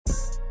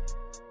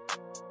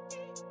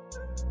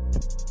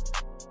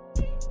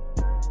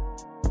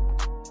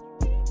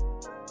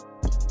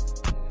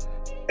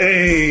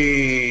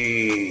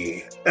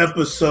Hey,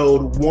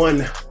 episode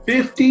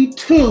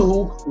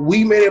 152,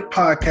 We Made It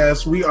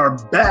podcast. We are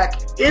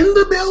back in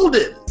the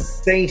building.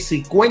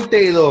 52.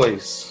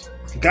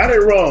 Got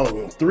it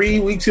wrong 3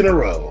 weeks in a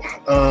row.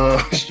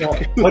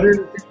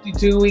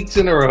 152 weeks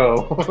in a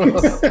row.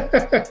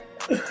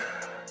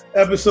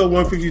 Episode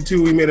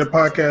 152, We Made It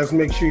podcast.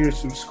 Make sure you're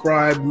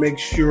subscribed. Make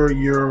sure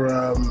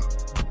you're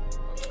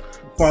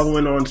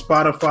following on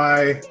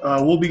Spotify.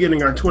 We'll be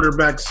getting our Twitter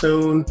back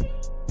soon.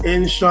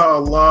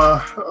 Inshallah.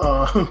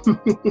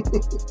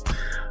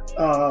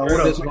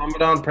 What else?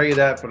 Ramadan, pray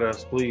that for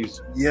us,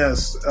 please.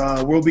 Yes,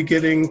 we'll be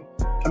getting.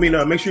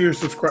 Make sure you're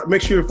subscribed.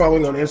 Make sure you're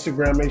following on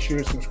Instagram. Make sure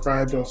you're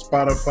subscribed on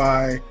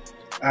Spotify,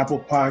 Apple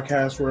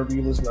Podcasts, wherever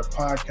you listen to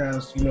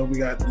podcasts. You know, we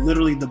got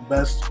literally the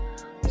best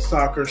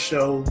soccer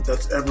show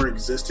that's ever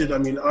existed. I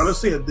mean,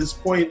 honestly, at this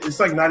point, it's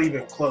like not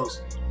even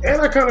close.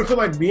 And I kind of feel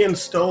like BN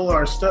stole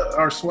our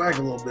swag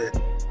a little bit.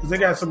 Because they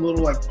got some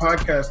little like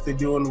podcast they're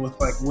doing with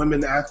like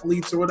women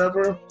athletes or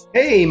whatever.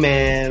 Hey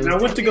man! And I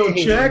went to go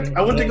check.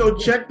 I went to go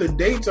check the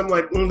dates. I'm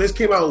like, this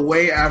came out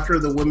way after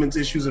the women's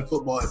issues in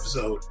football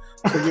episode.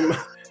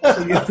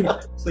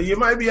 So you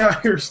might be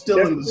out here still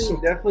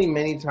definitely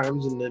many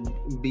times in the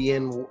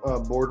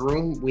BN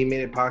boardroom, We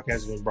Made It podcast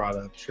has been brought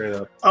up straight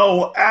up.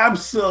 Oh,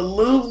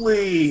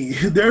 absolutely!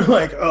 They're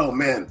like, oh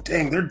man,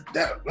 dang,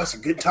 that's a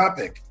good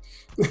topic.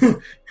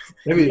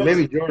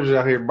 Maybe George is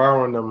out here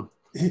borrowing them.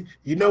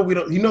 You know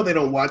they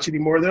don't watch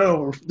anymore.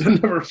 They'll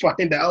never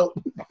find out.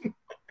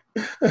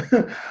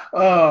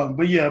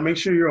 But yeah, make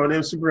sure you're on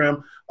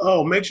Instagram.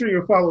 Oh, make sure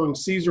you're following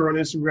Caesar on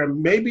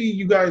Instagram. Maybe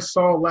you guys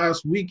saw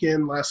last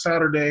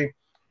Saturday,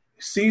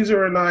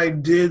 Caesar and I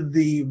did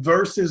the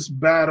versus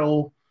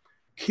battle,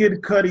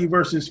 Kid Cudi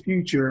versus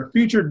Future.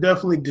 Future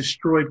definitely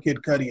destroyed Kid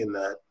Cudi in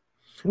that.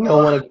 No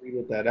one agreed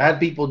with that. I had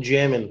people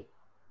jamming.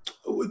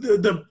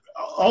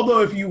 Although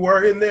if you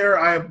were in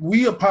there,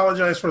 we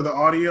apologize for the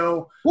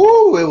audio.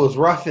 Woo, it was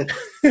roughing.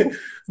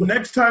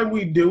 Next time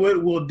we do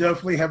it, we'll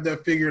definitely have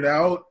that figured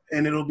out,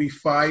 and it'll be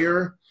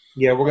fire.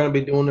 Yeah, we're going to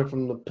be doing it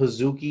from the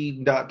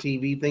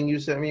Pazookie.tv thing you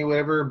sent me,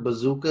 whatever,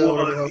 Bazooka.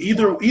 Well,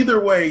 either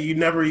way, you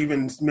never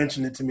even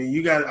mentioned it to me.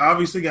 You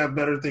obviously got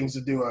better things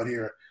to do out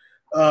here.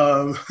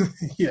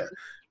 Yeah.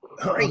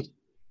 Great.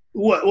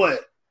 What?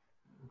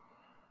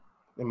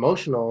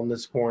 Emotional in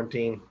this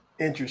quarantine.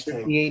 Interesting.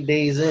 58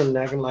 days in,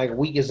 acting like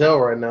weak as hell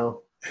right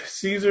now.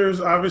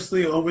 Caesar's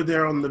obviously over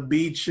there on the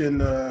beach.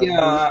 And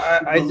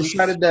I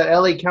decided that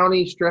LA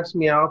County stressed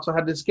me out, so I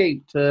had to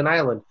escape to an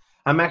island.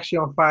 I'm actually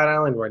on Fight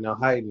Island right now,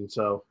 hiding.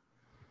 So,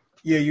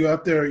 yeah, you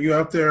out there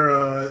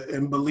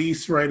in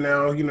Belize right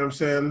now. You know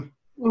what I'm saying?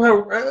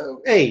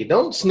 Hey,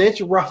 don't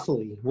snitch.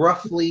 Roughly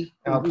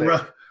out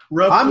there.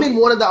 Roughly. I'm in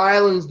one of the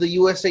islands the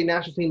USA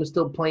national team is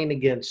still playing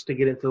against to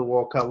get into the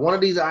World Cup. One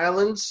of these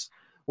islands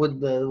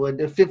with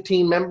the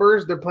 15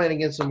 members, they're playing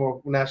against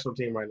the national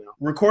team right now.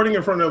 Recording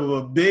in front of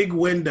a big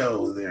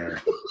window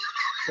there.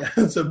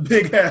 That's a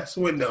big ass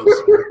window.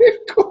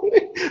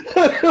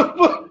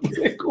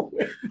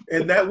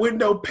 And that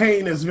window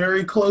pane is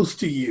very close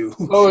to you.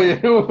 Oh yeah,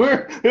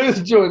 this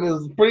joint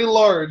is pretty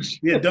large.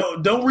 Yeah,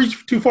 don't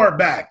reach too far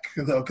back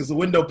though, because the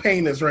window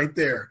pane is right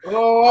there.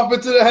 Oh, up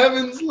into the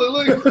heavens,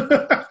 look.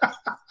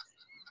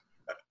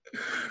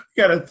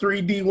 Got a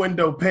 3D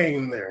window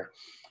pane there.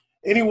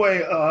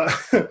 Anyway,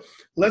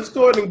 let's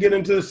go ahead and get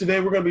into this today.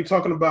 We're going to be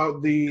talking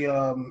about the.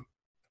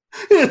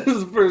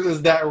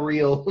 Is that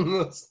real?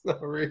 That's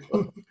not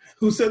real.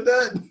 Who said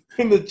that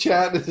in the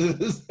chat?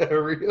 Is that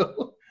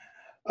real?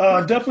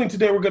 Definitely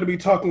today we're going to be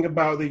talking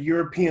about the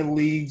European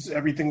leagues,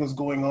 everything that's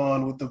going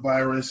on with the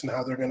virus and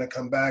how they're going to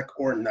come back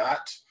or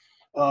not.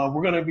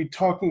 We're going to be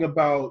talking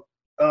about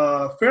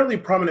a fairly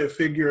prominent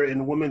figure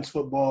in women's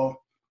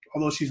football,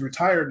 although she's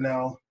retired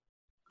now,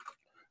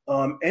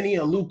 Eni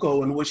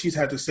Aluko, and what she's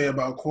had to say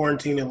about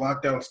quarantine and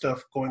lockdown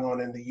stuff going on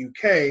in the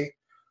UK.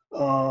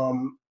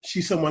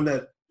 She's someone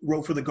that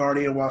wrote for The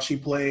Guardian while she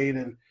played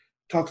and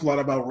talked a lot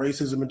about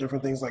racism and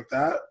different things like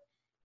that.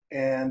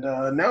 And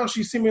now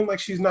she's seeming like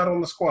she's not on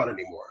the squad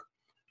anymore.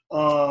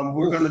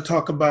 We're going to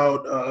talk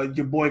about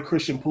your boy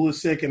Christian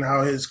Pulisic and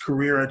how his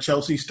career at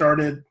Chelsea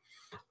started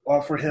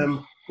off for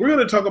him. We're going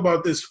to talk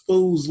about this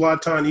fool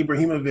Zlatan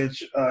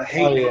Ibrahimovic.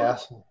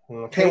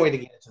 Can't wait to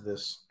get into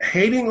this.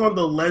 Hating on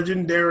the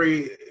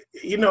legendary,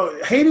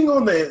 hating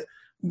on the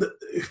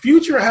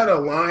Future had a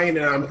line,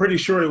 and I'm pretty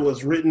sure it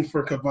was written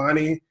for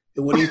Cavani.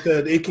 When he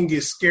said, "It can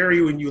get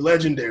scary when you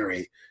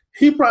legendary."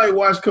 He probably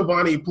watched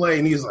Cavani play,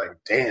 and he's like,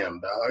 "Damn,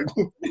 dog."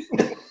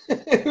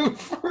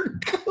 For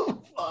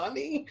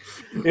Cavani,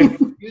 if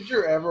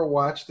Future ever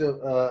watched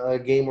a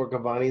game where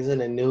Cavani's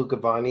in and knew who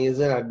Cavani is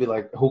in, I'd be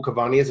like, "Who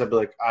Cavani is?" I'd be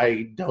like,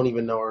 "I don't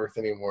even know Earth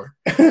anymore."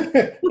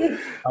 I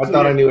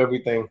thought I knew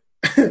everything.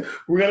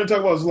 We're going to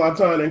talk about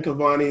Zlatan and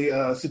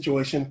Cavani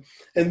situation,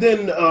 and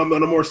then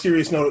on a more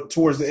serious note,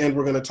 towards the end,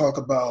 we're going to talk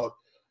about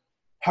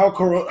how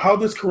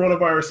this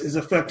coronavirus is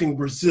affecting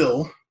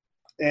Brazil,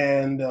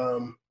 and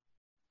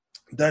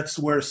That's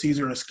where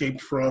Caesar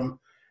escaped from,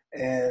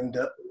 and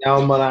Now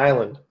I'm on an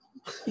island.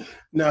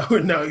 now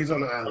he's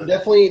on the island.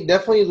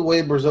 Definitely the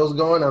way Brazil's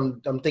going.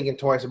 I'm thinking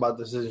twice about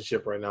the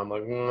citizenship right now. I'm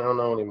like, I don't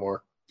know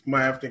anymore.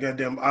 Might have to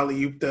goddamn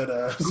alley-oop that.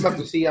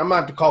 I'm gonna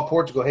have to call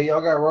Portugal. Hey,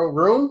 y'all got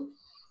room?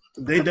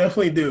 They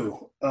definitely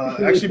do.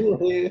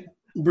 Actually,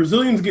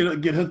 Brazilians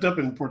get hooked up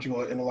in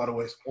Portugal in a lot of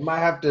ways. I might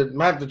have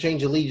to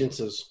change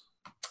allegiances.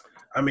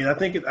 I mean, I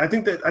think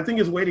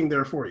it's waiting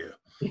there for you.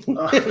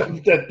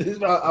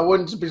 I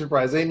wouldn't be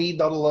surprised. They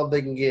need all the love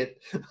they can get.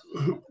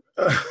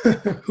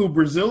 Who,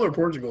 Brazil or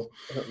Portugal?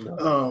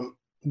 No.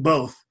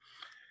 Both.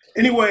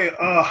 Anyway,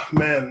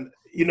 man,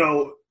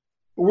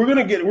 we're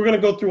gonna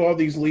go through all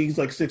these leagues,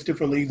 like 6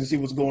 different leagues, and see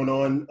what's going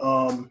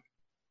on.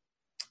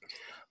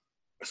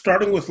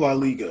 Starting with La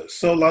Liga.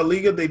 So La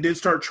Liga, they did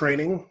start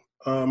training.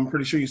 I'm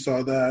pretty sure you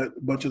saw that.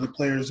 A bunch of the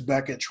players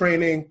back at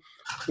training.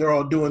 They're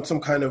all doing some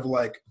kind of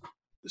like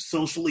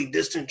socially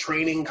distant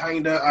training,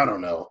 kinda. I don't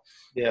know.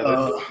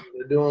 Yeah,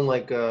 they're doing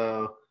like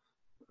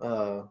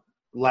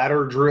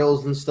ladder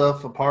drills and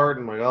stuff apart.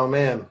 I'm like, oh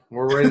man,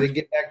 we're ready to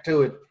get back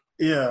to it.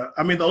 Yeah,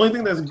 I mean, the only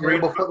thing that's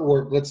great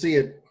footwork. Let's see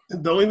it.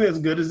 The only thing that's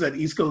good is that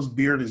East Coast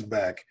beard is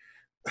back.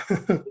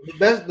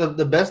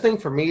 The best thing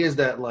for me is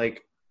that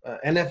like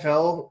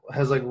NFL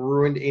has like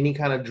ruined any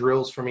kind of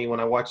drills for me when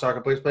I watch soccer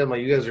players play. I'm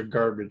like, you guys are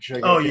garbage.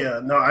 Like,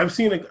 I've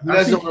seen it. You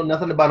guys don't know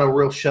nothing about a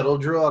real shuttle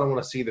drill. I don't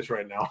want to see this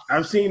right now.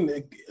 I've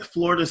seen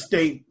Florida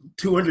State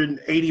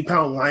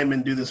 280-pound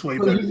linemen do this way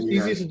better than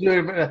you guys.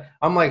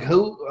 I'm like,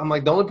 who? I'm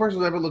like, the only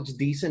person who ever looks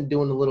decent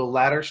doing the little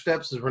ladder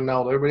steps is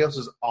Ronaldo. Everybody else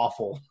is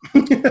awful.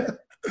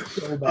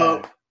 So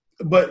bad.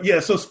 But yeah,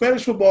 so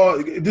Spanish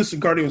football, this is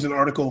Guardian's an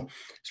article.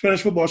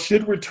 Spanish football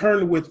should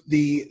return with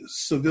the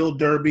Seville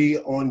Derby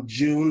on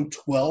June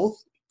 12th,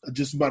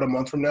 just about a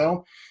month from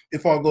now.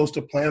 If all goes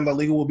to plan, La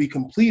Liga will be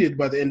completed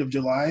by the end of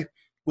July,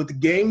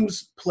 with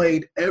games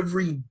played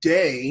every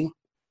day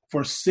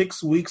for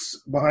 6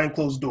 weeks behind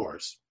closed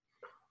doors.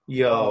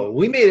 Yo,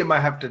 We Made It might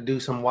have to do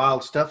some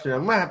wild stuff. I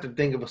might have to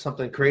think of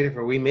something creative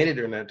for We Made It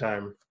during that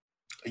time.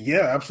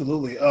 Yeah,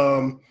 absolutely.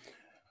 Javier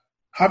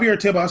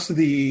Tebas,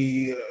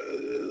 the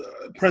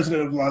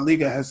president of La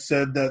Liga, has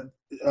said that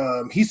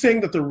he's saying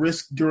that the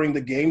risk during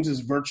the games is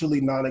virtually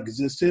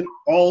non-existent,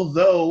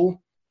 although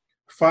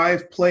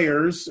 5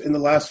 players in the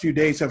last few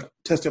days have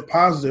tested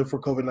positive for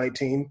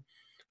COVID-19.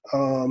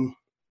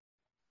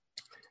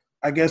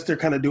 I guess they're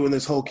kind of doing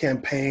this whole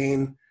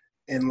campaign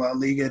in La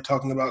Liga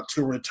talking about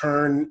to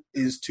return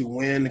is to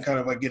win, kind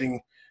of like getting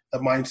the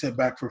mindset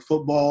back for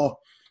football.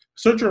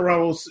 Sergio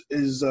Ramos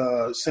is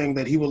saying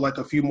that he would like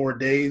a few more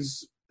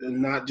days and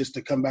not just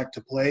to come back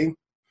to play.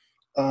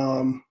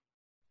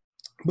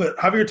 But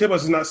Javier Tebas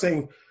is not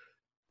saying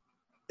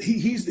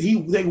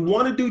they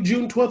want to do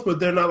June 12th, but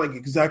they're not like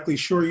exactly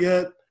sure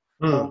yet.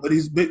 But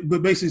he's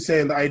basically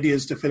saying the idea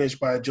is to finish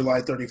by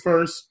July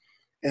 31st,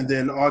 and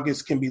then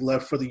August can be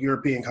left for the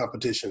European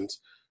competitions.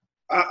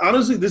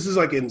 Honestly, this is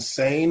like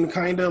insane,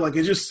 kind of like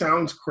it just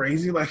sounds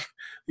crazy. Like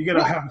you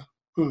gotta have.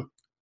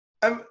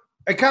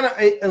 I kind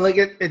of like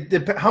it. It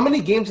depends. How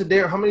many games a day,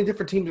 or how many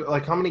different teams?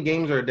 Like how many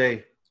games are a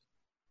day?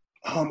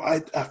 I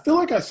feel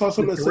like I saw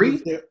something that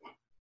said there.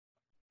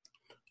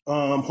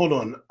 Hold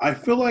on. I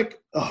feel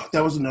like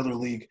that was another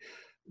league.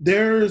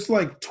 There's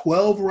like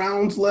 12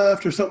 rounds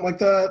left or something like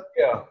that.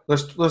 Yeah.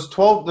 There's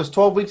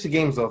 12 weeks of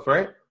games left,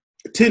 right?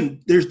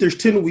 10. There's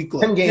 10 weeks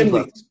left. 10 games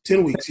left.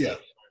 10 weeks, yeah.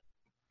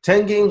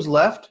 10 games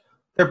left.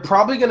 They're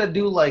probably gonna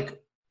do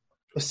like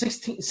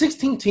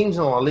 16 teams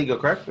in La Liga,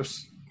 correct?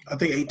 I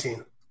think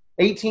 18.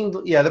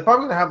 18. Yeah, they're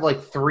probably gonna have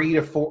like 3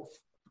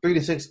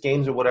 to 6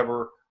 games or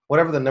whatever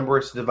the number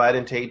is to divide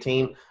into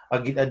 18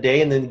 a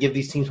day, and then give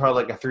these teams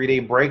probably like a 3-day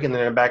break, and then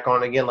they're back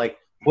on again. Like,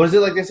 what is it?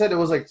 Like they said, it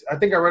was like, I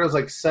think I read it was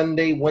like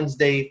Sunday,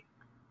 Wednesday,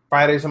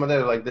 Friday, something like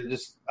that. Like they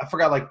just, I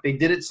forgot, like they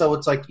did it so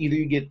it's like either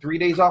you get 3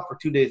 days off or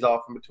 2 days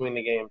off in between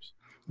the games.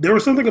 There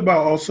was something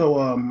about also,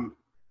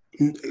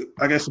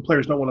 I guess the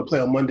players don't want to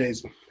play on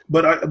Mondays,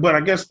 but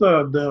I guess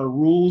the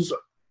rules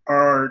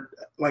are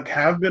like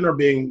have been or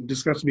being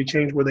discussed to be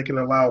changed where they can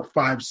allow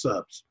 5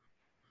 subs.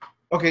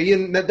 Okay,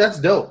 yeah, that's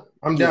dope.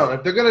 I'm down.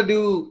 If they're gonna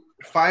do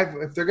 5,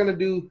 if they're gonna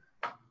do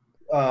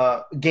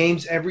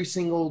games every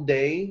single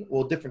day,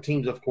 well, different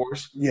teams, of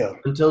course. Yeah.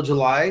 Until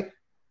July,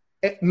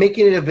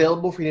 making it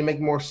available for you to make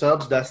more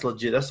subs, that's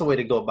legit. That's the way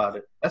to go about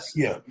it. That's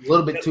a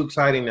little bit too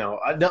exciting now.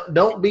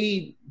 Don't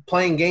be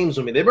playing games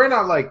with me. They better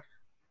not like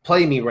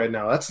play me right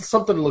now. That's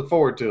something to look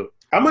forward to.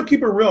 I'm gonna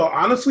keep it real.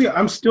 Honestly,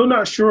 I'm still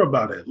not sure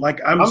about it. Like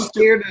I'm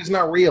scared that it's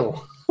not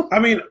real. I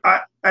mean,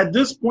 at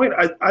this point,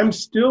 I'm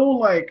still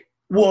like.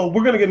 Well,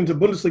 we're going to get into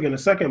Bundesliga in a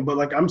second, but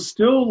like I'm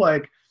still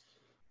like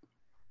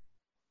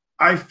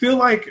I feel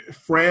like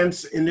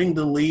France ending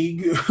the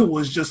league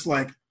was just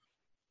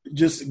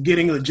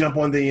getting a jump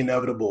on the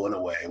inevitable in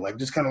a way. Like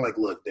just kind of like,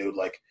 look, dude,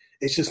 like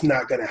it's just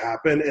not going to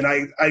happen. And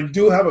I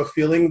do have a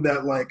feeling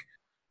that like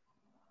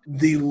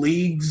the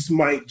leagues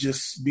might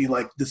just be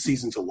like the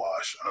season's a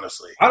wash,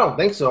 honestly. I don't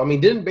think so. I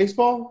mean, didn't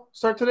baseball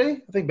start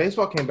today? I think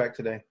baseball came back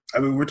today. I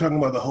mean, we're talking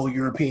about the whole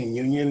European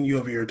Union. You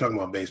over here talking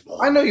about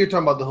baseball. I know you're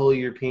talking about the whole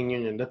European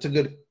Union. That's a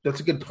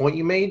good point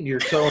you made. You're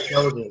so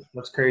intelligent.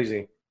 That's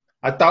crazy.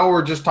 I thought we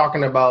were just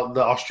talking about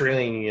the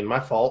Australian Union.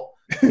 My fault.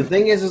 The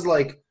thing is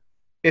like,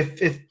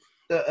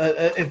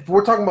 if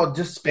we're talking about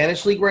just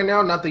Spanish league right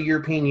now, not the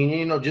European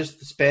Union, just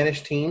the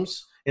Spanish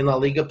teams in La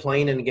Liga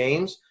playing in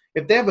games.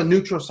 If they have a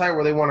neutral site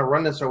where they want to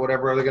run this or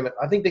whatever,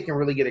 I think they can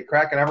really get it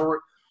cracking.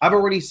 I've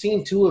already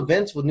seen 2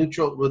 events with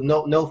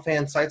no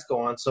fan sites go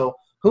on. So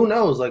who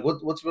knows? Like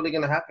what's really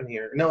going to happen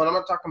here? No, and I'm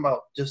not talking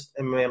about just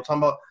MMA. I'm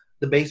talking about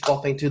the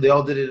baseball thing too. They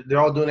all did it. They're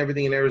all doing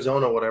everything in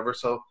Arizona or whatever.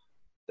 So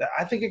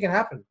I think it can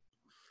happen.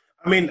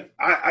 I mean,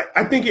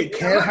 I think it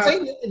can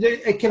happen.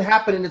 It can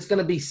happen and it's going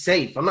to be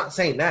safe. I'm not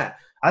saying that.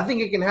 I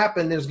think it can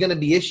happen. There's going to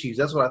be issues.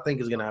 That's what I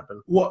think is going to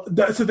happen. Well,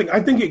 that's the thing. I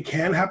think it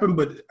can happen,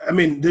 but I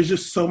mean, there's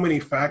just so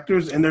many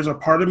factors, and there's a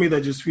part of me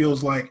that just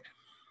feels like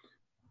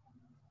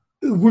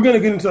we're going to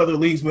get into other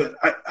leagues, but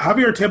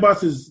Javier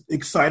Tebas is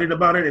excited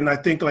about it, and I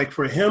think like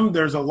for him,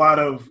 there's a lot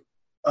of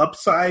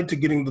upside to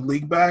getting the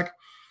league back,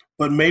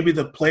 but maybe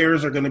the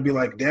players are going to be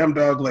like, damn,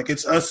 dog, like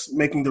it's us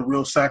making the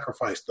real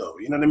sacrifice, though.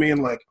 You know what I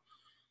mean? Like,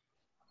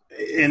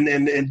 and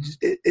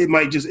it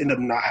might just end up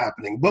not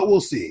happening, but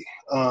we'll see.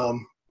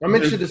 I'm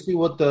interested to see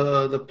what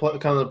the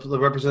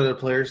representative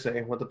players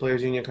say, what the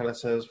players union kind of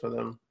says for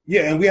them.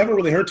 Yeah, and we haven't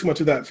really heard too much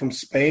of that from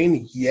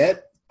Spain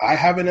yet. I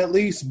haven't, at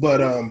least, but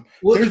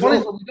well, it's funny,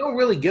 we don't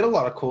really get a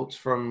lot of quotes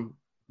from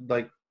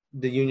like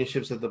the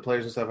unionships that the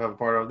players and stuff have a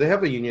part of. They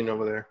have a union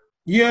over there.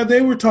 Yeah,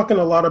 they were talking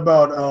a lot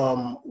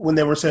about when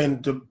they were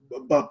saying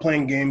about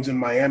playing games in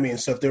Miami and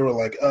stuff. They were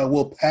like,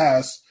 "We'll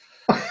pass,"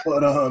 but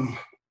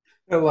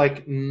they're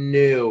like,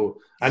 "No."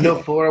 I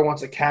know Florida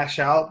wants to cash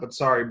out, but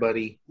sorry,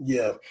 buddy.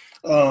 Yeah.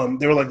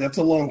 They were like, that's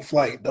a long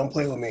flight. Don't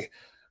play with me.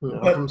 No,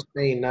 I'm from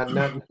Spain, not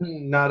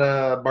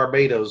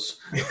Barbados.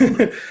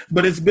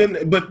 But there's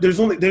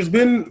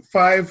been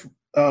 5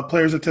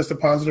 players that tested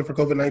positive for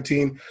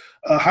COVID-19.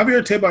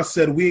 Javier Tebas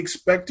said we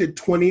expected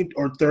 20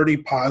 or 30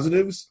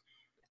 positives,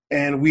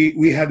 and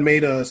we had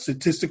made a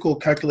statistical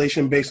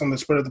calculation based on the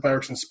spread of the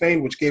virus in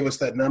Spain, which gave us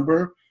that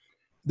number.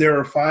 There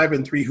are 5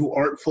 and 3 who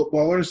aren't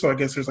footballers, so I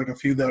guess there's like a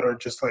few that are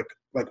just like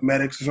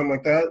medics or something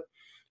like that.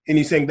 And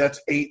he's saying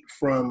that's 8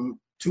 from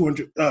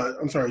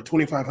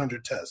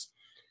 2,500 tests.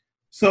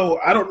 So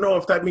I don't know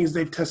if that means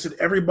they've tested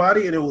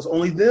everybody and it was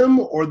only them,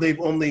 or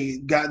they've only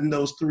gotten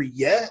those 3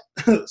 yet.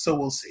 So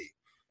we'll see.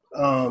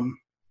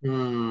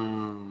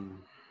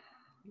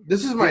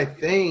 This is my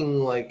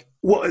thing. Like,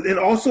 well, and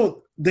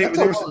also that's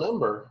a low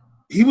number.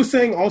 He was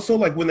saying also,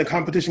 like, when the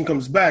competition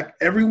comes back,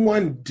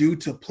 everyone due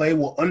to play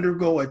will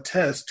undergo a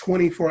test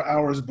 24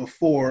 hours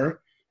before,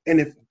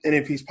 and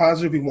if he's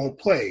positive, he won't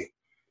play.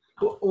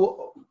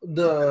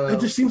 It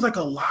just seems like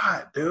a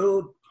lot,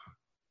 dude.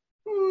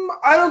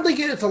 I don't think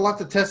it's a lot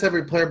to test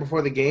every player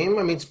before the game.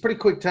 I mean, it's a pretty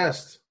quick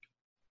test.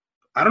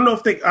 I don't know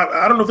if they're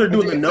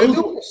doing the nose.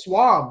 They're doing a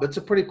swab. It's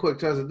a pretty quick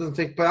test. It doesn't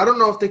take, but I don't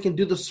know if they can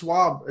do the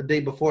swab a day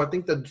before. I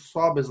think the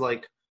swab is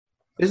like.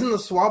 Isn't the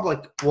swab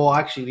like – well,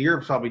 actually,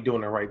 Europe's probably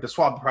doing it right. The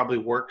swab probably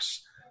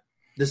works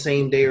the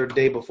same day or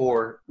day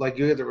before. Like,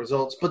 you get the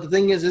results. But the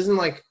thing is, isn't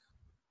like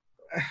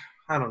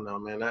 – I don't know,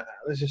 man.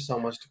 There's just so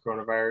much to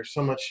coronavirus.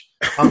 So much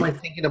 – I'm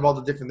like thinking of all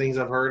the different things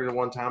I've heard at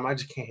one time. I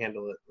just can't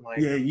handle it. Like,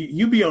 yeah,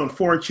 you be on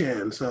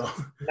 4chan, so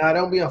 – No, I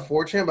don't be on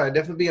 4chan, but I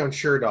definitely be on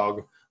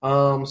SureDog.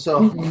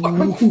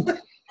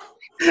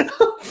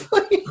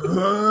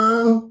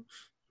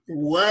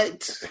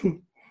 What?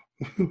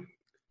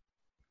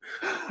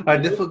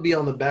 I'd definitely be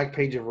on the back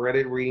page of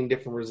Reddit reading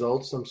different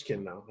results. I'm just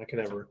kidding. No, I can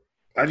never.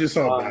 I just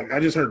saw back. I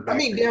just heard back. I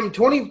mean, damn,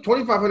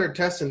 2,500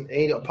 tests and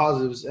 8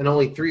 positives and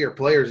only 3 are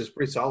players is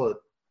pretty solid.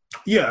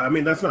 Yeah, I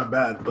mean, that's not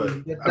bad,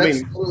 but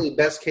that's totally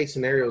best case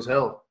scenario is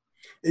hell.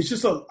 It's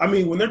just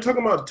when they're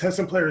talking about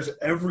testing players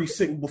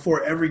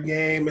before every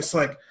game, it's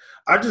like,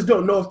 I just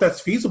don't know if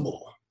that's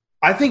feasible.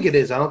 I think it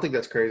is. I don't think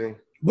that's crazy.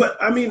 But,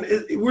 I mean,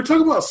 we're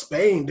talking about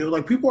Spain, dude.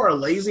 Like, people are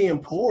lazy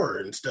and poor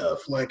and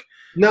stuff. Like,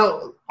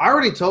 no, I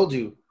already told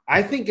you.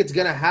 I think it's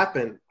going to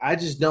happen. I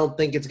just don't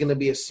think it's going to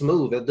be as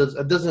smooth.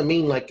 It doesn't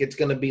mean, like, it's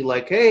going to be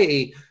like,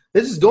 hey,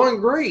 this is going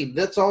great.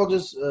 That's all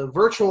just a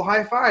virtual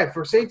high five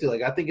for safety.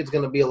 Like, I think it's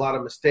going to be a lot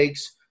of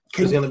mistakes.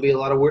 There's going to be a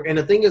lot of weird. And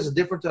the thing is, the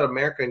difference in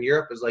America and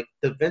Europe is, like,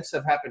 the events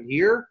that happen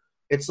here,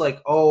 it's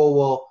like, oh,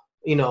 well,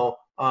 you know,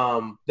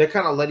 they're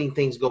kind of letting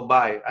things go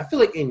by. I feel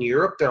like in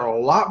Europe, they're a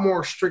lot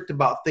more strict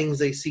about things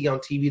they see on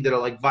TV that are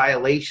like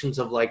violations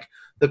of like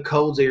the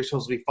codes that you're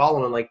supposed to be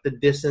following, like the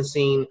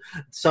distancing,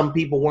 some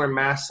people wearing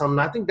masks.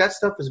 I think that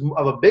stuff is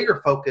of a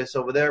bigger focus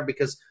over there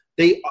because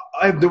the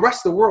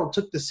rest of the world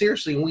took this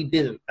seriously and we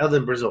didn't, other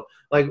than Brazil.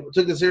 Like,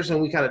 took this seriously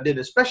and we kind of did,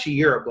 especially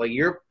Europe. Like,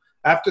 Europe,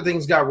 after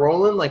things got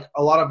rolling, like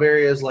a lot of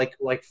areas like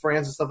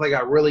France and stuff like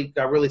got really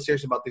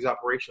serious about these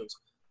operations.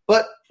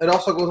 But it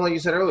also goes on, like you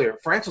said earlier.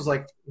 France was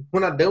like,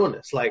 we're not doing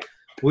this. Like,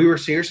 we were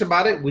serious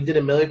about it. We did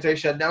a military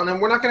shutdown, and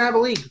we're not going to have a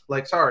league.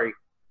 Like, sorry.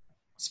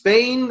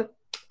 Spain,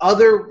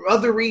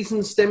 other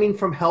reasons stemming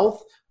from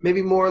health,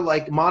 maybe more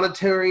like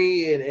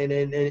monetary and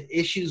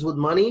issues with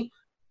money,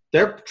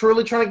 they're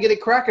truly trying to get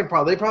it cracking.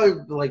 Probably they probably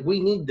like, we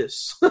need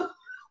this.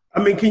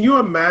 I mean, can you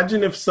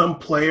imagine if some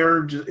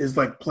player is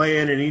like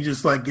playing and he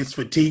just like gets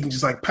fatigued and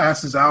just like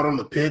passes out on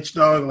the pitch,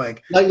 dog?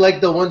 Like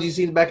the ones you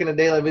seen back in the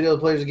day, like video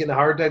players getting a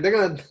heart attack. They're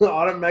gonna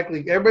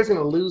automatically, everybody's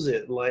gonna lose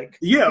it. Like,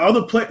 yeah, all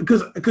the play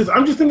because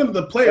I'm just thinking of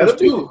the players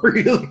too.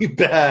 Really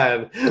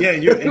bad. Yeah,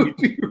 it'll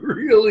be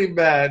really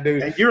bad,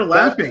 dude. And you're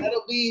laughing.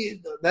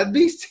 That'd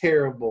be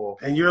terrible.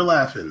 And you're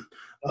laughing.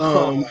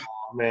 Oh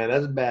man,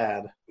 that's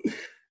bad.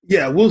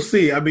 Yeah, we'll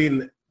see. I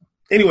mean.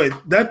 Anyway,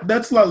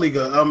 that's La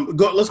Liga.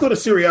 Let's go to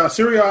Serie A.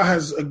 Serie A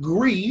has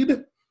agreed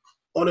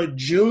on a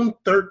June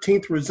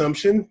 13th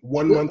resumption,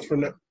 1 month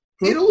from now.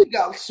 Italy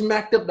got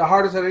smacked up the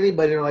hardest out of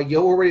anybody. They're like,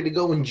 yo, we're ready to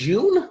go in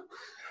June?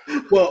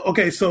 Well,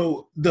 okay,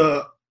 so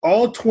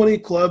all 20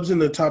 clubs in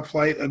the top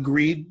flight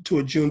agreed to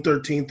a June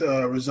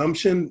 13th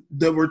resumption.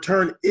 The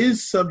return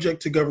is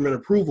subject to government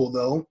approval,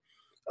 though.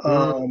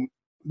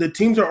 The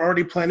teams are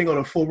already planning on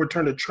a full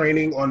return to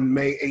training on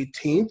May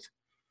 18th.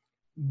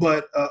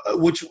 But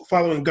which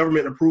following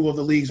government approval of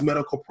the league's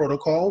medical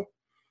protocol.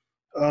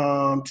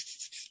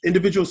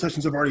 Individual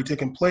sessions have already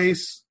taken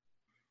place.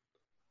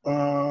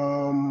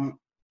 Let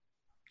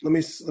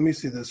me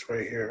see this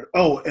right here.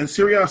 Oh, and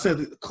Serie A said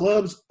that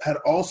clubs had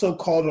also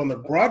called on the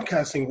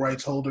broadcasting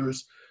rights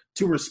holders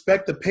to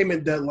respect the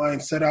payment deadline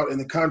set out in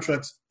the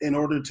contracts in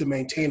order to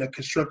maintain a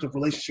constructive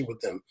relationship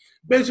with them.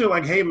 Basically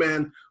like, hey,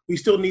 man, we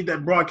still need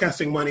that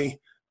broadcasting money.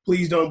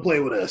 Please don't play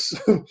with us.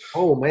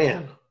 Oh,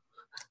 man.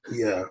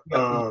 Yeah.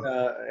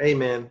 Hey,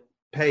 man,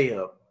 pay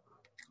up.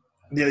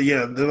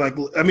 Yeah. They're like,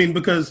 I mean,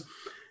 because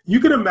you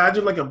can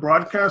imagine like a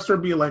broadcaster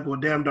be like, well,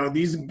 damn, dog,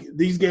 these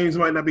games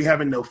might not be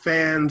having no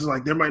fans.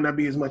 Like, there might not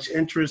be as much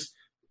interest.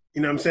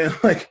 You know what I'm saying?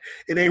 Like,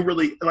 it ain't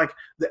really like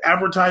the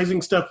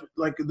advertising stuff.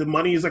 Like, the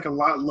money is like a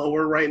lot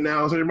lower right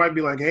now. So it might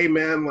be like, hey,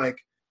 man, like,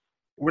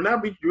 we're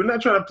not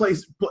trying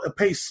to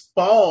pay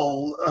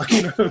Spall.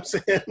 You know what I'm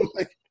saying?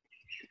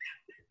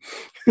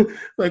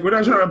 Like we're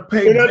not trying to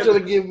pay. We're not trying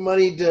to give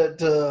money to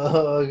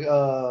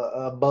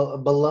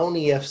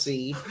Bologna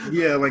FC.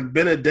 Yeah, like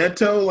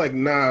Benedetto. Like,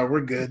 nah,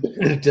 we're good.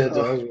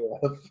 Benedetto.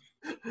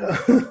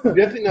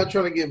 Definitely not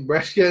trying to give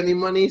Brescia any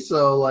money.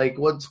 So, like,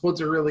 what's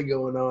really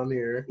going on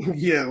here?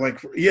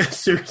 Yeah,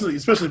 seriously,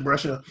 especially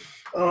Brescia.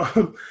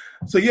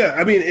 So yeah,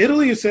 I mean,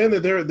 Italy is saying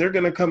that they're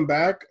going to come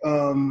back.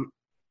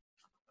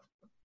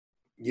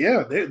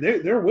 Yeah,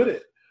 they're with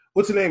it.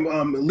 What's the name?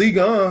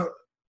 Liga.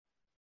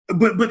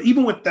 But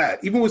even with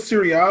that, even with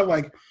Serie A,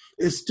 like,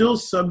 it's still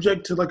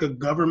subject to like a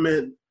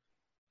government.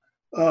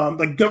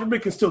 Like,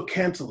 government can still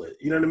cancel it.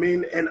 You know what I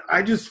mean? And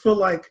I just feel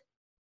like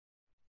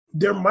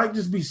there might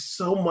just be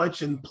so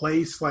much in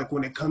place, like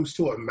when it comes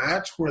to a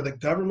match, where the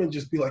government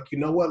just be like, you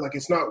know what, like,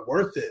 it's not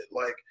worth it.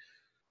 Like,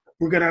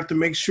 we're gonna have to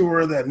make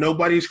sure that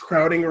nobody's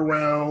crowding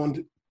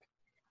around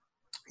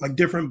like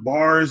different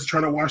bars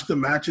trying to watch the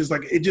matches.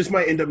 Like, it just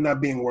might end up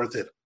not being worth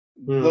it.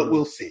 But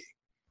we'll see.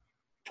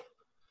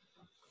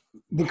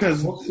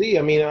 Because we'll see.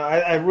 I mean,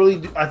 I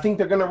think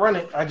they're going to run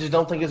it. I just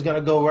don't think it's going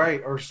to go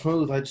right or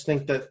smooth. I just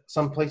think that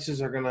some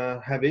places are going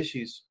to have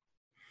issues.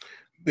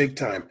 Big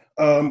time.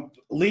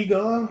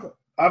 Liga,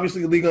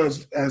 obviously, Liga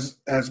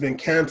has been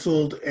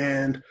canceled,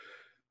 and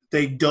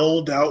they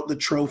doled out the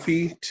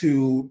trophy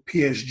to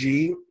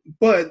PSG.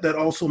 But that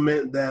also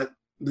meant that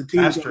the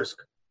teams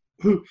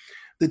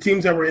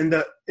that were in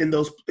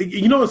those.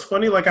 You know, what's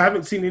funny? Like, I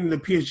haven't seen any of the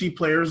PSG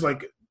players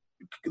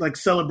like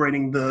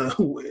celebrating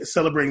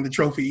the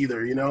trophy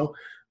either, you know?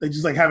 They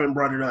just like haven't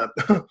brought it up.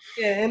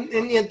 Yeah, and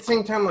at the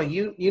same time, like,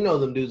 you know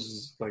them dudes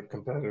is like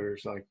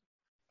competitors, like,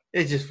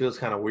 it just feels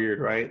kind of weird,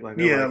 right? Like,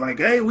 yeah, like,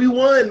 hey, we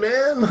won,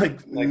 man. Like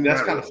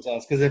that's kind of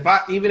sus. Because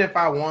even if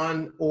I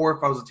won, or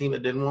if I was a team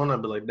that didn't win,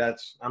 I'd be like,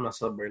 I'm not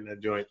celebrating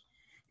that joint.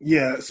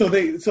 Yeah, so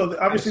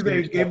obviously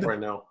they gave right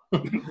now.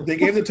 they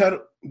gave the title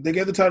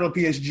to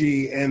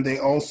PSG, and they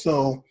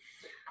also,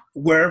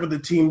 wherever the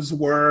teams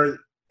were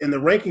in the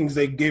rankings,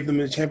 they gave them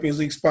the Champions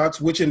League spots,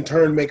 which in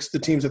turn makes the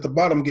teams at the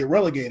bottom get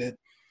relegated.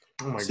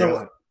 Oh my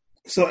God.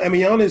 So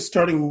Amiens is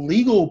starting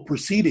legal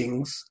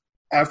proceedings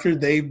after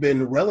they've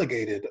been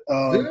relegated.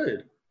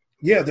 Good.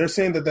 Yeah, they're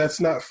saying that that's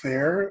not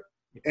fair.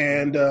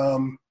 And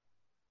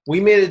we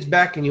made it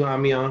back in you,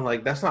 Amiens.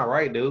 Like, that's not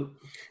right, dude.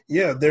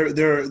 Yeah,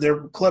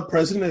 their club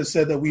president has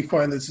said that we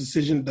find this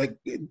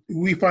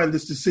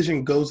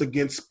decision goes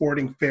against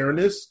sporting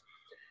fairness.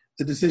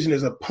 The decision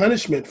is a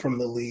punishment from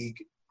the league.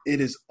 It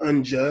is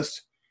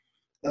unjust.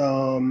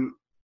 And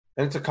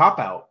it's a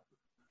cop-out.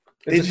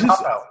 It's a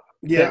cop-out.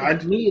 Yeah.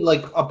 To me,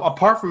 like,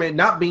 apart from it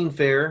not being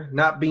fair,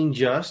 not being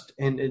just,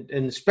 and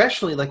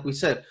especially, like we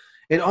said,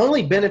 it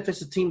only benefits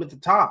the team at the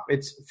top.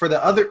 It's for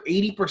the other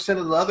 80%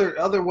 of the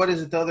other what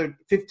is it, the other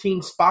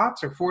 15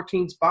 spots or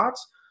 14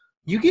 spots,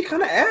 you get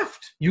kind of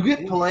effed. You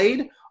get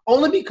played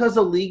only because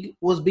the league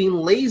was being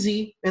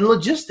lazy in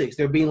logistics.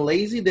 They're being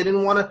lazy. They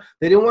didn't want to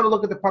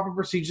look at the proper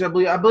procedures. I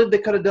believe they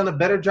could have done a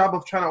better job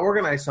of trying to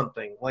organize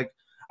something. Like,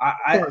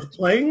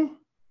 playing?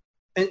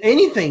 And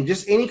anything,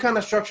 just any kind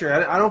of structure.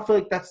 I don't feel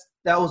like that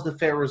was the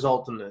fair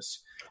result in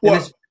this. Well,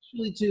 and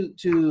especially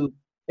to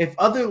if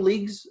other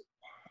leagues,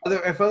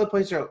 if other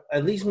places are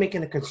at least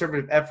making a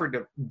conservative effort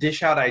to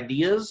dish out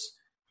ideas,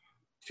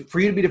 for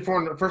you to be the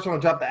first one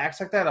to drop the axe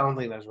like that, I don't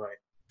think that's right.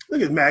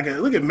 Look at MAGA.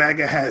 Look at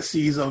MAGA hat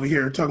C's over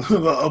here talking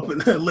about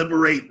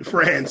liberate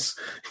France.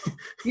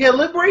 Yeah,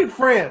 liberate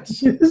France.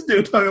 This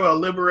dude talking about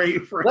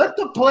liberate France. Let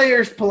the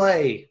players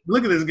play.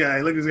 Look at this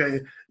guy. Look at this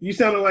guy. You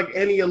sounded like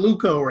Annie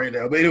Aluko right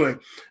now. But anyway,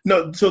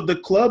 no. So the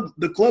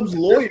club's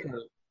lawyer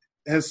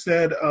has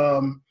said,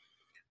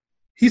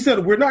 he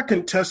said, we're not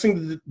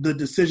contesting the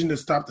decision to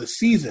stop the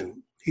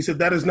season. He said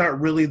that is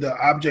not really the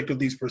object of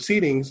these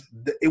proceedings.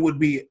 It would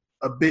be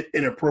a bit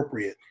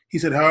inappropriate. He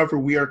said, however,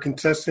 what we are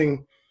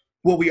contesting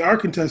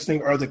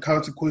are the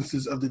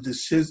consequences of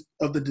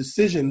the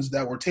decisions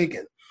that were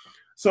taken.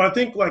 So I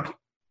think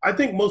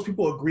most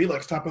people agree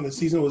like stopping the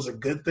season was a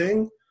good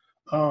thing.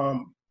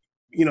 The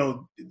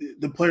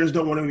players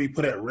don't want to be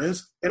put at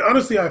risk. And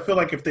honestly, I feel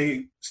like if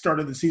they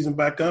started the season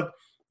back up,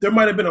 there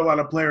might have been a lot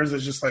of players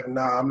that's just like,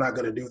 nah, I'm not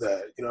going to do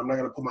that. I'm not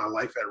going to put my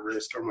life at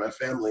risk or my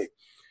family.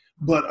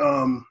 But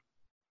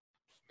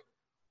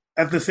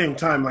at the same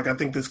time, like I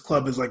think this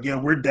club is like, yeah,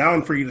 we're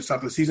down for you to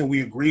stop the season.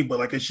 We agree, but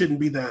like it shouldn't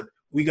be that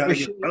we got to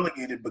get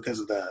relegated because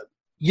of that.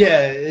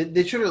 Yeah,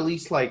 they should at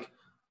least like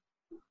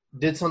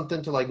did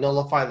something to like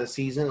nullify the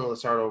season and let's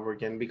start over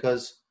again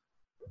because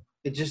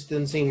it just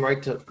didn't seem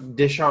right to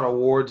dish out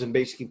awards and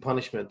basically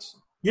punishments.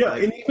 Yeah,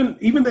 like, and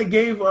even they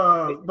gave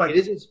it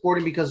isn't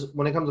sporting because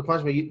when it comes to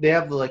punishment, they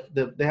have the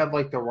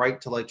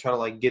right to like try to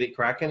like get it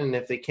cracking, and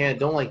if they can't,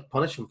 don't like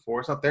punish them for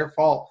it. It's not their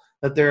fault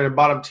that they're in the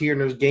bottom tier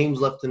and there's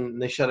games left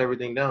and they shut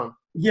everything down.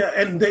 Yeah,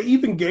 and they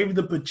even gave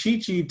the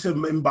Pichichi to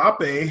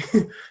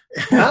Mbappe.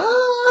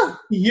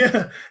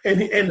 Yeah,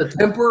 and the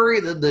temporary,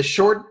 the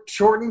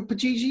shortened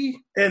Pichichi.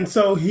 And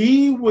so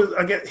he was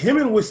again. Him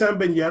and Wissam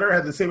Ben Yedder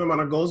had the same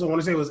amount of goals. I want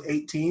to say it was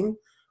 18,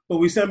 but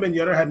Wissam Ben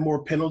Yedder had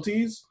more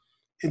penalties,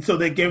 and so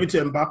they gave it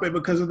to Mbappe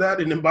because of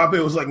that. And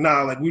Mbappe was like,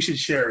 "Nah, like we should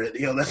share it.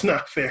 That's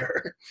not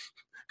fair."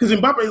 Because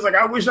Mbappe is like,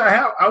 "I wish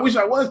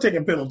I was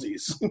taking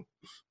penalties."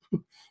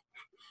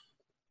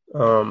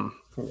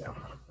 Yeah.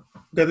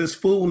 That this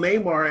fool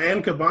Neymar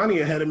and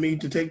Cavani ahead of me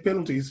to take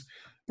penalties.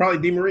 Probably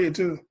Di Maria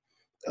too.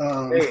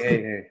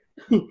 Hey.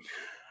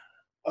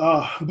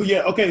 But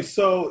yeah, okay.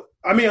 So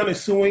Amiens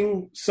is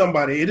suing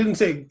somebody. It didn't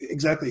say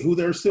exactly who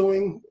they're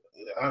suing.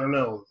 I don't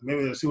know.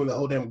 Maybe they're suing the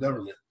whole damn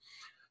government.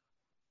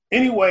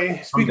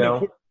 Anyway, speaking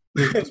of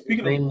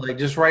like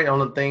just right on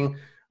the thing.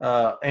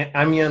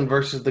 Amiens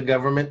versus the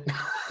government.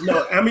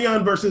 No,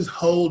 Amiens versus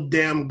whole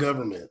damn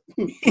government.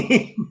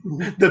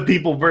 The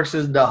people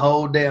versus the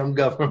whole damn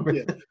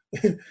government.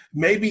 Yeah.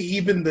 Maybe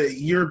even the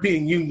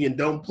European Union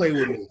don't play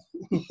with me.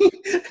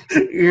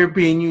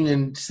 European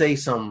Union say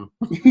something.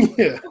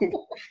 Yeah.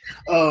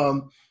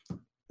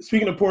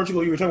 Speaking of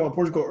Portugal, you were talking about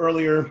Portugal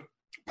earlier.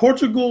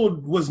 Portugal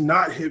was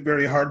not hit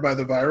very hard by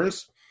the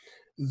virus.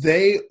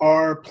 They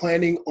are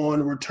planning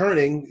on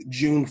returning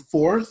June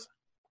 4th.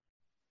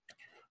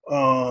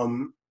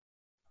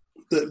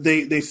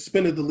 They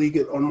suspended the league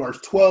on March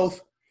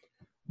 12th,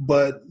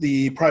 but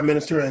the Prime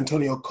Minister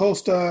Antonio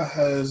Costa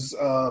has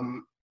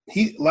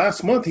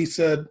last month he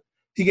said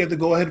he gave the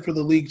go ahead for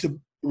the league to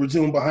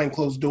resume behind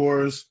closed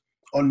doors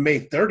on May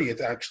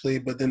 30th actually,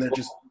 but then they're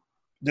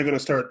going to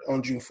start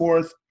on June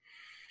 4th.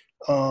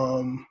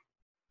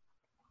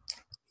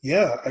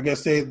 Yeah, I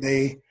guess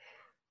they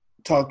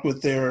talked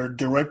with their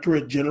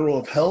Directorate General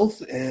of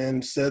Health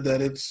and said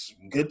that it's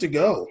good to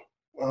go.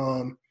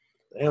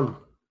 Damn.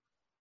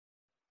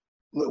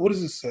 What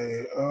does it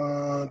say?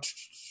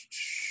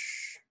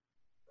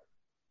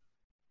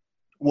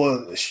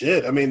 Well,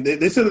 shit. I mean,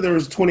 they said that there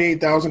was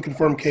 28,000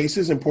 confirmed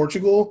cases in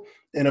Portugal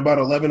and about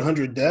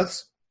 1,100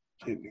 deaths.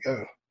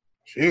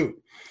 Shoot.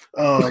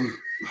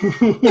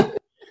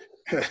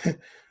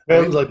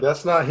 Man's like,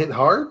 that's not hit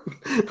hard?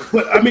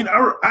 But, I mean,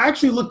 I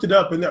actually looked it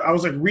up, and I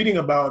was, like, reading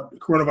about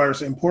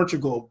coronavirus in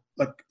Portugal,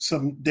 like,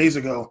 some days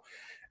ago,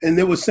 and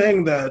they was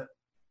saying that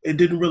it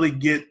didn't really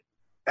get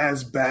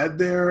as bad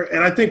there.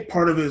 And I think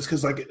part of it is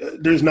because, like,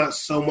 there's not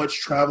so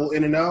much travel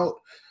in and out.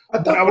 I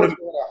thought I would have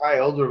a high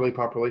elderly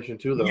population,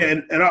 too, though.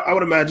 Yeah, and I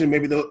would imagine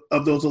maybe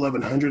of those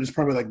 1,100, it's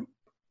probably, like,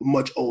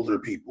 much older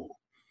people.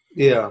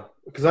 Yeah,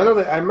 because I know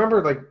that I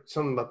remember like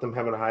something about them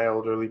having a high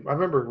elderly. I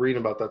remember reading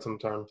about that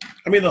sometime.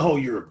 I mean, the whole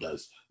Europe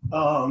does.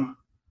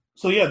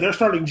 So yeah, they're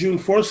starting June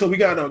 4th. So we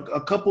got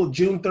a couple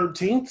June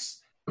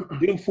 13th,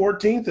 June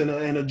 14th,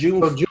 and a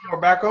June. So June we're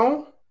back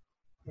on.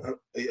 Will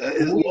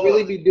we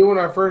really be doing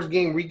our first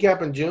game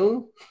recap in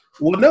June?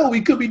 Well, no,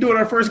 we could be doing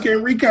our first game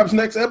recaps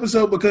next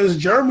episode because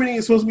Germany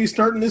is supposed to be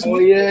starting this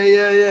week. Oh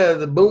yeah.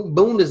 The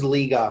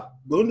Bundesliga.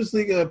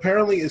 Bundesliga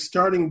apparently is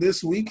starting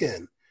this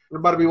weekend. We're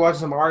about to be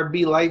watching some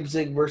RB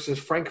Leipzig versus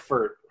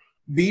Frankfurt.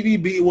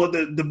 BVB, well,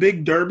 the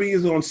big derby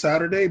is on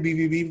Saturday,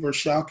 BVB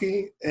versus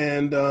Schalke.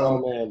 And,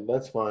 oh, man,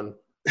 that's fun.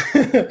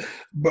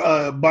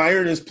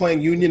 Bayern is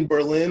playing Union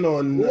Berlin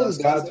on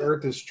God's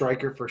earth is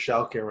striker for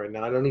Schalke right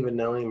now. I don't even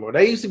know anymore.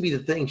 That used to be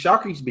the thing.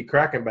 Schalke used to be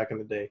cracking back in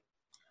the day.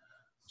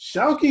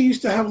 Schalke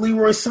used to have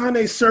Leroy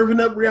Sané serving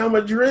up Real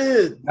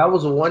Madrid. That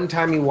was the one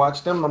time you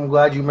watched them. I'm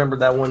glad you remember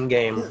that one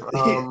game.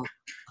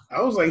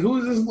 I was like, who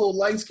is this little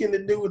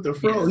light-skinned dude with the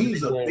fro? Yeah,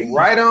 He's a beast.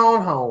 Right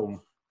on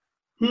home.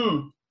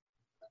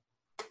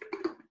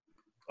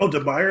 Oh, to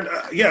Bayern?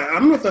 Yeah, I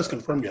don't know if that's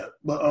confirmed yet.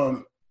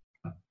 But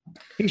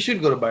he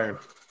should go to Bayern.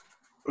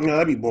 Yeah,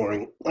 that'd be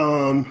boring.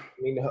 I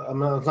mean, I'm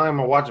not going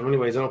to watch him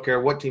anyways. I don't care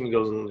what team he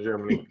goes in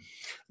Germany.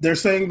 They're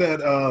saying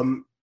that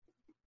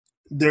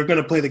they're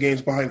going to play the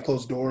games behind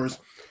closed doors.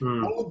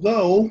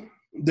 Although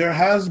there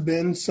has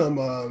been some,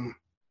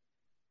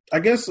 I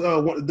guess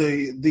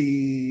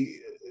the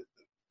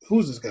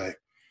who's this guy?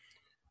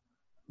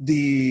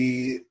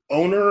 The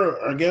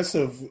owner, I guess,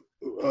 of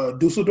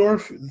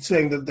Dusseldorf,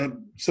 saying that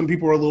some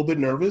people are a little bit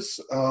nervous,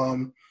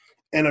 and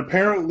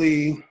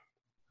apparently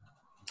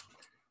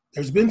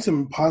there's been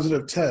some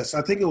positive tests.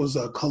 I think it was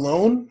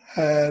Cologne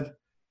had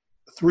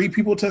 3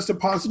 people tested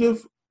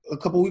positive a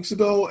couple weeks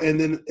ago, and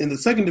then in the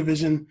second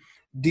division,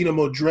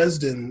 Dynamo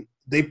Dresden,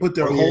 they put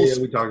their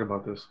we talked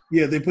about this.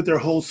 Yeah, they put their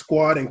whole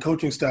squad and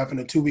coaching staff in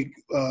a 2-week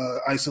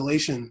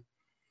isolation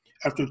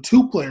after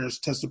 2 players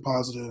tested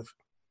positive.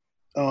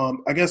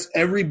 I guess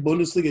every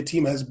Bundesliga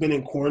team has been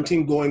in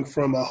quarantine, going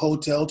from a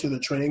hotel to the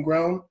training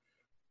ground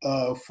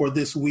for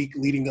this week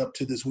leading up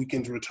to this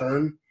weekend's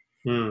return.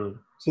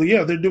 So,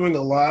 yeah, they're doing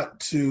a lot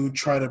to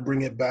try to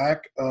bring it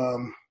back.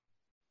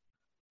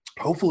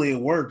 Hopefully it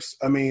works.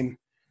 I mean,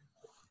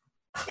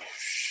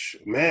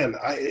 man,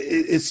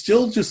 it's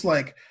still just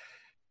like,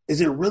 is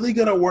it really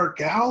going to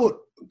work out?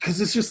 Because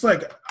it's just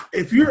like,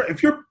 if you're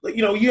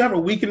you have a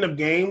weekend of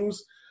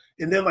games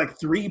and then like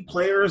 3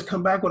 players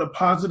come back with a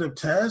positive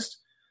test,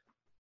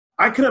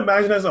 I can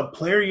imagine as a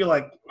player, you're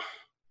like,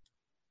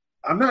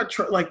 I'm not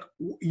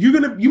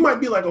you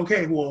might be like,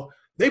 okay, well,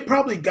 they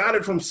probably got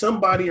it from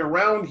somebody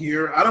around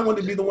here. I don't want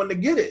to be the one to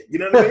get it. You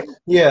know what I mean?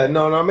 Yeah,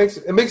 no, it makes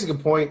a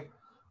good point.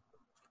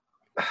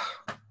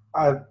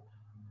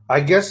 I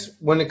guess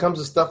when it comes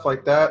to stuff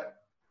like that,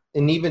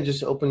 and even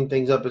just opening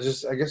things up, it's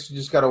just, I guess you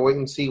just got to wait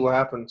and see what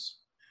happens.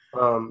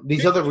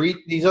 These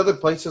other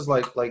places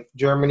like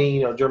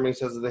Germany, Germany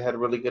says that they had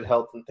really good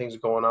health and things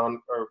going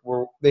on,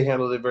 or they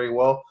handled it very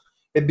well.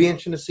 It'd be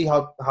interesting to see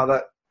how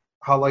that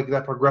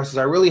progresses.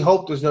 I really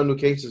hope there's no new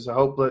cases. I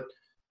hope that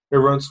it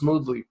runs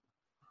smoothly.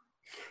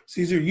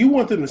 Caesar, you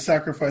want them to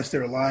sacrifice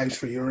their lives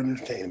for your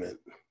entertainment.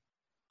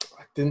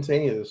 I didn't say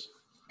any of this.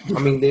 I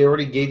mean, they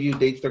already gave you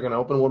dates they're going to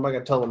open. What am I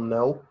going to tell them?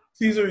 No.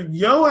 Caesar,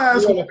 yo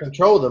ass. I'm going to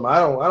control them. I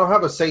don't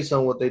have a say so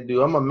on what they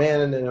do. I'm a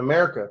man in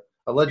America,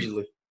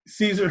 allegedly.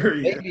 Caesar,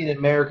 maybe an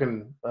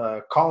American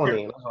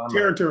colony.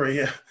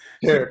 Territory,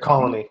 yeah.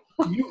 Colony.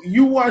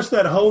 You watched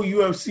that whole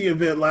UFC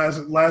event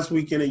last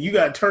weekend, and you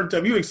got turned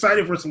up. You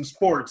excited for some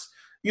sports.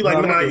 You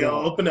like, nah, yo,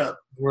 open up.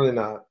 Really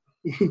not.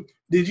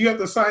 Did you have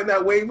to sign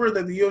that waiver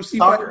that the UFC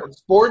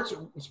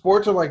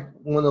Sports are like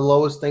one of the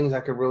lowest things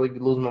I could really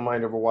lose my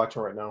mind over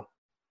watching right now.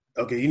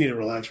 Okay, you need to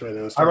relax right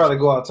now. I'd rather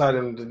go outside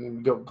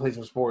and go play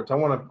some sports. I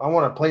want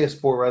to play a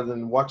sport rather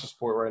than watch a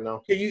sport right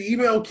now. Can you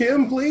email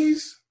Kim,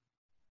 please?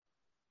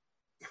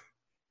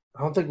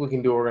 I don't think we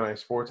can do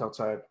organized sports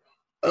outside.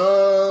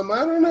 I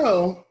don't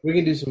know. We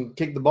can do some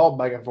kick the ball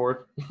back and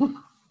forth.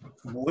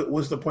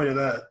 What's the point of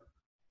that?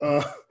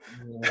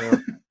 Yeah.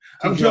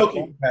 I'm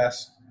joking.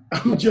 Pass.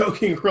 I'm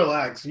joking.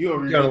 Relax.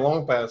 You got a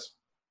long pass.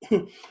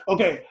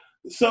 Okay,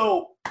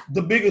 so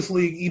the biggest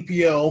league,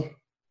 EPL,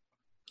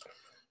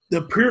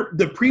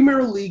 the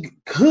Premier League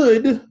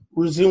could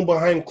resume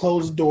behind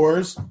closed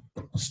doors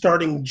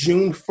starting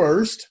June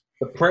 1st.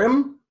 The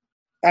Prem?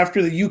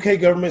 After the UK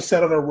government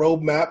set out a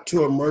roadmap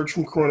to emerge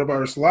from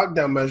coronavirus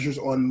lockdown measures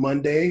on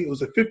Monday. It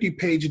was a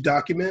 50-page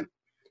document,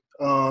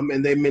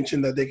 and they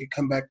mentioned that they could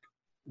come back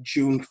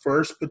June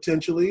 1st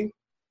potentially.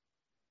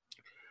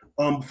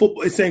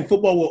 It's saying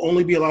football will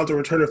only be allowed to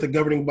return if the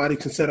governing body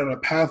can set out a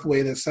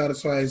pathway that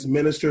satisfies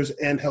ministers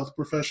and health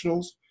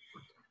professionals.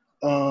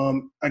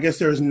 I guess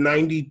there's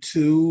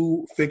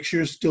 92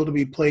 fixtures still to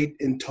be played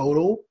in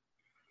total,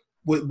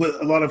 but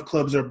a lot of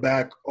clubs are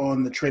back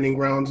on the training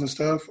grounds and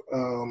stuff.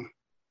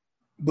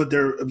 But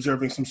they're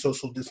observing some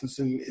social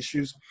distancing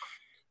issues.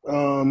 They're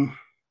kind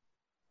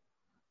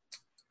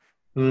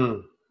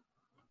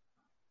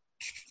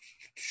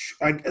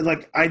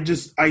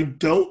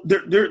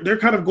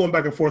of going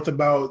back and forth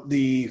about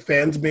the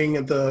fans being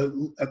at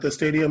the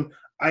stadium.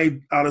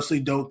 I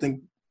honestly don't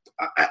think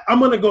I'm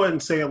going to go ahead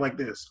and say it like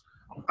this.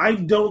 I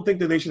don't think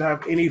that they should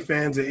have any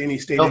fans at any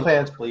stadium. No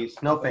fans, please.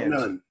 No fans.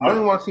 None. I don't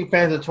even want to see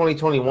fans at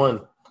 2021.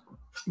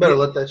 Better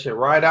let that shit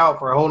ride out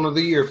for a whole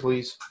nother year,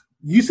 please.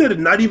 You said it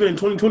not even in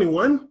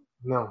 2021?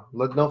 No.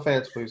 No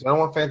fans, please. I don't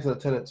want fans in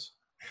attendance.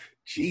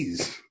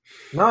 Jeez.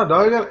 No,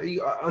 dog.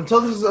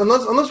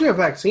 Unless we have a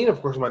vaccine, of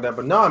course, like that.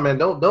 But no, man,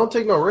 don't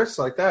take no risks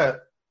like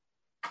that.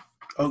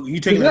 Oh, you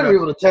taking? You're not be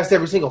able to test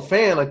every single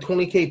fan, like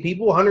 20K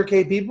people,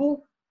 100K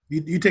people.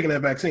 You taking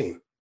that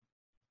vaccine?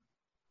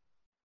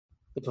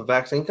 If a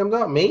vaccine comes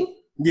out, me?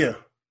 Yeah.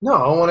 No,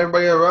 I don't want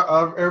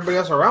everybody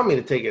else around me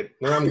to take it.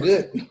 Then I'm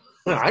good.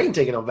 I ain't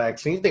taking no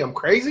vaccine. You think I'm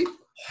crazy?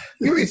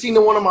 You ain't seen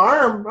the one on my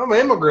arm. I'm an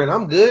immigrant.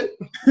 I'm good.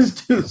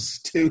 It's too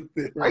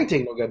stupid. I ain't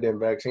taking no goddamn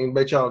vaccine.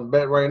 Bet y'all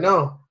bet right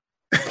now.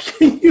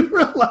 Can you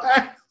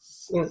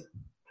relax?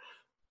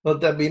 Let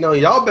that be known.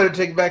 Y'all better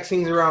take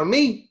vaccines around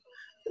me.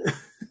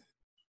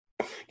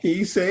 Can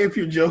you say if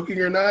you're joking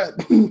or not?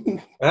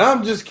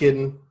 I'm just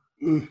kidding.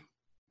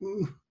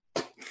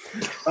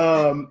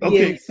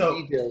 Okay,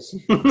 so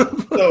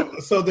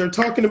they're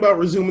talking about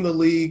resuming the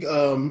league.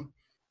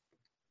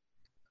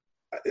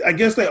 I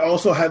guess they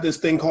also had this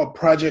thing called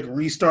Project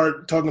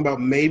Restart, talking about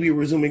maybe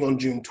resuming on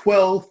June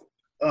 12th.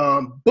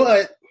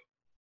 But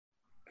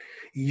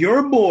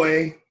your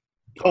boy,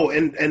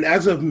 and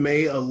as of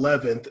May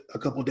 11th, a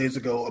couple of days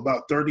ago,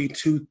 about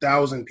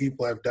 32,000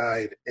 people have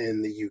died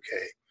in the UK.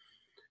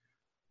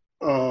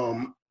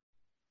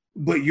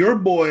 But your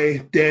boy,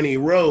 Danny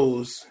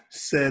Rose,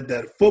 said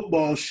that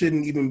football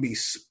shouldn't even be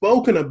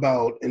spoken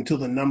about until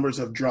the numbers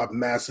have dropped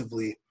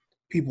massively.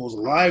 People's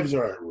lives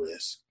are at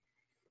risk.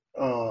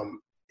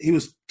 He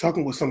was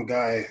talking with some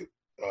guy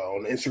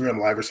on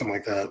Instagram Live or something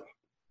like that.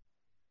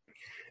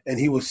 And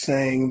he was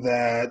saying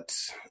that,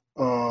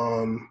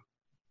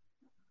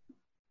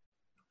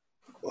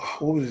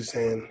 what was he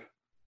saying?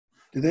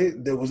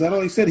 Was that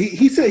all he said?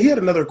 He said he had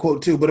another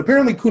quote too, but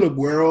apparently Kun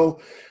Aguero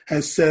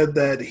has said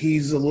that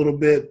he's a little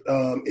bit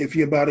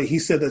iffy about it. He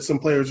said that some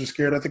players are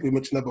scared. I think we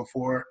mentioned that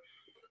before.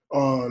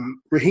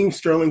 Raheem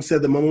Sterling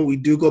said the moment we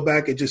do go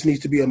back, it just needs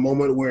to be a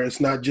moment where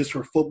it's not just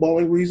for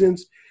footballing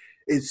reasons.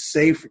 It's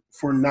safe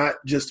for not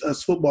just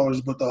us footballers,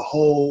 but the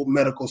whole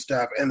medical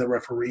staff and the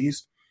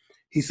referees.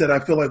 He said, I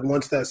feel like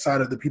once that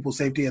side of the people's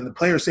safety and the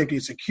player safety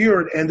is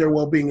secured and their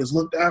well-being is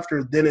looked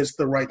after, then it's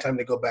the right time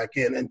to go back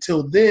in.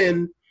 Until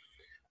then,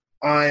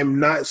 I'm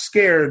not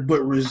scared,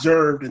 but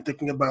reserved and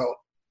thinking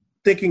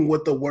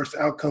what the worst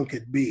outcome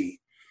could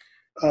be.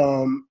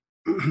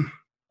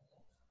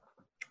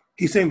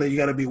 He's saying that you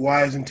got to be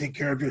wise and take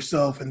care of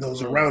yourself and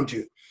those around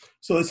you.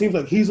 So it seems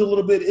like he's a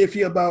little bit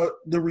iffy about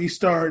the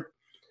restart.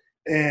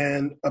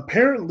 And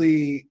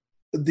apparently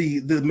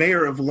the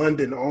mayor of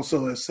London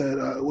also has said,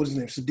 what's his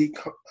name,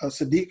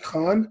 Sadiq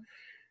Khan?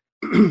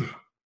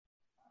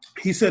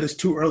 He said it's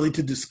too early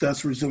to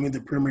discuss resuming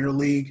the Premier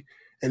League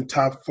and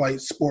top flight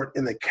sport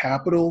in the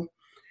capital.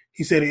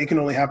 He said it can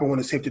only happen when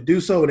it's safe to do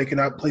so, and it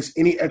cannot place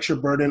any extra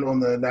burden on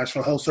the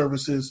National Health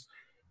Services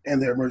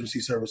and their emergency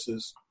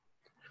services.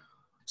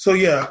 So,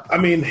 yeah, I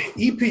mean,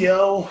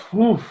 EPL,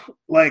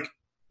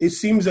 it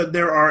seems that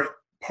there are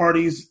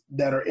parties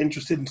that are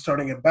interested in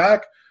starting it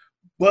back,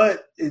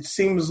 but it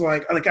seems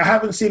like I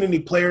haven't seen any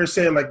players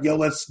saying, yo,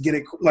 let's get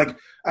it.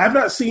 I have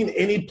not seen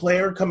any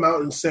player come out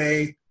and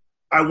say,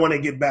 I want to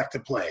get back to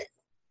playing.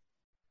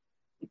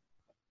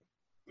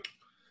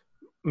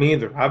 Me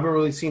either. I haven't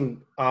really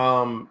seen,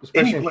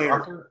 especially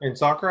in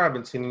soccer, I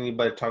haven't seen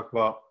anybody talk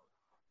about,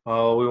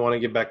 we want to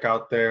get back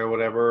out there,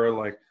 whatever.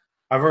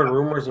 I've heard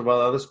rumors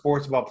about other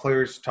sports about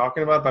players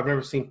talking about it, but I've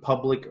never seen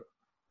public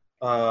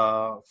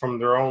from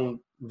their own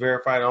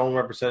verified own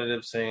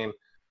representatives saying,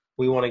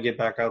 we want to get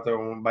back out there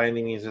by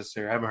any means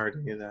necessary. I haven't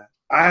heard any of that.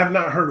 I have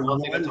not heard. I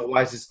don't think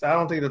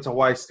that's a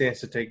wise stance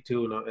to take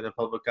too in a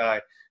public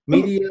eye.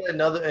 Media and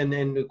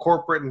the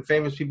corporate and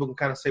famous people can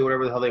kind of say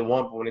whatever the hell they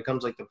want, but when it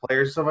comes to the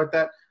players and stuff like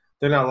that,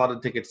 they're not allowed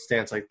to take a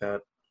stance like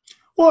that.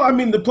 Well, I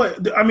mean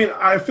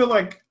I feel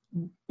like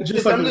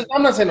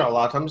I'm not saying not a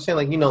lot. I'm just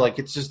saying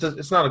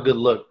it's not a good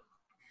look.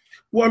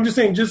 Well, I'm just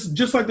saying,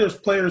 just like there's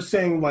players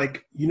saying,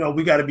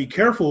 we got to be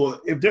careful.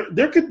 If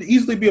there could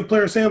easily be a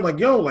player saying,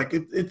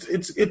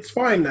 it's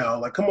fine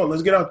now. Come on,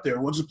 let's get out there.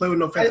 We'll just play with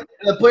no fans.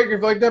 A player could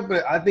feel like that,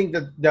 but I think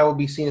that would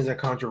be seen as a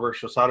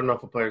controversial. So I don't know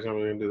if a player's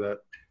really going to do that.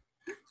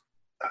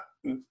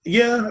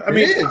 Yeah, it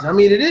is. I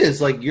mean, it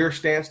is your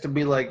stance to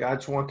be I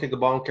just want to kick a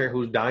ball and care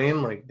who's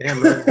dying.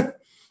 Damn. Man.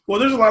 Well,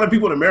 there's a lot of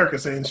people in America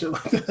saying shit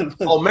like that.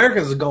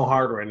 Americans is going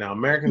hard right now.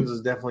 Americans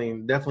is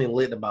definitely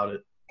lit about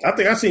it. I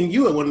think I seen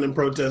you at one of them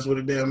protests with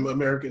a damn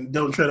American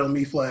 "Don't Tread on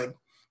Me" flag.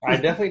 I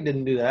definitely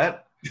didn't do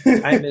that.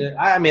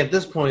 I mean, at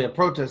this point, a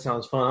protest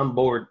sounds fun. I'm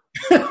bored.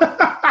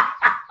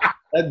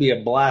 That'd be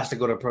a blast to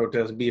go to a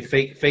protest. It'd be a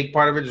fake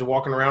part of it, just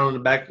walking around in the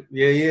back.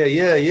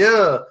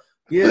 Yeah.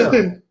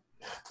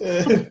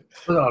 There's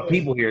a lot of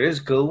people here. This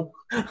is cool.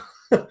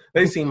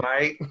 They seem all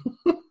right.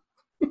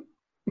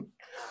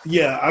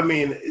 Yeah, I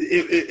mean,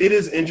 it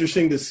is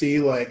interesting to see,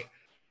 I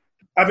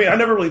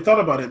never really thought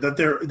about it, that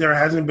there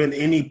hasn't been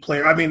any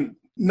player,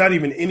 not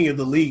even any of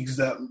the leagues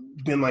that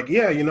been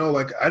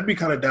I'd be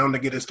kind of down to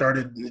get it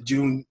started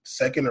June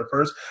 2nd or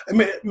 1st. I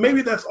mean,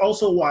 maybe that's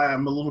also why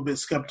I'm a little bit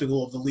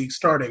skeptical of the league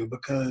starting,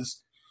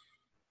 because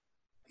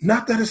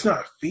not that it's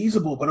not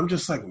feasible, but I'm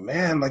just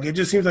man, it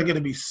just seems like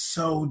it'd be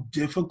so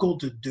difficult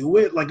to do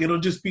it. It'll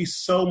just be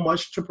so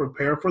much to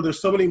prepare for.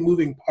 There's so many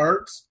moving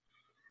parts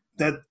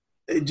that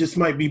it just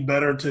might be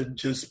better to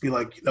just be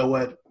you know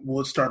what,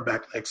 we'll start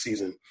back next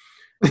season.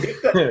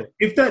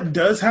 If that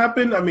does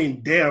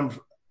happen, damn,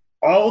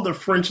 all the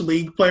French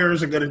league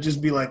players are going to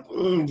just be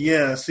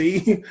yeah,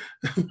 see,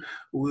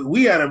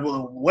 we had a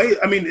wait.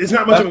 It's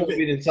not much of a they're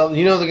going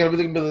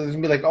to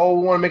be oh,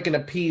 we want to make an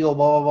appeal,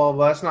 blah, blah, blah,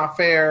 blah. That's not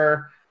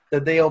fair.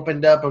 that they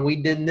opened up and we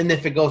didn't. And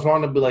if it goes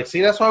wrong, they'll be like,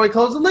 see, that's why we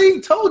closed the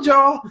league. Told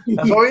y'all.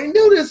 That's why we didn't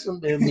do this. It'll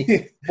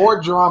be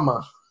more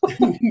drama.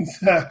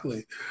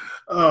 Exactly.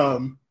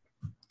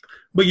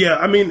 But yeah,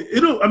 I mean,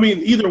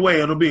 either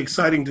way, it'll be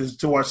exciting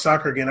to watch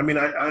soccer again. I mean,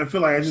 I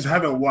feel like I just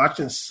haven't watched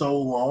in so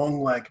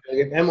long. Like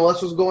if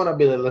MLS was going, I'd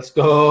be like, let's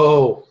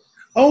go.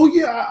 Oh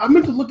yeah, I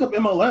meant to look up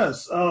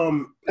MLS.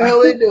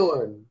 How they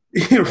doing?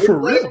 Yeah, for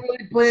real.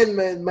 Really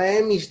playing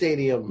Miami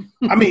Stadium.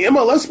 I mean,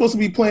 MLS is supposed to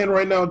be playing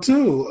right now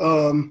too.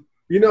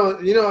 You know,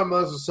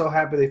 MLS is so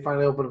happy they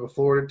finally opened up a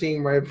Florida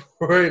team right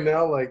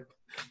now. Like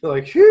they're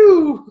like,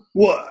 phew.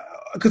 Well,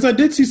 because I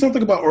did see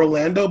something about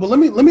Orlando, but let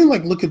me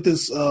like look at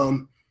this.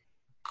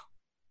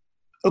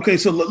 Okay,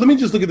 so let me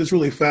just look at this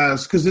really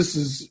fast because this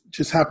is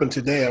just happened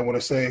today. I want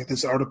to say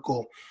this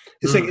article.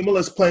 It's saying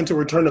MLS plan to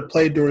return to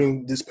play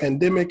during this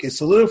pandemic is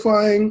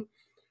solidifying,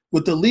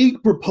 with the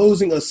league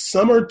proposing a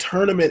summer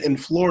tournament in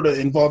Florida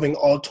involving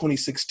all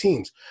 26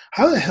 teams.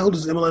 How the hell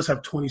does MLS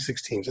have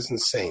 26 teams? That's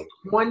insane.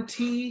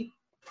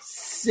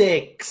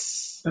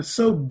 26. That's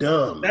so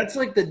dumb. That's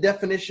like the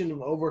definition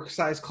of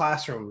oversized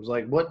classrooms.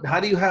 Like, what?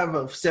 How do you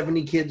have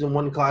 70 kids in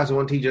one class and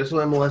one teacher? That's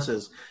what MLS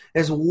is.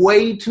 There's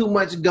way too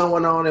much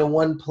going on in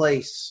one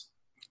place.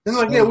 They're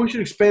like, yeah, we should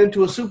expand it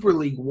to a super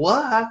league.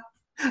 What?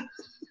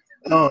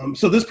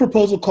 So this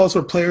proposal calls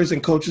for players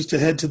and coaches to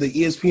head to the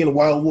ESPN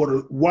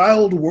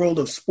Wild World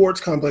of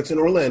Sports complex in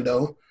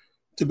Orlando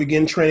to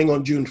begin training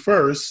on June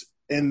 1st,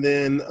 and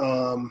then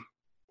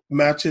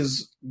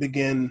matches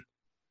begin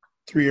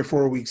 3 or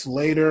 4 weeks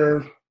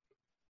later.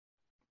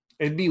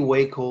 It'd be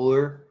way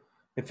cooler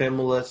if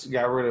MLS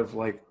got rid of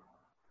like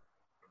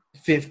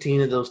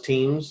 15 of those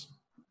teams.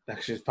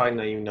 Actually, it's probably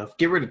not even enough.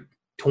 Get rid of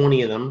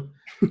 20 of them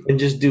and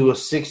just do a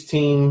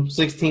 16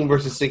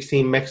 versus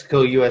 16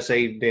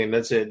 Mexico-USA game.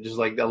 That's it. Just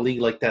like a league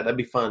like that. That'd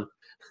be fun.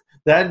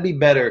 That'd be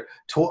better.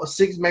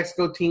 6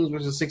 Mexico teams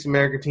versus 6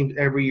 American teams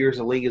every year as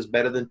a league is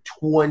better than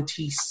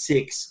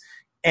 26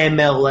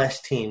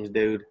 MLS teams,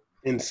 dude.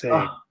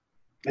 Insane.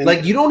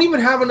 Like, you don't even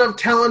have enough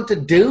talent to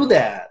do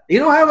that. You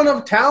don't have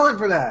enough talent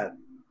for that.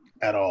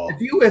 At all.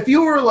 If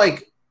you were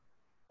like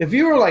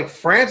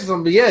France or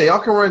something, yeah, y'all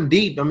can run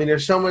deep. I mean,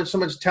 there's so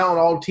much talent,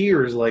 all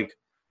tiers. Like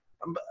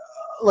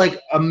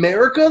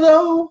America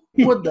though,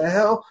 what the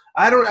hell?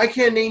 I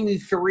can't name you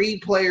 3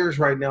 players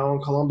right now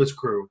on Columbus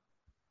Crew.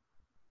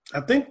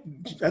 I think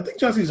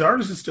Jesse's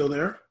Artist is still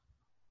there.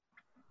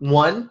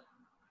 One.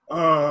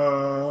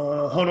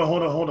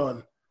 Hold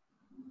on.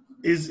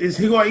 Is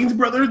Higuain's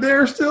brother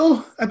there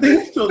still? I think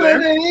he's still there.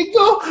 There you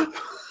go.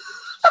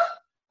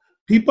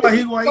 Pipa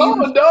Higuain.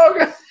 Oh,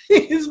 dog.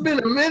 It's been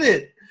a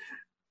minute.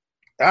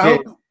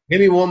 Give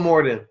me one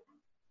more then.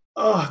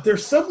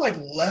 There's some like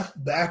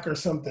left back or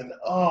something.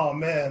 Oh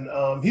man,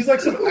 he's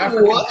like some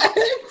African. What?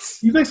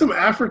 He's like some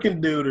African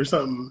dude or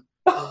something.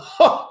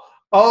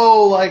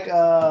 Oh, like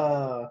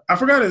I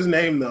forgot his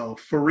name though.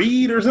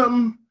 Fareed or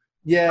something.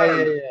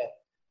 Yeah.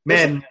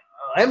 Man,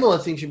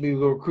 MLS team should be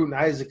recruiting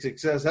Isaac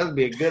Success. That'd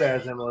be a good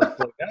ass MLS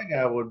player. That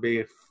guy would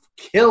be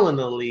killing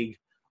the league.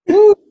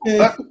 Woo!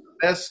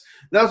 That's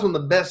one of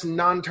the best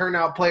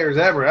non-turnout players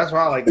ever. That's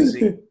what I like to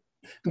see.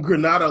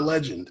 Granada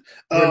legend.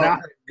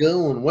 Granada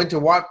goon. Went to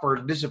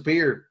Watford,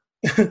 disappeared.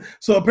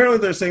 So apparently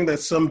they're saying that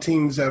some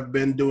teams have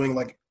been doing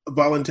like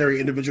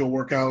voluntary individual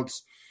workouts,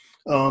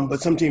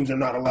 but some teams are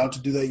not allowed to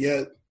do that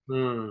yet.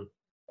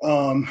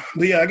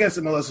 But yeah, I guess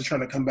MLS is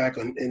trying to come back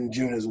in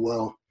June as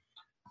well.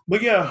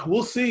 But yeah,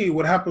 we'll see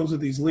what happens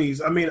with these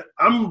leagues. I mean,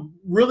 I'm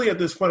really at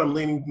this point, I'm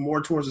leaning more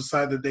towards the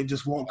side that they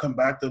just won't come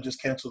back. They'll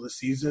just cancel the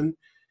season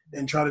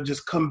and try to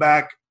just come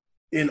back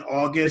in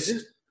August.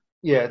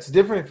 It's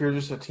different if you're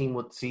just a team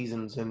with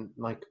seasons, and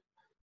like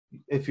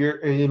if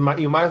you might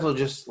as well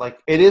just like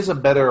it is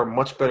a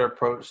much better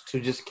approach to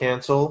just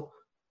cancel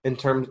in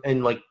terms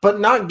and like,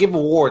 but not give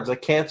awards,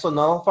 like cancel,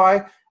 nullify,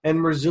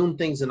 and resume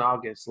things in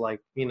August,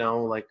 like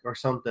or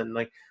something.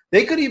 Like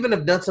they could even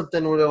have done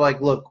something where they're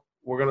like, look,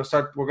 we're gonna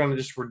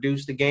just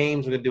reduce the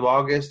games, we're gonna do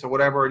August or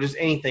whatever, or just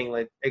anything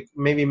like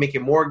maybe make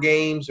it more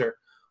games or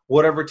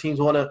whatever teams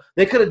want to.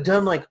 They could have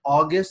done like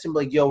August and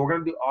be like, yo, we're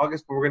gonna do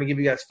August, but we're gonna give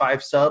you guys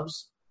 5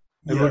 subs.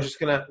 And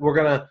we're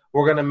gonna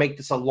make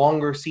this a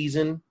longer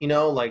season,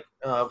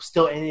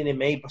 still ending in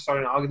May but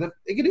starting in August.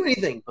 They can do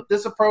anything, but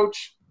this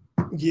approach.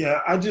 Yeah,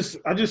 I just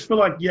feel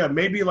like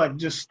maybe like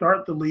just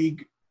start the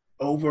league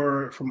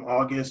over from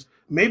August.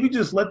 Maybe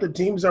just let the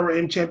teams that were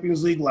in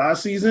Champions League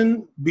last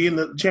season be in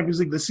the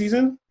Champions League this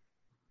season.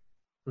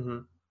 Mm-hmm.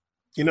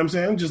 You know what I'm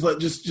saying?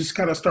 Just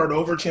kind of start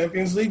over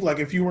Champions League. Like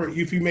if you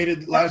made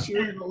it last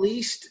year. At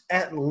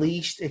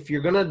least if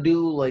you're gonna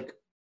do like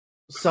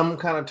some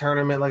kind of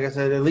tournament, like I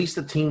said, at least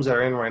the teams that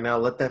are in right now,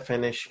 let that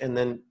finish, and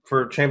then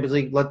for Champions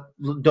League,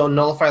 don't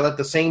nullify. Let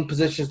the same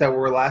positions that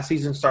were last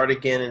season start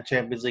again in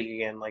Champions League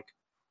again. Like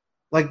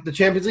the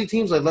Champions League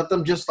teams, like let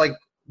them just like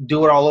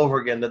do it all over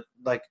again.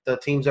 Like the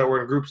teams that were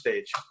in group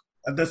stage.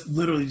 That's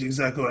literally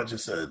exactly what I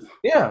just said.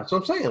 Yeah, that's what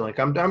I'm saying. Like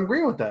I'm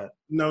agreeing with that.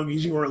 No,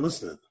 you weren't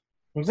listening.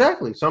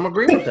 Exactly. So I'm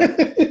agreeing with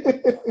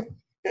that.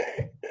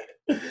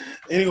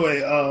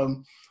 Anyway,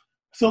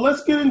 So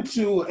let's get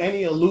into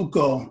Annie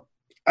Aluko.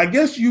 I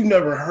guess you've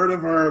never heard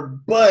of her,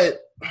 but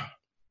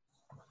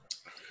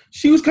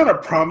she was kind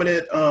of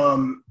prominent.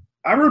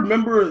 I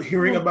remember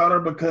hearing about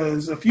her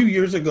because a few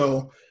years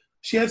ago,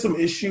 she had some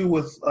issue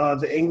with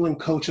the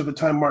England coach at the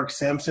time, Mark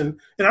Sampson.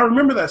 And I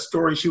remember that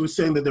story. She was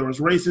saying that there was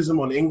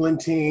racism on the England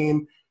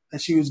team,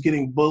 that she was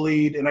getting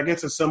bullied. And I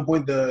guess at some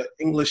point the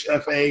English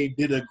FA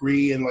did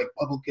agree and like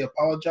publicly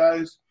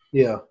apologize.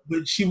 Yeah.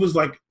 But she was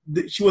like,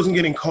 she wasn't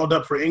getting called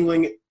up for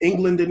England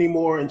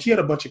anymore. And she had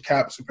a bunch of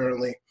caps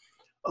apparently.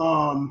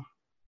 But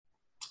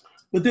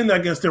then I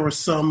guess there was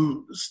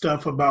some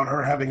stuff about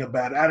her having a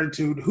bad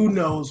attitude. Who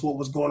knows what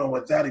was going on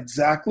with that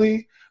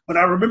exactly? But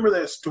I remember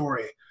that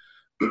story.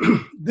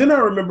 Then I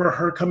remember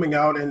her coming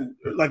out and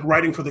like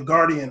writing for The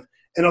Guardian.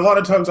 And a lot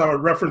of times I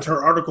would reference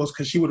her articles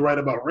because she would write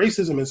about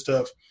racism and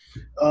stuff,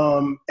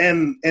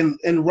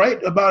 and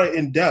write about it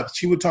in depth.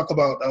 She would talk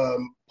about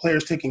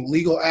players taking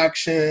legal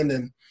action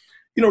and,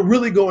 you know,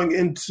 really going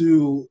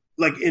into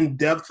like in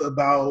depth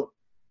about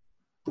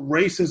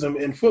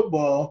racism in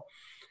football.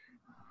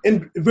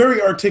 And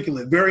very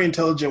articulate, very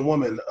intelligent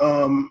woman.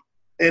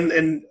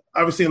 And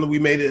obviously we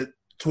made it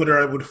Twitter,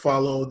 I would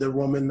follow the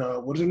woman,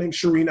 what is her name?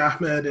 Shireen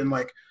Ahmed, and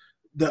like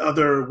the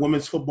other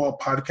women's football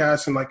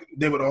podcasts. And like,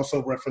 they would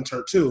also reference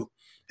her too.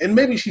 And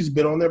maybe she's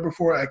been on there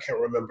before. I can't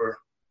remember.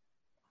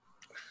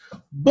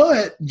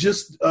 But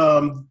just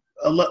the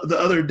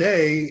other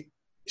day,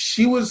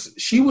 she was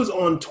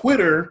on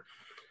Twitter.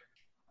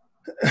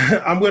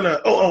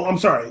 I'm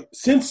sorry.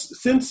 Since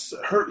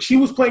she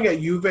was playing at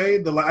Juve,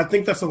 I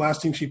think that's the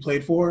last team she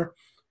played for.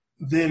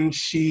 Then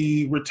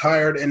she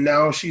retired, and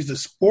now she's the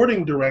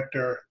sporting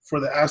director for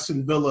the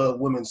Aston Villa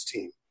women's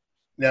team.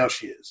 Now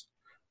she is.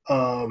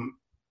 So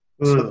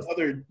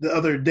the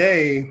other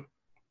day,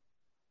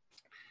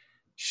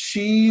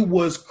 she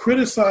was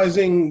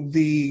criticizing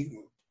the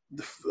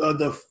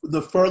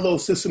furlough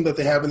system that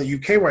they have in the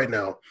UK right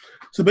now.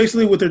 So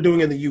basically, what they're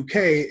doing in the UK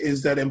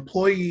is that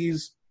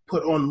employees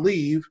put on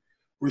leave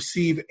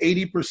receive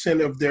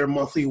 80% of their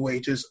monthly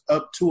wages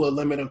up to a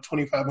limit of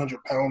 £2,500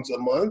 a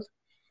month.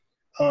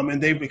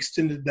 And they've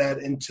extended that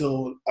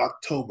until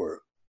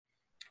October.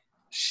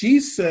 She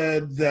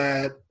said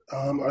that,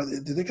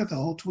 did they get the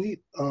whole tweet?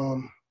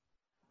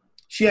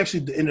 She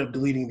actually ended up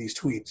deleting these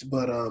tweets,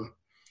 but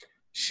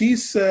she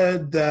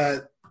said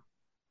that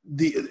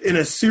in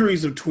a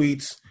series of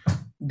tweets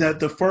that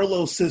the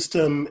furlough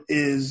system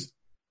is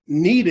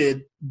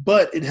needed,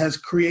 but it has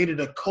created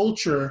a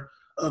culture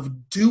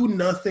of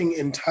do-nothing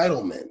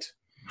entitlement.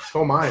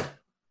 Oh, my.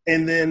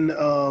 And then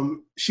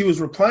she was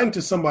replying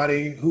to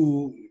somebody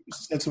who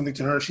said something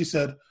to her. She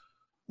said,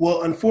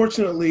 well,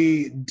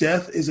 unfortunately,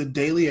 death is a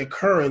daily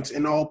occurrence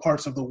in all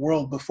parts of the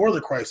world before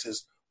the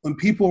crisis. When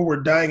people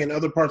were dying in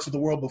other parts of the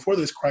world before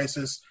this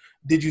crisis,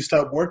 did you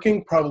stop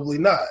working? Probably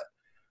not.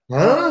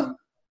 Huh?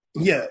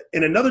 Yeah.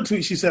 In another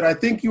tweet, she said, I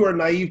think you are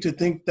naive to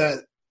think that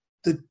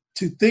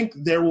to think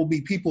there will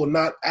be people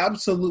not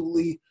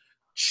absolutely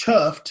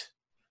chuffed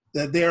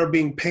that they are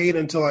being paid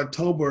until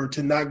October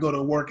to not go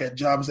to work at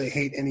jobs they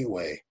hate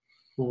anyway.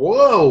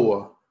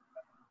 Whoa.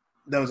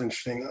 That was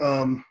interesting.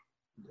 A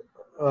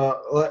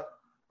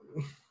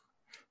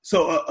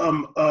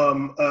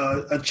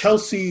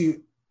Chelsea,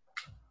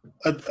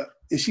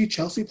 is she a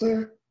Chelsea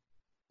player?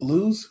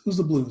 Blues? Who's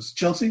the Blues?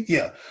 Chelsea?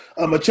 Yeah.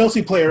 A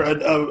Chelsea player,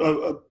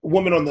 a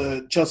woman on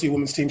the Chelsea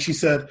women's team, she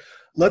said,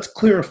 let's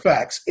clear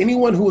facts.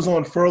 Anyone who is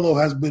on furlough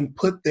has been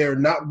put there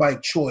not by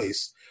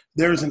choice.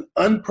 There is an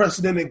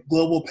unprecedented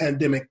global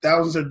pandemic.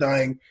 Thousands are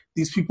dying.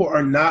 These people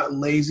are not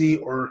lazy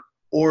or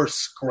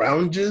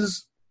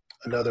scrounges.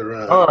 Another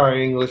all right,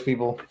 English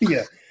people.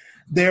 Yeah.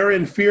 They're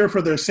in fear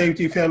for their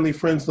safety, family,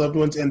 friends, loved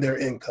ones, and their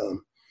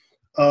income.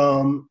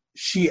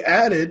 She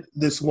added,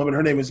 this woman,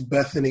 her name is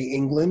Bethany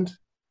England.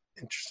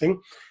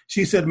 Interesting.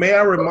 She said, may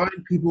I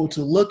remind people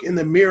to look in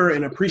the mirror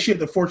and appreciate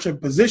the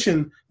fortunate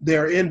position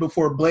they're in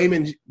before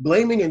blaming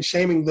and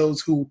shaming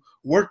those who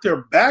work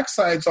their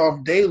backsides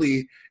off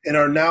daily and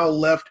are now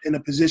left in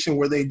a position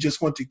where they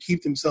just want to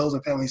keep themselves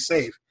and families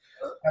safe.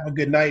 Have a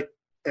good night,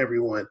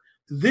 everyone.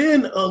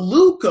 Then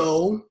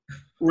Aluko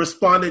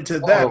responded to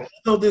that.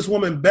 Although this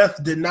woman,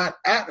 Beth, did not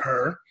at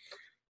her,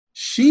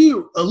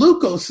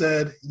 Aluko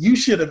said, you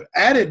should have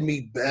added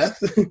me,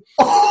 Beth.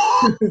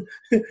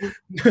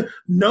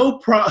 No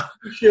problem.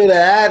 You should have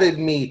added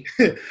me,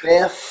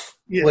 Beth.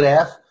 Yeah. With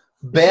F.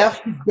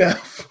 Beth.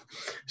 Beth.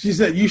 She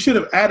said, you should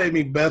have added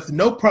me, Beth.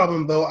 No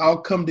problem, though. I'll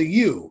come to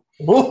you.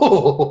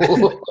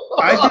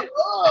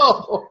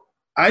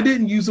 I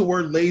didn't use the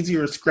word lazy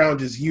or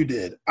scrounge as you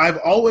did. I've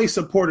always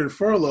supported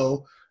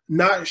furlough,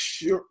 not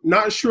sure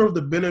of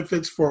the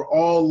benefits for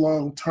all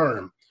long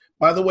term.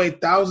 By the way,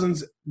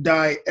 thousands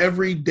die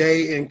every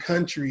day in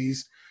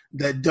countries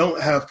that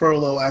don't have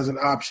furlough as an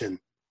option.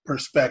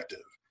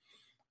 Perspective.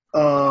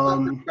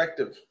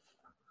 Perspective.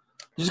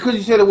 Just because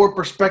you say the word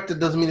perspective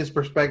doesn't mean it's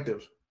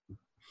perspective.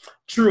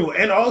 True.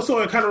 And also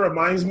it kind of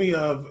reminds me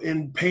of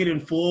in Paid in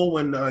Full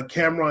when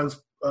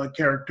Cameron's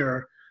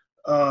character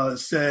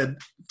said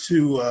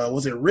to,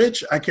 was it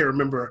Rich? I can't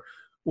remember.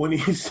 When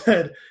he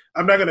said,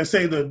 I'm not gonna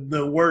say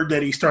the word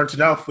that he starts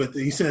it off with.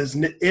 He says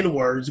N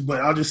words,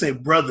 but I'll just say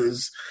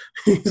brothers.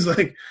 He's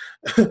like,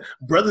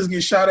 brothers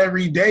get shot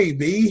every day,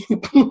 B.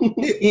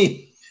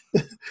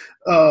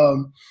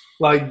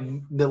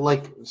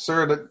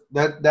 Sir,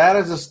 that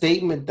is a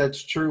statement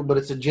that's true, but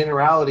it's a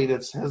generality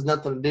that has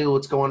nothing to do with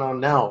what's going on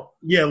now.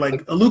 Yeah,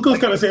 like Aluko's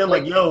kind of saying,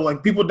 like, yo,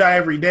 like people die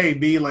every day,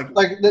 B.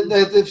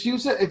 If you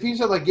said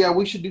like, yeah,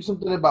 we should do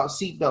something about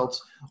seatbelts.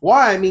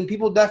 Why? I mean,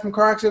 people die from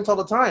car accidents all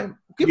the time.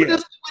 People we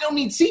don't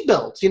need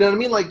seatbelts. You know what I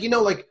mean? Like,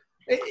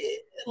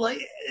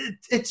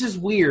 it's just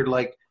weird.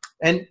 Like,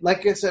 and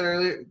like I said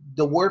earlier,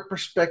 the word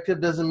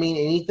perspective doesn't mean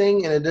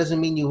anything, and it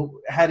doesn't mean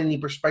you had any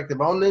perspective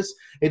on this.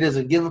 It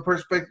doesn't give a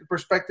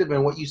perspective,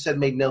 and what you said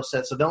made no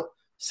sense. So don't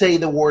say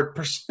the word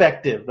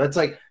perspective. That's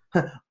like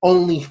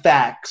only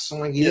facts. I'm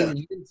like, you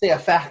didn't say a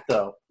fact,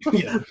 though.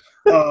 Yeah.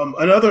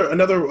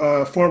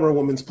 Another former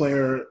women's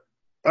player,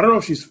 I don't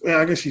know if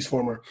I guess she's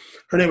former.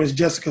 Her name is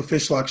Jessica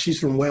Fishlock. She's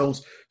from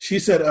Wales. She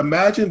said,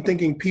 imagine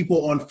thinking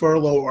people on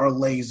furlough are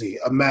lazy.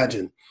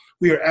 Imagine.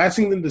 We are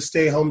asking them to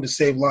stay home to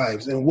save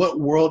lives. In what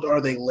world are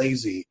they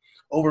lazy?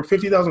 Over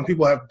 50,000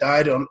 people have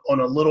died on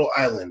a little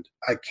island.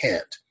 I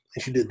can't.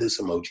 And she did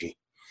this emoji.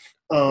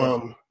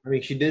 I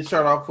mean, she did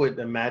start off with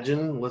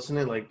imagine,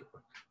 listening, like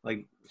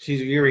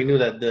you already knew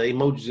that the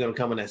emoji is going to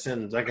come in that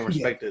sentence. I can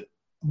respect it.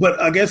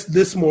 But I guess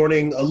this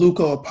morning,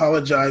 Aluko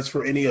apologized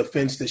for any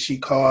offense that she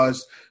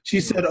caused.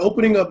 She said,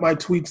 opening up my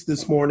tweets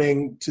this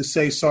morning to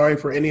say sorry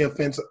for any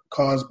offense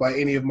caused by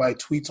any of my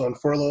tweets on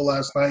furlough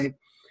last night.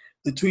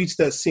 The tweets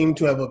that seem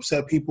to have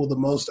upset people the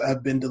most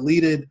have been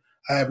deleted.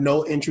 I have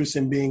no interest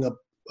in being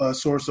a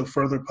source of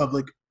further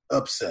public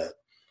upset.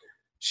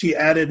 She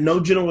added, no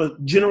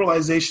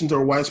generalizations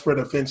or widespread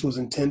offense was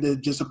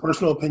intended, just a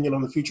personal opinion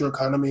on the future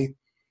economy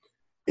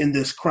in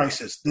this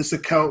crisis. This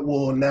account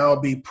will now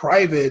be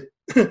private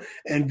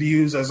and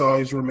views, as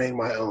always, remain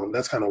my own.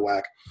 That's kind of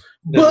whack.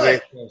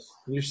 But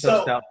you're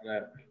so for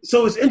that.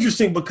 So it's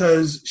interesting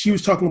because she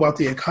was talking about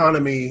the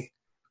economy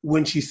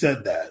when she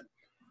said that.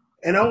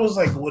 And I was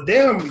like, well,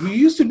 damn, you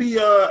used to be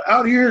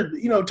out here,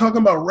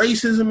 talking about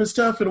racism and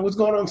stuff and what's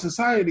going on in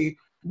society.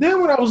 Then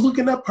when I was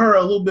looking up her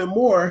a little bit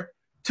more,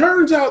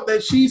 turns out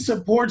that she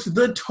supports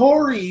the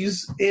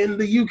Tories in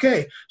the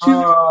UK. She's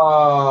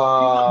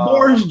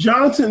Boris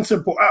Johnson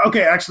support.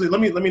 Okay, actually, let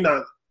me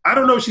not. I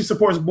don't know if she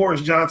supports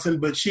Boris Johnson,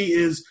 but she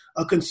is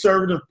a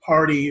Conservative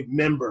Party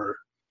member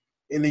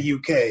in the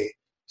UK.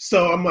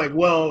 So I'm like,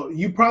 well,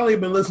 you probably have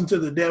been listening to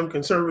the damn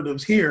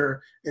conservatives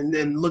here and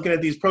then looking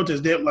at these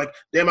protests.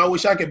 Damn, I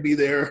wish I could be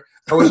there.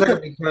 I wish I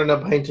could be turning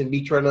up Huntington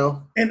Beach right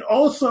now. And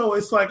also,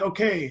 it's like,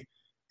 okay,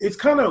 it's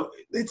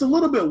a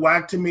little bit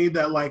whack to me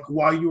that, like,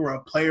 while you were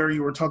a player,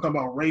 you were talking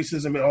about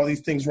racism and all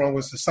these things wrong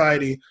with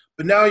society.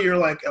 But now you're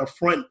like a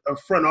front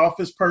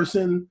office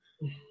person.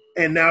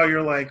 And now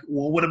you're like,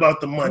 well, what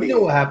about the money? You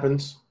know what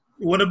happens.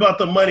 What about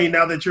the money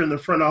now that you're in the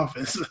front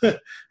office?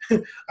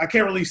 I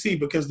can't really see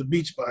because the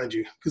beach behind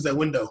you, because that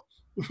window.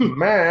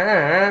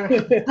 Man.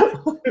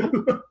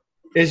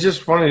 It's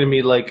just funny to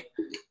me, like,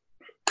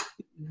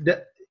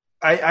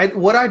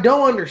 what I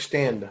don't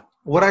understand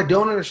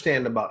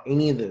about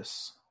any of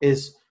this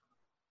is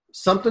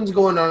something's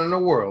going on in the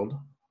world.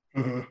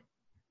 Mm-hmm.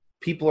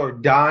 People are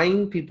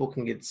dying. People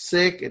can get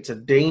sick. It's a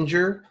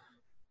danger.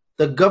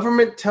 The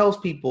government tells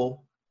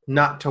people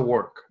not to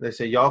work. They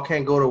say, y'all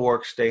can't go to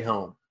work, stay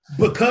home.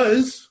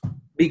 Because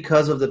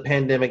of the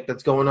pandemic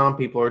that's going on,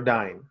 people are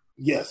dying.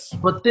 Yes.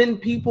 But then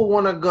people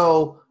want to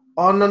go,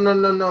 oh,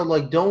 no.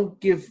 Like, don't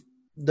give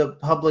the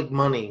public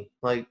money.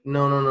 Like,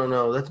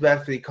 no. That's bad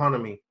for the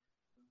economy.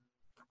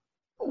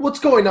 What's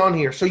going on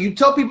here? So you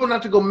tell people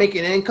not to go make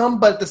an income,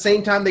 but at the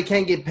same time they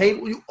can't get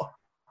paid?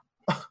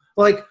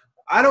 Like,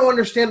 I don't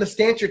understand the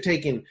stance you're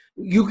taking.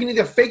 You can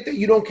either fake that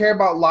you don't care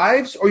about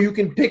lives, or you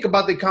can pick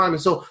about the economy.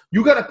 So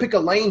you got to pick a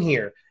lane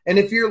here. And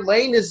if your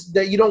lane is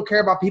that you don't care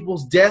about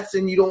people's deaths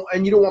and you don't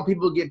want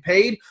people to get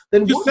paid,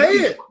 then just say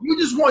it.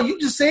 You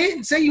just say it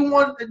and say you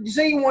want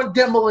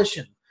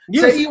demolition.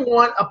 Yes. Say you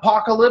want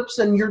apocalypse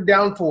and you're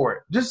down for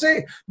it. Just say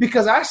it.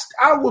 Because I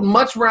would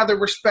much rather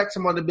respect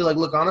someone to be like,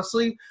 look,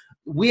 honestly,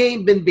 we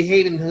ain't been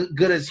behaving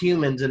good as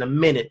humans in a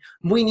minute.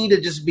 We need to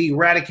just be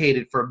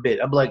eradicated for a bit.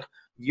 I'm like,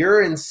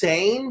 you're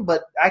insane,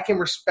 but I can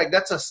respect.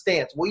 That's a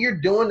stance. What you're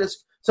doing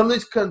is some of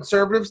these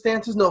conservative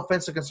stances, no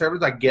offense to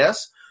conservatives, I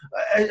guess,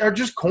 are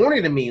just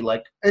corny to me.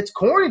 Like, it's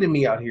corny to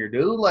me out here,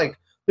 dude. Like,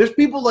 there's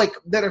people like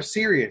that are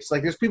serious.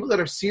 Like, there's people that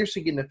are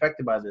seriously getting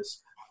affected by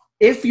this.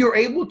 If you're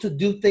able to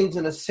do things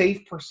in a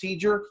safe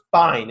procedure,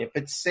 fine. If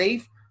it's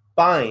safe,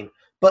 fine.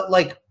 But,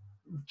 like,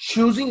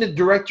 choosing to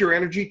direct your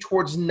energy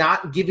towards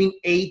not giving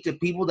aid to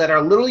people that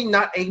are literally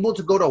not able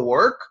to go to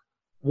work,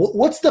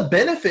 what's the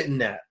benefit in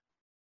that?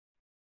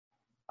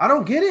 I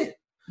don't get it.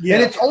 Yeah.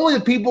 And it's only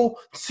the people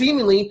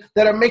seemingly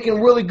that are making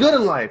really good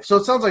in life. So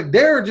it sounds like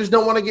they just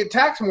don't want to get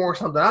taxed more or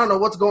something. I don't know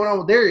what's going on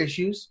with their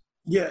issues.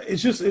 Yeah,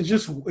 it's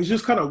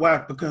just kind of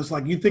whack because,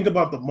 like, you think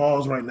about the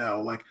malls right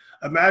now. Like,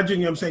 imagine,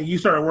 you know what I'm saying, you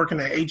started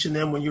working at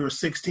H&M when you were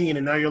 16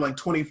 and now you're like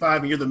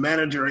 25 and you're the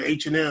manager at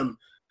H&M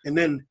and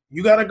then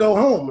you got to go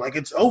home. Like,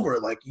 it's over.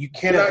 Like, you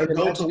cannot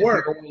go to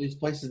work. One of these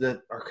places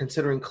that are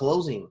considering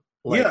closing.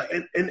 Like,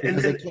 and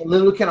they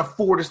literally can't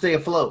afford to stay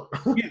afloat.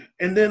 Yeah,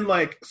 and then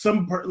like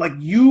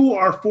you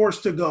are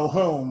forced to go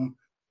home,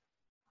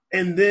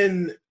 and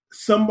then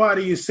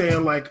somebody is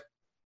saying like,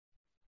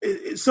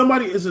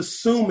 somebody is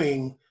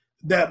assuming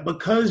that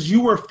because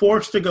you were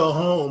forced to go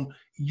home,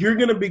 you're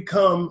going to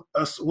become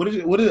a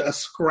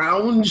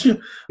scrounge?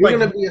 You're going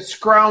to be a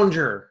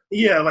scrounger.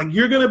 Yeah, like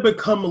you're going to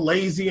become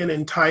lazy and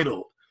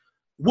entitled.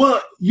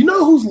 Well, you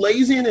know who's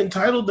lazy and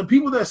entitled? The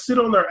people that sit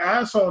on their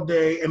ass all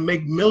day and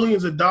make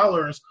millions of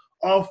dollars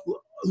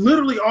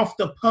literally off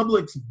the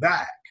public's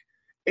back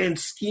and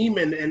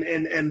scheming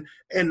and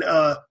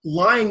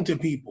lying to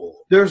people.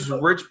 There's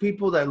rich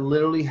people that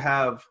literally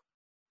have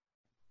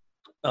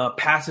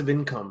passive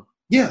income.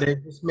 Yeah, they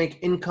just make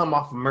income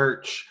off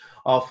merch,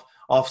 off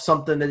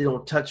something that they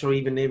don't touch or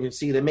even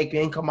see. They make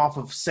income off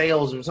of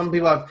sales, or some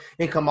people have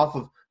income off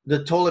of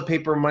the toilet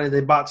paper money they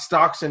bought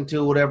stocks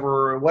into,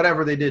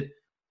 whatever they did.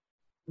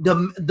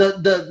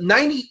 The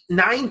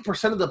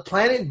 99% of the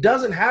planet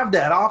doesn't have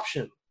that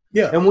option.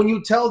 Yeah, and when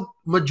you tell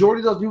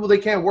majority of those people they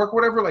can't work,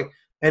 whatever, like,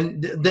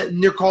 and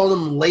they're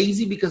calling them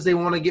lazy because they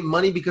want to get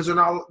money because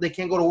they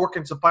can't go to work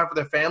and supply for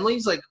their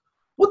families. Like,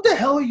 what the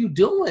hell are you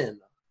doing?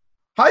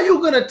 How are you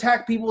going to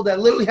attack people that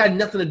literally had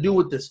nothing to do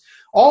with this?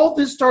 All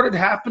this started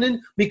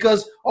happening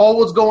because all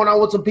was going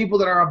on with some people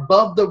that are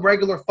above the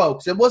regular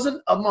folks. It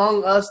wasn't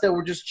among us that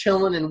were just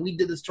chilling and we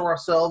did this to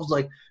ourselves.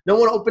 Like, no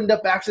one opened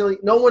up accidentally.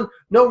 No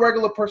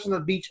regular person on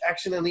the beach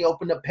accidentally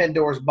opened up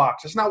Pandora's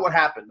box. That's not what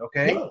happened,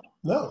 okay?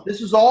 No.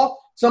 This is all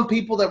some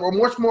people that were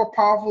much more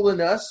powerful than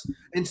us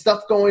and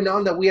stuff going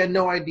on that we had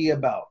no idea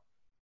about.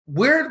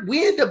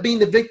 We end up being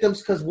the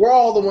victims because we're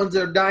all the ones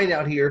that are dying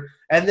out here,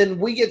 and then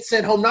we get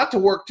sent home not to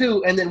work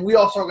too, and then we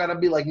also got to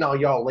be like, no,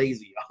 y'all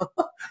lazy.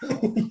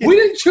 We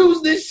didn't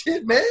choose this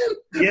shit, man.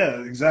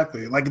 Yeah,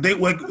 exactly. Like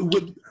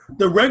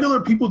the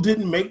regular people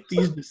didn't make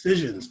these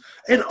decisions,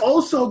 and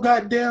also,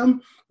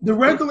 goddamn, the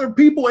regular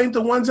people ain't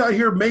the ones out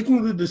here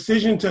making the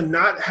decision to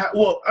not have.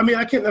 Well, I mean,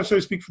 I can't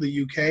necessarily speak for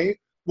the UK.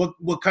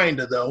 What kind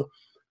of though?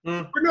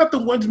 We're not the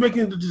ones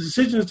making the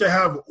decisions to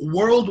have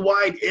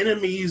worldwide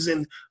enemies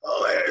and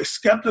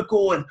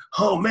skeptical and,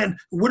 oh, man,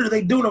 what are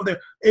they doing over there?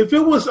 If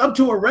it was up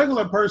to a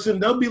regular person,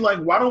 they'll be like,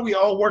 why don't we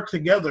all work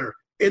together?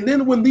 And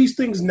then when these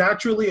things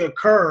naturally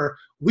occur,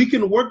 we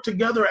can work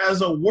together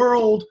as a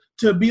world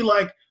to be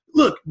like,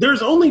 look,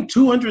 there's only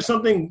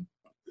 200-something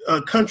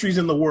countries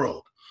in the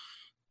world.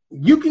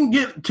 You can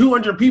get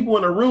 200 people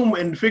in a room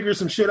and figure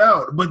some shit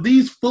out. But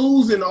these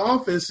fools in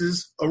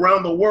offices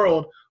around the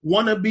world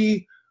want to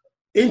be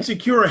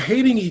insecure,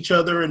 hating each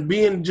other and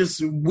being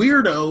just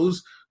weirdos,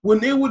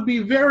 when it would be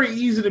very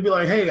easy to be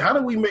like, hey, how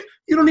do we make,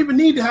 you don't even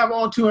need to have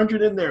all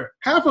 200 in there.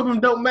 Half of them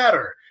don't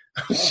matter.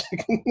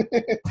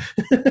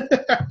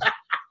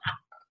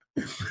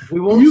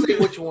 We won't say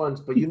which ones,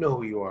 but you know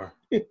who you are.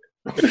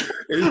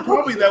 It's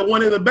probably that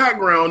one in the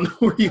background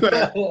where you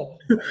have. Hey,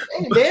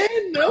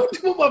 man, no,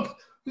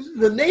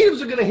 the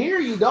natives are going to hear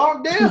you,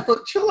 dog. Down,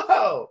 chill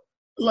out.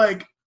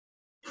 Like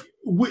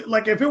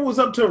if it was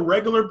up to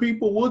regular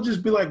people, we'll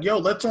just be like, yo,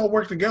 let's all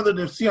work together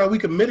to see how we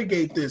can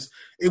mitigate this.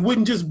 It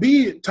wouldn't just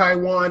be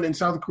Taiwan and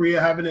South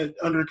Korea having it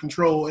under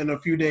control in a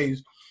few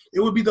days. It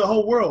would be the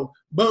whole world.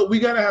 But we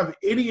got to have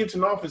idiots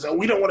in office. And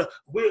we don't want to,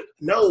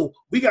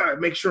 we got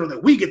to make sure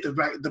that we get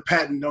the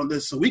patent on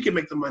this so we can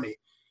make the money.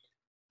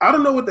 I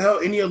don't know what the hell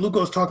Enya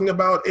Lugo is talking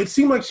about. It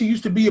seemed like she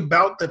used to be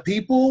about the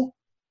people,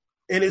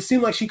 and it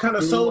seemed like she kind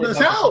of sold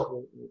us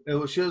out.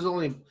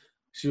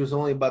 She was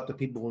only about the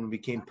people when it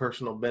became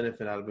personal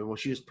benefit out of it. When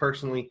she was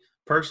personally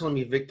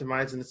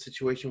victimized in the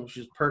situation, when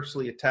she was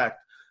personally attacked.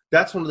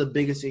 That's one of the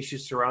biggest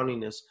issues surrounding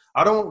this.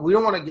 We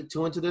don't want to get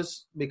too into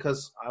this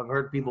because I've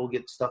heard people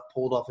get stuff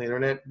pulled off the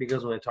internet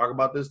because when they talk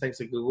about this, thanks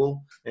to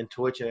Google and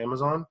Twitch and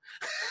Amazon.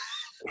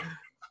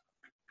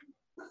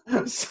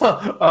 So,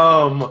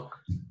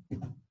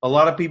 a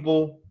lot of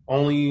people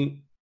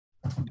only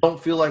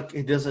don't feel like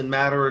it doesn't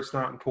matter, it's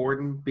not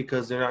important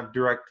because they're not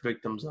direct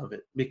victims of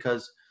it,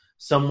 because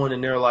someone in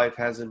their life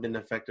hasn't been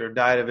affected or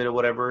died of it or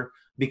whatever,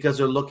 because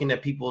they're looking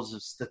at people as a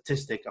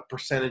statistic, a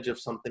percentage of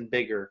something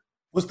bigger.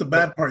 What's the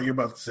bad part you're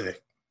about to say?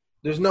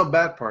 There's no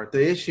bad part.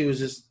 The issue is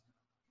just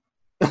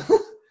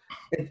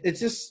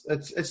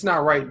it's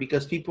not right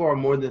because people are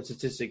more than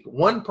statistic.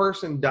 One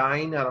person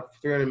dying out of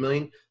 300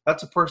 million,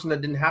 that's a person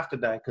that didn't have to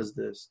die because of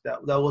this.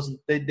 That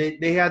wasn't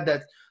they had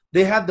that.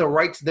 They had the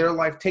right to their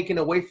life taken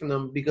away from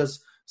them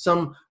because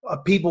some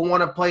people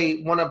want to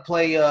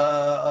play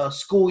a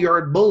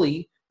schoolyard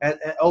bully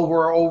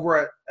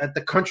over at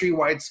the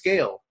countrywide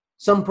scale.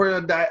 Some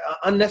person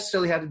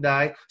unnecessarily had to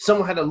die.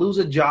 Someone had to lose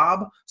a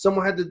job.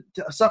 Someone had to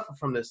suffer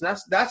from this. And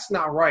that's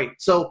not right.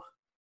 So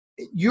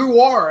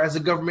you are, as a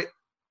government,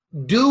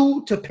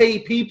 due to pay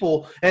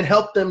people and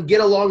help them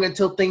get along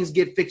until things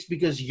get fixed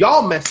because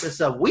y'all messed this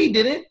up. We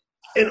didn't.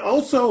 And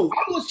also,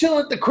 I was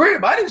chilling at the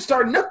crib. I didn't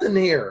start nothing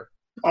here.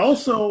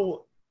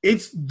 Also,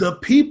 it's the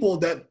people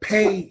that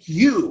pay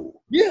you.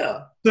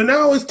 Yeah. So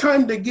now it's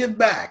time to give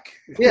back.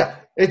 Yeah.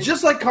 It's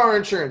just like car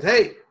insurance.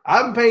 Hey,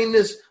 I'm paying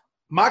this.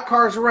 My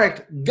car's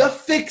wrecked. Go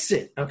fix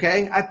it,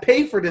 okay? I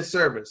pay for this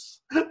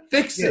service.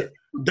 Fix it.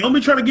 Don't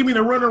be trying to give me the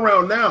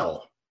runaround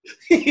now.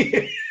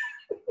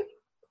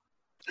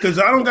 Because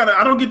I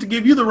don't get to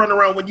give you the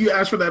runaround when you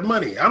ask for that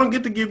money. I don't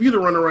get to give you the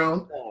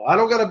runaround. No, I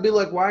don't got to be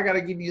like, well, I got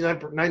to give you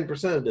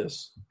 9% of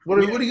this. What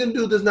are you going to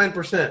do with this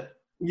 9%?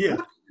 Yeah. What are you going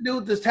to do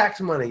with this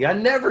tax money? I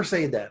never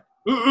say that.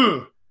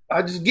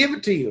 I just give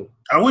it to you.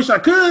 I wish I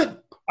could.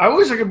 I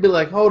wish I could be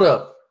like, hold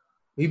up.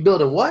 You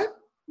building what?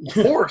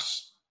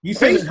 Horse. You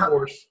said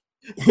horse.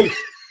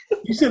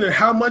 You said it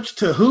how much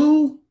to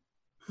who?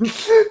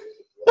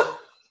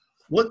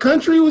 What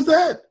country was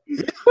that?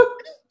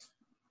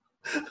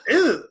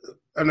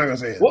 I'm not gonna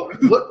say it.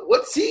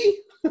 What C?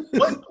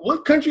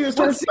 What country is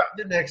starting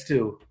the next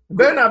two? It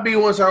better not be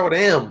one started with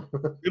an M.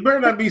 It better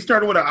not be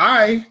starting with an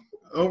I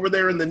over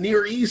there in the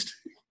Near East.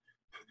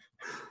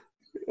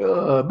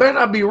 Better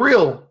not be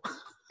real.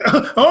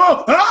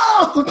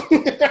 Oh!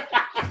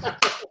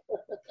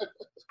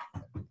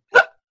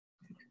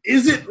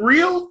 Is it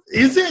real?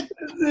 Is it?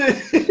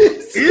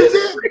 Is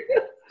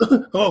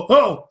it?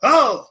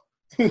 Oh!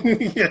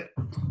 Yeah.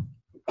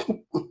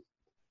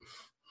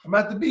 I'm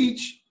at the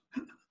beach.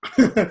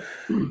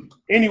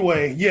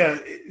 Anyway, yeah,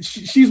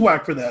 she's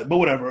whack for that, but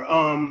whatever.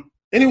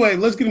 Anyway,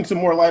 let's get into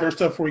more lighter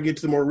stuff before we get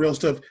to the more real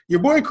stuff. Your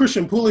boy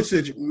Christian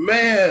Pulisic,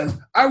 man,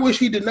 I wish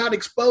he did not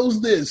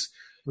expose this.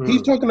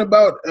 He's talking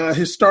about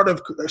his start of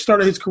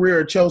his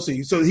career at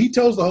Chelsea. So he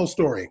tells the whole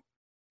story.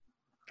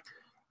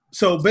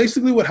 So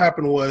basically what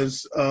happened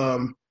was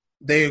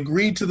they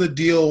agreed to the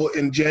deal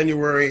in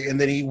January,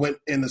 and then he went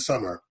in the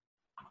summer.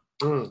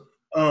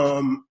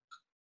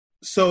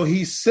 So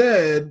he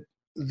said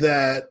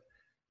that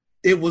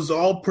it was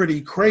all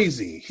pretty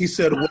crazy. He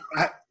said,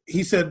 I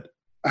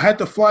had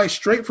to fly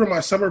straight from my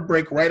summer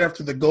break right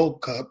after the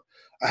Gold Cup.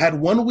 I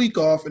had 1 week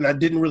off, and I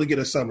didn't really get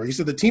a summer. He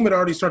said the team had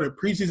already started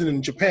preseason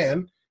in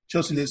Japan.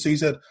 Chelsea did. So he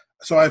said,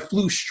 so I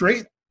flew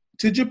straight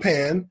to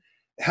Japan,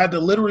 had to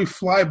literally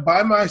fly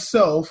by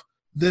myself,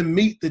 then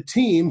meet the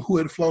team who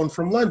had flown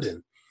from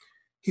London.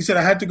 He said,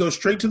 I had to go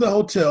straight to the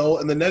hotel,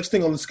 and the next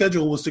thing on the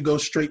schedule was to go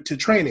straight to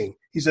training.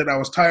 He said, I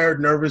was tired,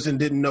 nervous, and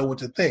didn't know what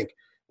to think,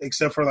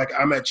 except for, like,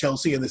 I'm at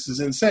Chelsea, and this is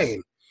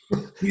insane.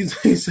 He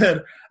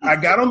said, I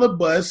got on the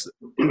bus.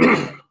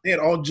 They had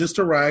all just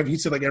arrived. He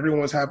said, like,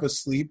 everyone was half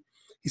asleep.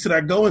 He said,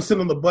 I go and sit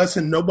on the bus,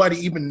 and nobody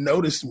even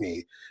noticed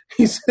me.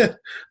 He said,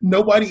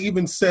 nobody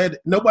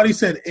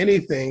said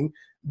anything.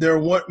 There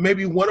were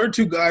maybe one or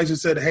two guys who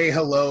said, hey,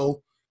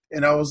 hello.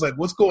 And I was like,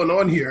 what's going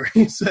on here?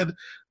 He said,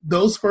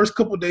 those first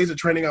couple of days of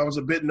training, I was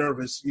a bit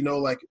nervous. You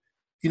know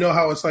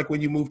how it's like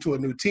when you move to a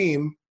new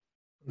team.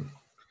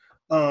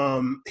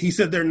 He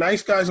said, they're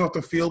nice guys off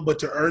the field, but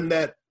to earn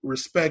that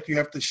respect, you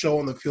have to show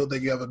on the field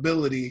that you have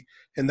ability,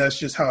 and that's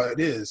just how it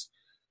is.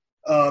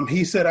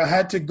 He said, I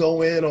had to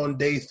go in on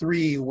day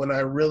 3 when I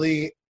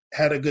really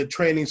had a good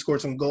training, scored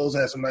some goals,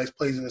 had some nice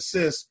plays and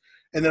assists,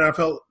 and then I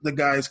felt the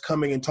guys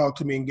coming and talk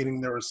to me and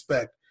getting their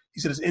respect. He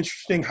said, it's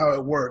interesting how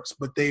it works,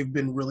 but they've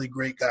been really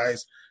great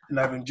guys, and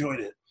I've enjoyed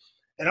it.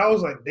 And I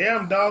was like,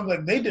 damn, dog,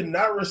 like they did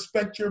not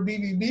respect your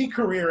BBB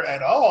career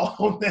at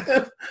all,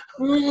 man.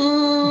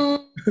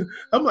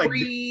 I'm like,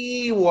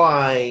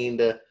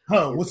 rewind.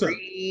 What's up?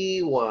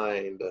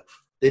 Rewind.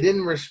 They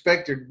didn't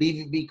respect your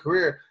BBB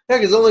career.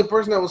 Heck, the only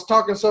person that was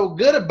talking so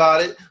good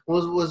about it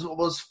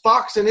was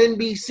Fox and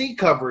NBC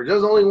coverage. Those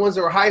are the only ones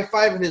that were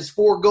high-fiving his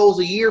 4 goals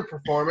a year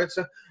performance.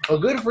 Well,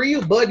 good for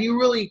you, bud. You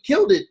really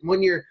killed it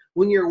when you're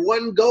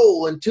 1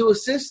 goal and 2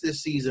 assists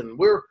this season.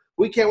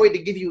 We can't wait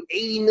to give you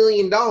 $80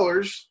 million.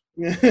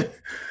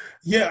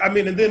 Yeah, I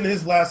mean, and then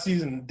his last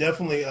season,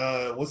 definitely,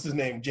 what's his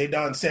name?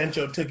 Jadon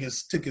Sancho took his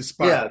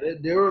spot. Yeah,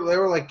 they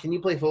were like, can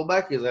you play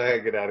fullback? He's like, I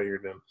gotta get out of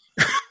here then.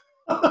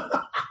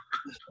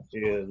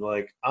 Yeah,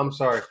 like, I'm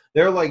sorry.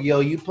 They're like, yo,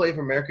 you play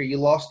for America. You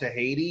lost to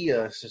Haiti.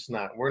 It's just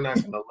not. We're not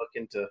going to look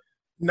into.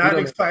 Not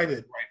excited.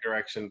 Right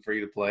direction for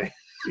you to play.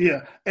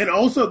 Yeah, and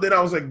also then I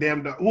was like,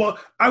 damn. Well,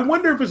 I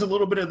wonder if it's a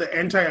little bit of the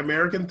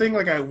anti-American thing.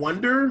 Like, I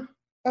wonder.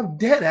 I'm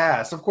dead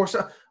ass. Of course.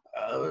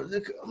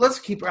 Let's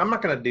keep. I'm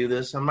not going to do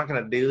this. I'm not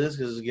going to do this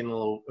because it's getting a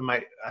little.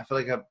 I feel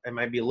like it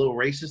might be a little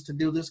racist to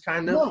do this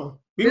kind of. No,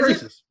 be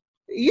racist.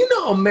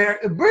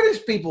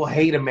 British people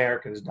hate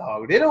Americans,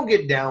 dog. They don't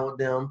get down with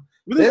them.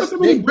 They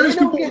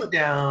don't get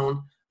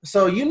down.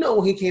 So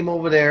when he came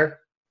over there,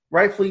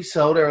 rightfully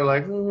so, they were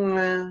like, all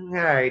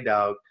right,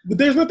 dog. But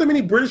there's not that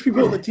many British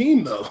people on the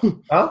team,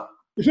 though. Huh?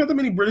 There's not that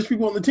many British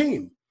people on the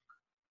team.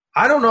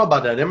 I don't know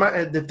about that.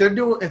 If they're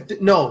doing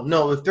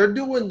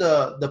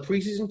the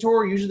preseason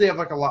tour, usually they have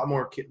like a lot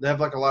more. They have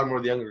like a lot more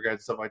of the younger guys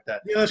and stuff like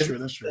that. Yeah, that's true.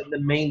 That's true. The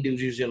main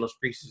dudes usually on those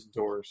preseason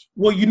tours.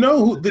 Well, you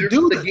know who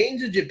the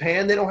games in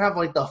Japan, they don't have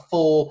like the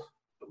full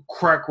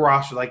crack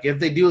roster. Like if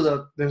they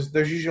do there's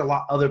usually a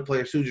lot of other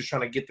players who are just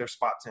trying to get their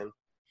spots in.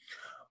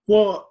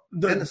 Well,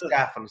 the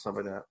staff and stuff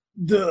like that.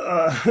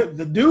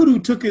 The dude who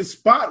took his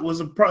spot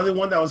was probably the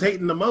one that was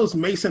hating the most,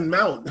 Mason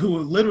Mount, who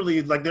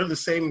literally like they're the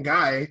same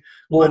guy.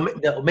 Well,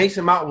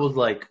 Mason Mount was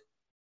like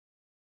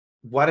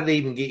why did they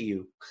even get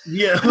you?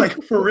 Yeah,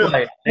 like for real.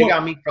 Like, they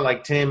got me for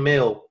like 10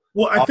 mil.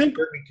 Well, I think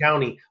Derby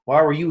County.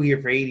 Why were you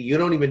here for 80? You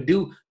don't even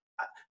do.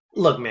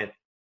 Look, man,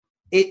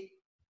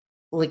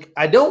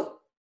 I don't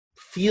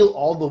feel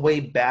all the way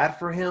bad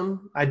for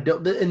him. I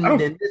don't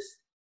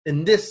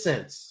in this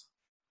sense.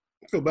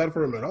 I feel bad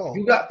for him at all.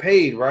 You got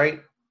paid, right?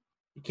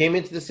 You came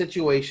into the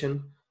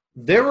situation.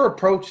 Their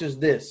approach is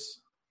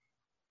this.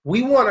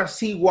 We want to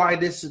see why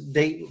they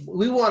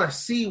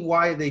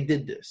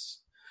did this.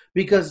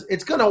 Because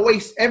it's going to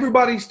waste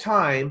everybody's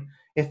time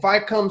if I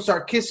come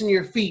start kissing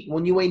your feet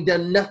when you ain't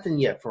done nothing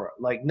yet for it.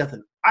 Like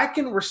nothing. I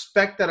can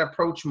respect that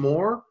approach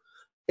more,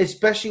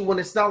 especially when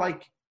it's not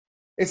like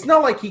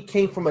he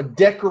came from a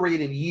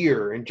decorated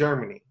year in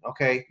Germany,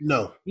 okay?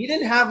 No. He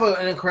didn't have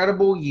an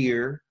incredible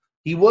year.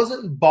 He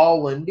wasn't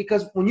balling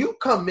because when you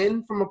come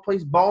in from a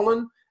place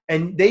balling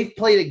and they've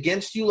played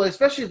against you, like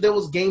especially if there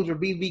was games where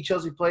BV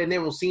Chelsea played and they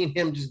were seeing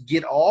him just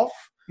get off,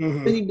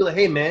 then you'd be like,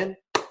 hey, man,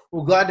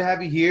 we're glad to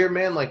have you here,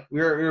 man. Like,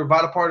 you're a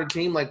vital part of the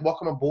team. Like,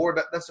 welcome aboard.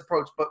 That's the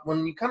approach. But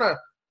when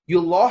you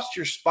lost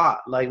your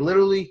spot, like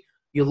literally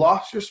you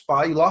lost your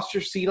spot. You lost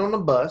your seat on the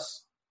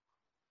bus.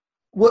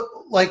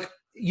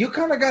 You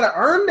kind of got to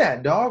earn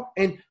that, dog.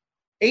 And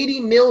 80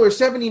 mil or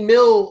 70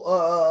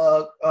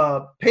 mil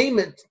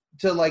payment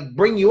to, like,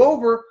 bring you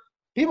over,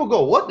 people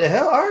go, what the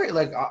hell? All right,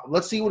 like,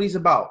 let's see what he's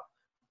about.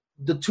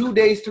 The 2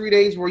 days, 3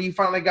 days where you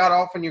finally got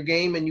off in your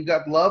game and you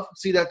got love,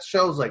 see, that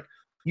shows, like,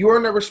 you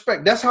earn that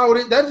respect. That's how it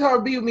is. That's how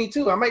it be with me,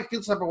 too. I might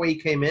feel some way he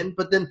came in,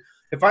 but then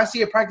if I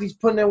see a practice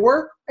putting in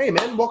work, hey,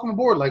 man, welcome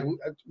aboard. Like,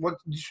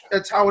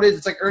 that's how it is.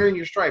 It's like earning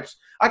your stripes.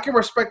 I can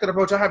respect that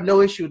approach. I have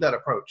no issue with that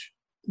approach.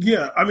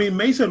 Yeah, I mean,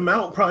 Mason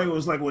Mount probably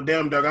was like, well,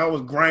 damn, Doug, I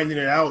was grinding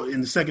it out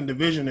in the second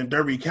division in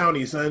Derby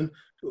County, son.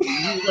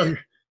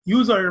 You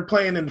was out here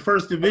playing in the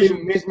first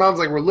division. Mason Mount's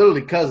like, we're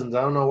literally cousins.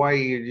 I don't know why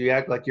you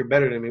act like you're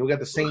better than me. We got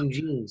the same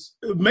genes.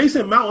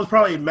 Mason Mount was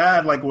probably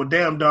mad, like, well,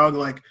 damn, dog,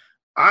 like,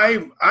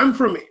 I'm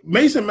from –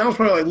 Mason Mount's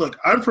probably like, look,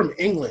 I'm from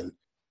England.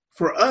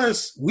 For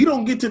us, we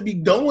don't get to be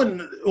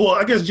going – well,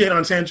 I guess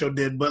Jadon Sancho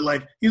did, but,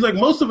 like, he's like,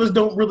 most of us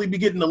don't really be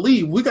getting to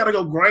leave. We got to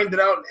go grind it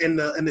out in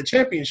the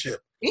championship.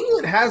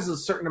 England has a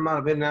certain amount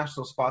of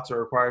international spots that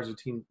requires a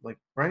team, like,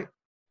 right?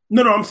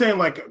 No, I'm saying,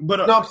 like –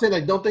 but no, I'm saying,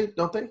 like, don't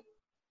they?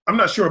 I'm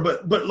not sure,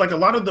 but like a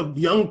lot of the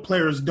young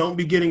players don't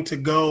be getting to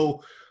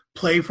go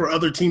play for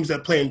other teams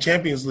that play in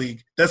Champions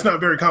League. That's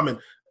not very common.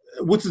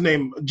 What's his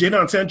name?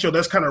 Jadon Sancho,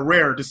 that's kind of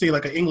rare to see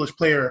like an English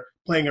player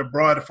playing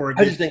abroad for a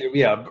game. I just think,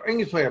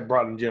 English player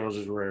abroad in general is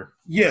just rare.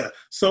 Yeah.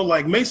 So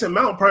like Mason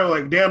Mount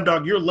probably like, damn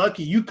dog, you're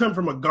lucky. You come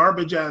from a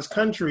garbage-ass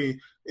country.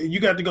 You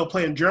got to go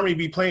play in Germany,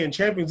 be playing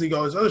Champions League,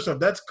 all this other stuff.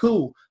 That's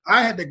cool.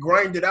 I had to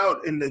grind it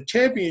out in the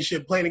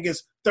championship playing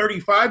against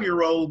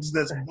 35-year-olds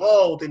that's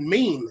bald and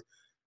mean.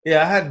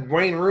 Yeah, I had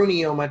Wayne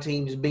Rooney on my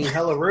team just being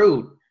hella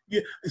rude.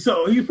 Yeah,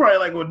 so he's probably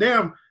like, well,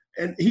 damn.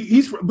 And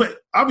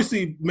but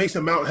obviously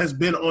Mason Mount has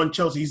been on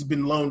Chelsea. He's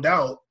been loaned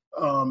out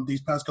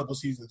these past couple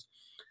seasons.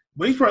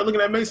 But he's probably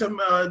looking at Mason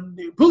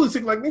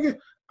Pulisic like, nigga,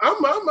 I'm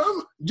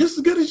just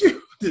as good as you.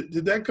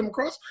 Did that come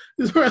across?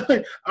 He's probably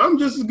like, I'm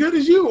just as good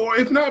as you, or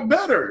if not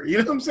better. You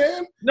know what I'm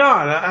saying? No,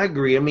 I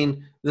agree. I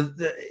mean,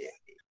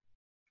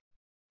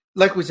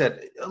 like we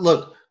said,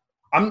 look.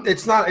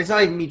 It's not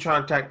even me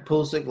trying to attack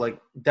Pulisic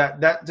like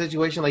that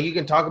situation. Like you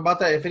can talk about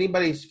that. If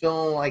anybody's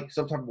feeling like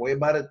some type of way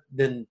about it,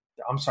 then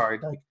I'm sorry.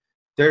 Like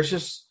there's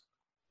just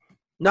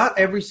not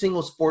every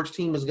single sports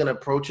team is going to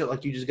approach it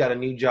like you just got a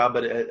new job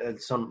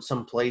at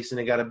some place and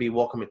they got to be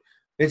welcoming.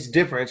 It's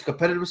different. It's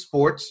competitive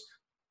sports.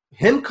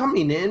 Him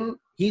coming in,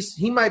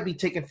 he might be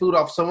taking food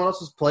off someone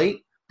else's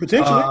plate.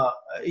 Potentially,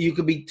 you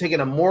could be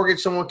taking a mortgage.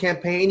 Someone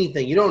can't pay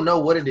anything. You don't know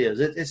what it is.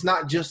 It's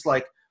not just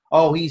like,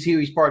 oh, he's here,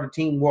 he's part of the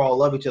team, we all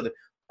love each other.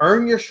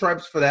 Earn your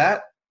stripes for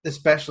that,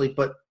 especially.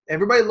 But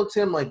everybody looks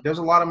at him like there's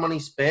a lot of money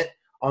spent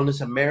on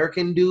this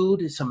American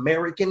dude, this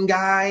American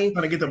guy.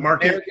 Trying to get the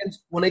market.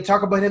 Americans, when they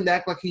talk about him, they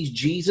act like he's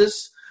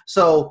Jesus.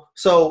 So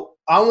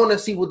I want to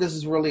see what this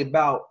is really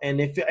about. And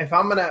if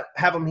I'm going to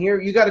have him here,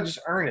 you got to just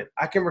earn it.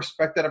 I can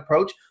respect that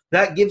approach.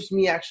 That gives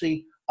me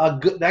actually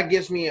that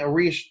gives me a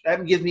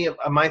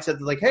mindset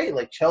that's like, hey,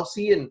 like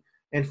Chelsea and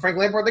Frank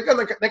Lampard, they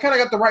kind of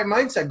got the right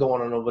mindset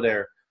going on over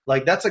there.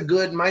 Like, that's a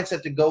good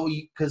mindset to go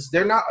because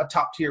they're not a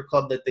top-tier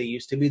club that they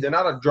used to be. They're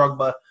not a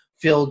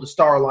Drogba-filled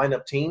star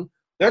lineup team.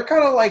 They're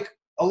kind of like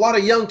a lot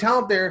of young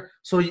talent there.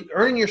 So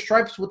earning your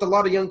stripes with a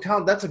lot of young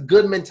talent, that's a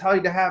good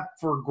mentality to have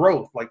for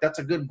growth. Like, that's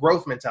a good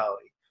growth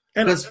mentality.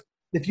 Because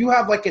if you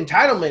have, like,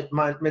 entitlement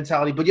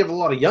mentality, but you have a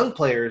lot of young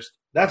players,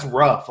 that's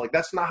rough. Like,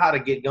 that's not how to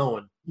get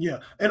going. Yeah.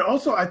 And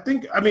also, I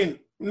think – I mean,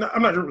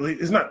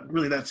 it's not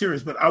really that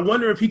serious, but I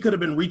wonder if he could have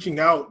been reaching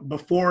out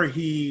before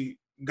he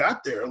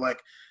got there.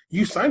 Like –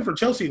 you signed for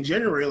Chelsea in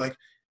January, like,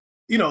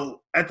 you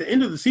know, at the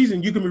end of the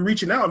season, you can be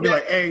reaching out and be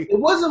like, hey. It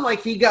wasn't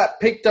like he got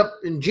picked up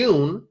in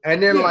June,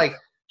 and then, like,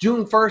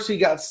 June 1st he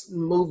got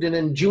moved, and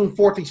then June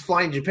 4th he's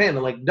flying to Japan.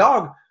 I'm like,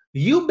 dog,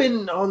 you've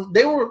been on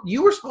 –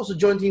 you were supposed to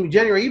join the team in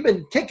January. You've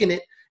been kicking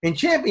it in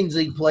Champions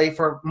League play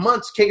for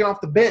months, kicking off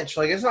the bench.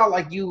 Like, it's not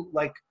like you,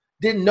 like,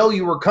 didn't know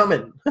you were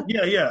coming.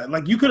 Yeah.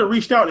 Like you could have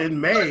reached out in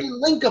May.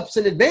 Link ups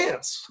in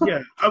advance.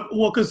 Yeah.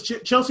 Well, because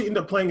Chelsea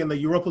ended up playing in the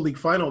Europa League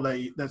final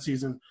that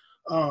season.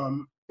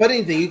 But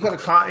anything, it could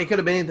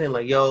have been anything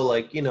like, yo,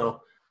 like, you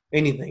know,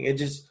 anything. It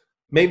just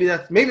maybe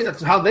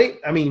that's how they.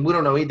 I mean, we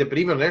don't know either. But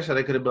even on their side,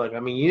 they could have been like, I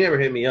mean, you never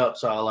hit me up,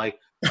 so I like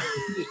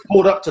just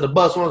pulled up to the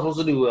bus. What am I supposed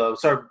to do?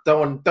 Start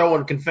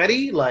throwing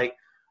confetti? Like,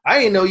 I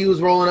didn't know you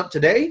was rolling up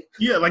today.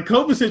 Yeah, like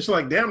Kovacic,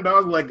 like damn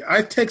dog. Like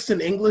I text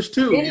in English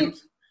too.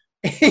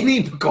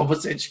 Any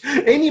Kovacic,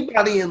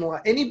 anybody in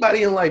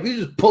life,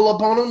 you just pull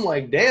up on them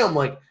like damn,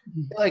 like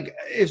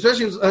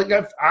especially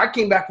if I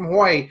came back from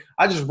Hawaii,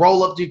 I just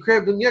roll up to your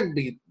crib and you'd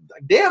be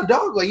like, damn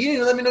dog, like you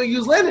didn't let me know you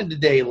was landing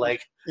today,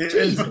 like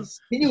Jesus,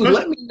 can you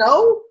let me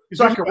know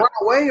so I can run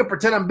away or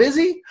pretend I'm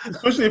busy?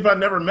 Especially if I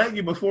never met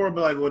you before,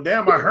 but like, well,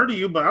 damn, I heard of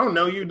you, but I don't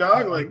know you,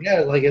 dog. Like,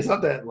 yeah, like it's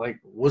not that like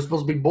we're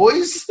supposed to be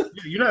boys.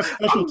 You're not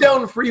special. I'm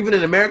down for even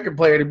an American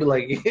player to be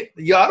like,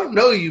 yo, I don't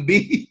know you,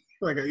 B.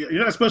 Like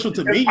you're not special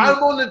to me.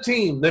 I'm on the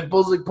team. They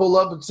pull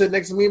up and sit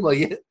next to me. I'm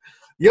like,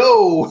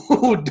 yo,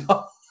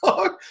 dog,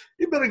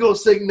 you better go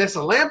sit next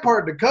to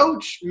Lampard, the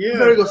coach. Yeah. You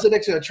better go sit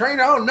next to a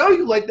trainer. I don't know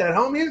you like that,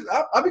 homie.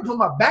 I'll be putting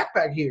my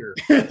backpack here.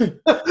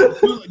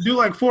 do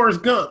like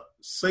Forrest Gump.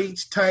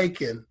 Seats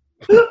taken.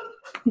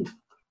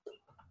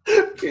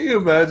 Can you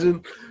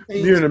imagine?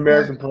 You're an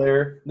American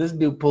player. This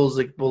dude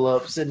pull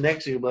up, sit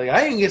next to you. Like,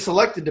 I didn't get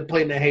selected to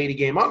play in the Haiti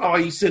game. I don't know why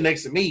you sit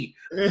next to me.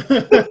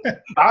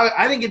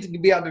 I didn't get to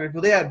be out there.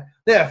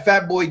 They had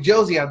Fat Boy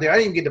Josie out there. I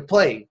didn't even get to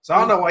play. So I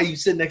don't know why you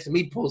sit next to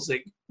me,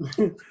 Pulisic.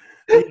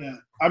 Yeah.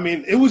 I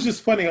mean, it was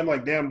just funny. I'm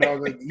like, damn,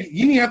 dog. Like,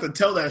 you didn't have to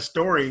tell that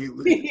story.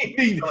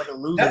 Like a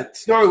loser. That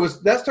story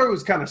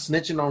was kind of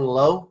snitching on the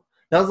low.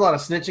 There was a lot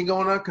of snitching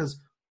going on because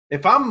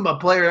if I'm a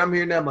player and I'm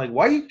here now, I'm like,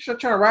 why are you trying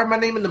to write my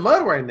name in the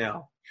mud right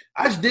now?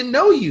 I just didn't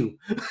know you.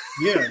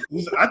 Yeah.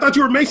 I thought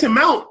you were Mason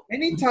Mount.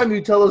 Anytime you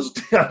tell us,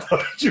 I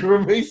thought you were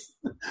Mason.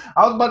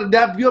 I was about to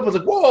dap you up. I was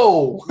like,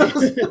 whoa.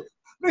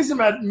 Mason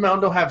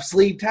Mount don't have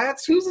sleeve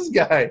tats. Who's this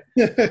guy?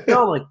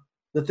 No, like,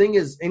 the thing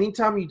is,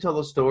 anytime you tell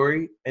a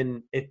story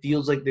and it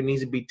feels like there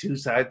needs to be two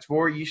sides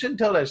for it, you shouldn't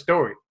tell that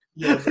story.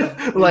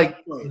 Yeah, like,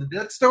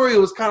 that story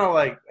was kind of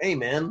like, hey,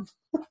 man.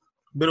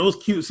 But it was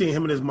cute seeing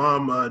him and his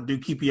mom do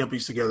keepy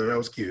uppies together. That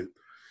was cute.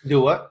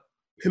 Do what?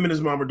 Him and his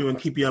mom were doing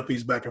keepy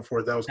uppies back and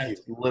forth. That was cute.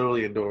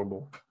 Literally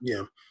adorable.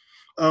 Yeah.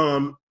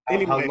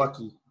 Anyway, how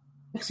lucky.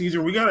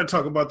 Caesar, we got to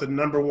talk about the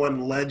number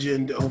one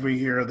legend over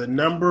here. The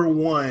number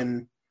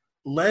one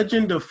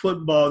legend of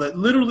football that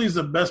literally is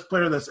the best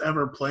player that's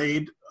ever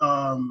played,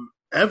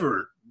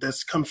 ever. That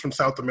comes from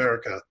South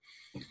America.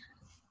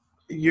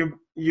 And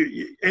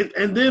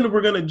then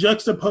we're going to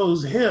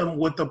juxtapose him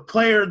with the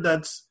player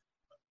that's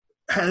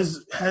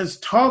has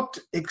talked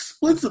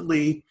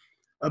explicitly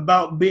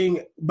about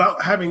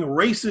having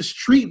racist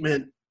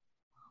treatment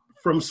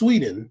from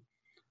Sweden.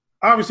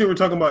 Obviously, we're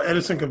talking about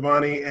Edinson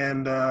Cavani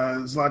and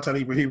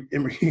Zlatan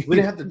Ibrahimovic. We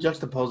didn't have to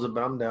juxtapose it,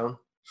 but I'm down.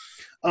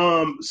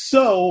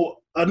 So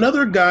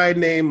another guy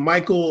named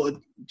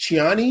Michael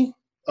Ciani,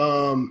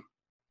 who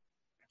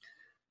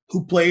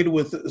played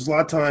with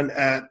Zlatan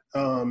at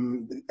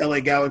LA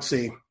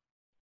Galaxy,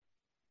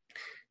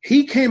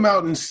 he came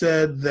out and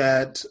said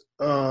that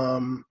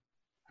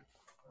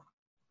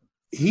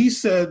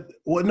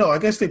I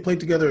guess they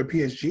played together at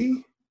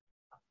PSG.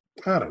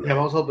 I don't know. Yeah,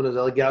 I was hoping it was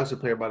LA Galaxy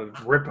player about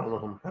to rip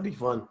on him. That'd be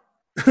fun.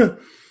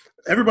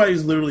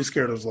 Everybody's literally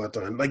scared of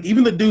Zlatan. Like,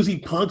 even the dudes he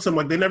punks, I'm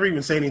like, they never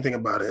even say anything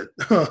about it.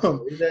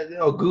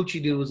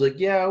 Gucci dude was like,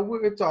 yeah,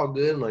 it's all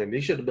good. Like,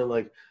 they should have been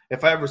like,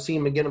 if I ever see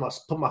him again, I'm going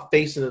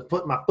to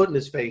put my foot in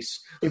his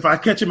face. If I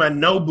catch him at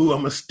Nobu,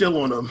 I'm going to steal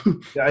on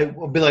him. I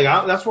will be like,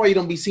 that's why you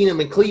don't be seeing him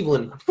in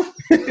Cleveland.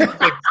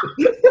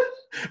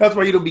 That's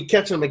why you don't be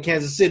catching him in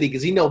Kansas City,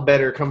 because he know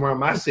better come around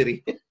my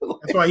city.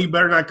 That's why he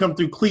better not come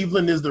through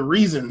Cleveland is the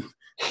reason.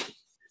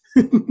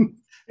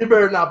 He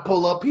better not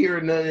pull up here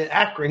in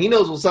Akron. He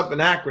knows what's up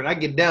in Akron. I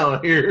get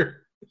down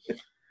here.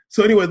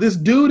 So anyway, this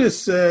dude has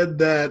said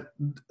that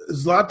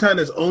Zlatan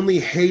has only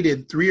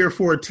hated 3 or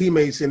 4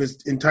 teammates in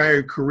his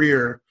entire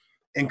career,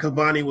 and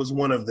Cavani was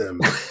one of them.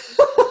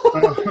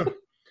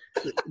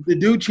 The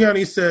dude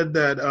Ciani said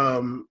that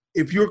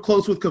if you're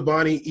close with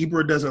Cavani,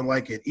 Ibra doesn't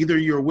like it. Either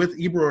you're with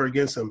Ibra or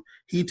against him.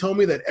 He told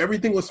me that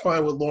everything was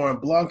fine with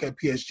Laurent Blanc at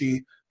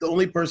PSG. The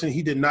only person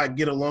he did not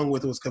get along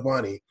with was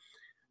Cavani.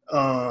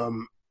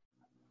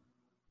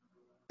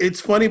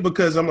 It's funny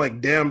because I'm like,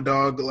 damn,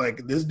 dog,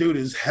 like, this dude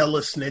is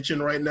hella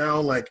snitching right now.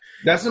 Like,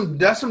 that's some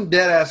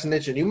dead ass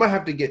snitching.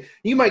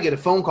 You might get a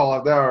phone call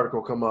if that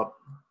article come up.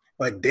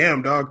 Like,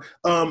 damn, dog.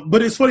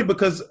 But it's funny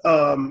because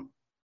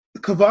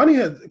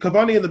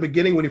Cavani in the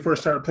beginning, when he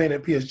first started playing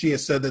at PSG,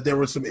 has said that there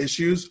were some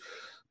issues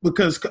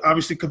because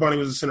obviously Cavani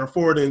was a center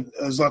forward and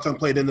Zlatan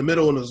played in the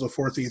middle and it was a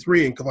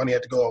 4-3-3 and Cavani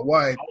had to go out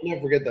wide. I'll never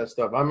forget that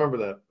stuff. I remember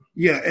that.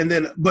 Yeah, and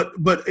then but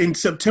in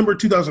September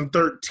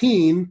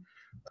 2013,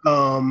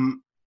 Cavani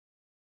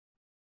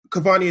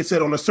had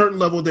said on a certain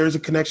level there's a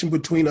connection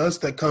between us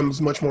that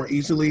comes much more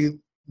easily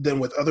than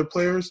with other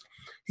players.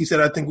 He said,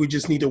 I think we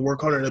just need to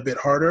work on it a bit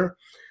harder.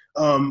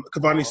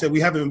 Cavani said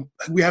we haven't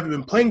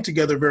been playing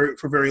together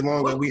for very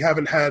long, and we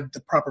haven't had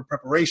the proper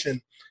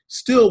preparation.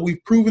 Still,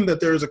 we've proven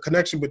that there is a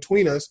connection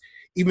between us,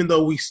 even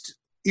though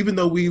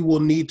we will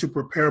need to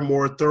prepare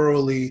more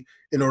thoroughly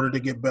in order to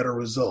get better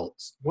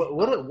results.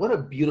 What a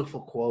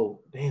beautiful quote!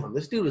 Damn,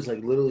 this dude is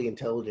like literally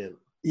intelligent.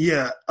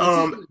 Yeah,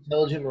 an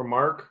intelligent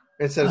remark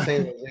instead of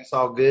saying it's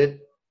all good.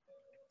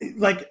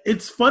 Like,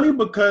 it's funny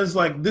because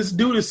like this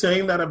dude is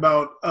saying that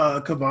about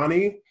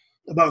Cavani,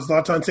 about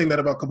Zlatan saying that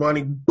about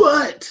Cavani,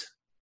 but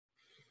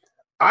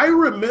I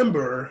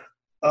remember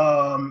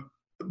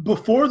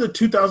before the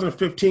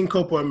 2015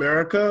 Copa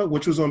America,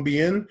 which was on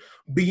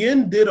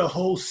BN did a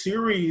whole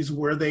series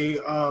where they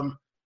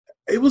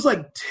it was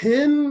like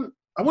 10,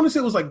 I want to say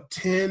it was like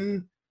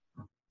 10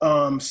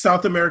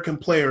 South American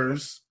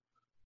players.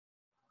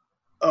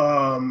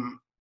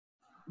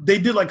 They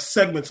did like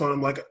segments on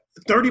them, like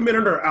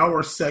 30-minute or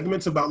hour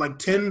segments about like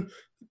 10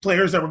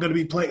 players that were going to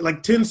be playing,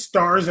 like 10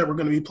 stars that were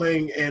going to be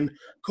playing in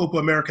Copa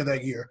America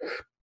that year.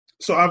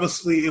 So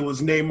obviously it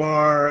was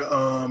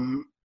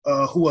Neymar,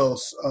 who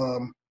else?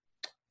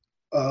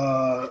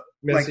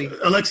 Like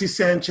Alexis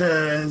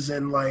Sanchez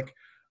and like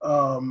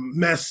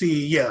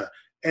Messi, yeah.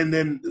 And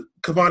then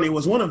Cavani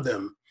was one of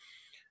them.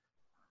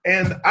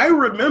 And I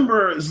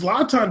remember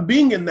Zlatan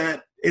being in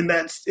that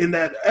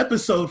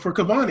episode for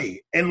Cavani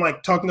and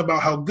like talking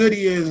about how good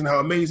he is and how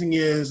amazing he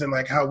is and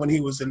like how when he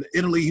was in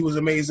Italy he was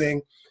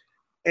amazing.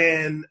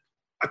 And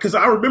because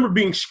I remember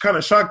being kind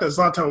of shocked that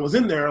Zlatan was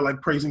in there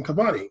like praising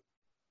Cavani.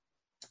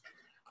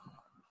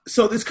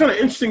 So it's kind of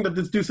interesting that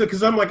this dude said,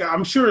 because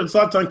I'm sure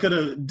Zlatan could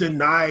have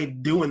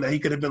denied doing that. He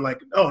could have been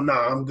like, oh, no,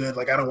 I'm good.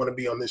 Like, I don't want to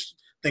be on this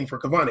thing for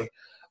Cavani.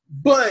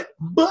 But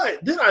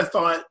then I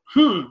thought,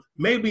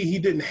 maybe he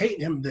didn't hate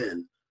him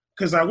then.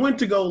 Because I went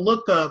to go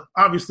look up,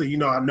 obviously,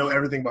 I know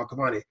everything about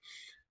Cavani.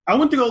 I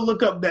went to go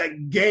look up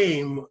that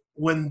game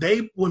when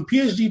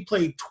PSG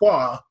played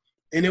Troyes,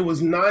 and it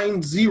was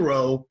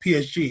 9-0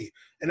 PSG.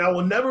 And I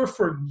will never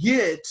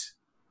forget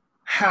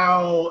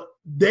how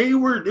there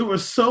were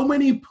so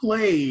many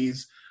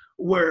plays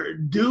where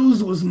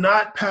Deuce was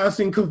not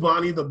passing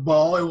Cavani the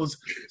ball. It was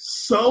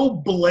so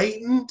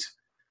blatant.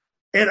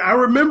 And I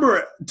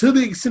remember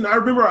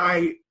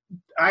I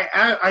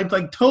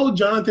like told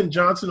Jonathan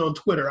Johnson on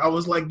Twitter, I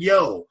was like,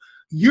 yo,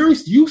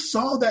 you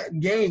saw that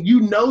game.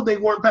 They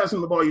weren't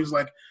passing the ball. He was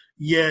like,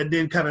 yeah, it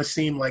did kind of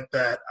seem like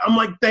that. I'm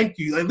like, thank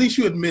you. At least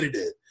you admitted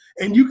it.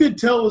 And you could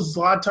tell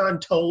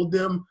Zlatan told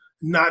them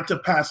not to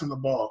pass him the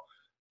ball.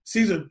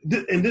 Caesar,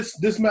 and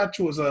this match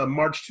was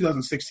March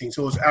 2016,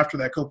 so it was after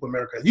that Copa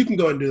America. You can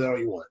go and do that all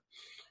you want.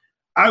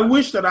 I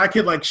wish that I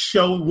could like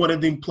show one of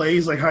them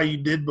plays like how you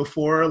did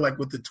before, like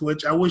with the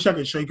Twitch. I wish I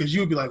could show you because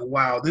you'd be like,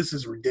 wow, this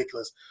is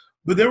ridiculous.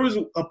 But there was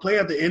a play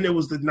at the end. It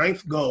was the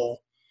 9th goal.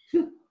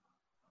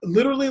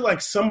 Literally,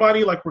 like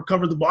somebody like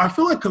recovered the ball. I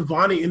feel like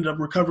Cavani ended up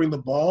recovering the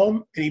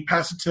ball and he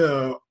passed it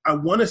to, I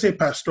want to say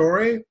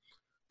Pastore.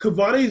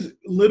 Cavani's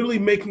literally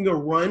making a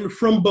run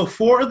from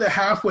before the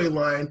halfway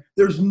line.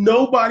 There's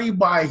nobody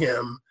by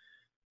him.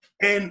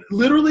 And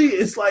literally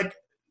it's like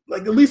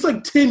at least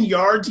like 10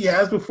 yards he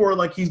has before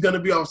like he's going to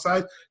be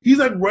offside. He's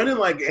like running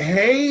like,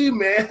 hey,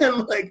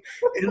 man. Like,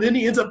 and then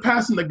he ends up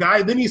passing the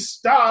guy. Then he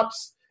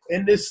stops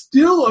and is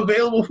still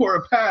available for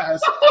a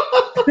pass.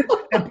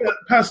 And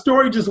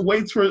Pastore just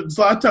waits for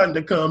Zlatan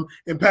to come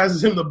and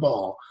passes him the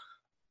ball.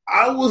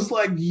 I was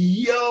like,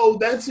 yo,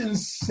 that's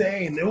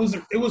insane. It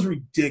was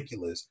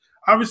ridiculous.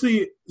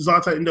 Obviously,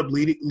 Zlatan ended up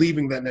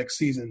leaving that next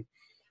season.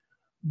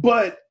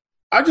 But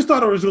I just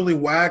thought it was really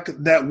whack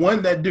that,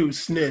 one, that dude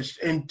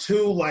snitched, and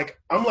two, like,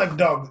 I'm like,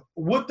 dog,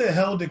 what the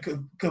hell did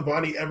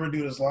Cavani ever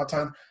do to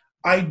Zlatan?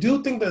 I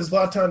do think that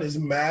Zlatan is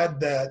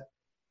mad that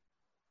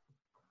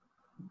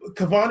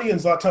Cavani and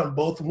Zlatan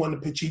both won the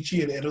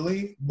Pichichi in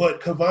Italy,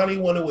 but Cavani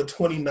won it with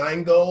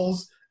 29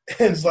 goals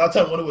and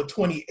Zlatan won it with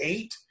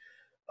 28.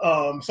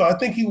 So I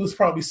think he was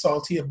probably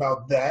salty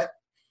about that.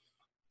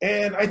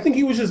 And I think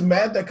he was just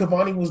mad that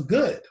Cavani was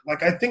good.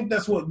 Like, I think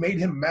that's what made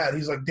him mad.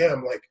 He's like,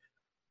 damn, like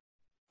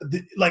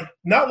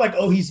not like,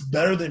 oh, he's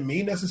better than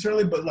me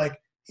necessarily, but like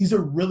he's a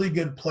really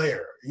good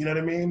player. You know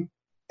what I mean?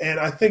 And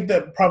I think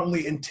that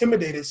probably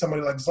intimidated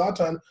somebody like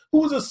Zlatan, who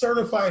was a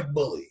certified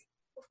bully.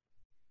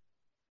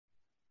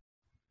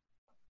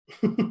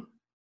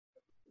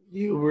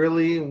 You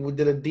really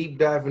did a deep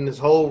dive in this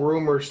whole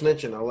rumor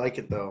snitching. I like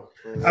it, though.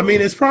 I mean,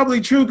 it's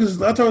probably true because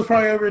Zlatan was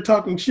probably ever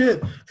talking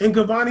shit. And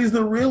Cavani's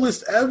the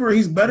realest ever.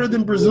 He's better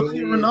than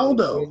Brazilian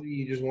Ronaldo.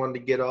 You just wanted to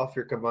get off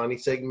your Cavani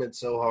segment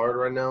so hard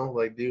right now.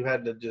 Like, you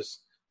had to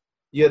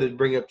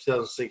bring up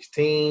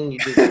 2016. You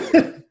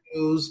did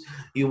news.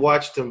 You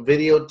watched some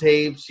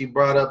videotapes. You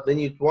brought up, then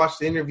you watched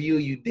the interview.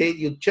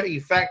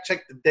 You fact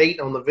checked the date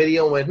on the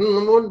video and went,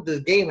 when did this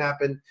game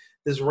happen?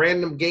 This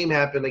random game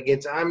happened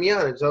against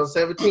Amiens in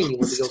 2017. You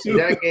went to go see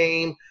that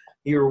game.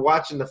 You were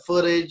watching the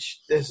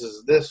footage. This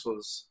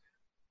was.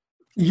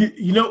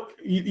 You know.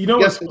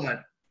 Guess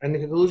what? In the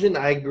conclusion,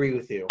 I agree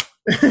with you.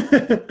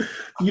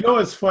 You know,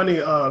 it's funny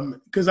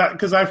because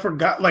I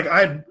forgot. Like,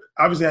 I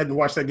obviously hadn't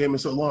watched that game in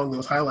so long.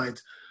 Those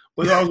highlights,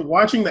 But I was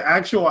watching the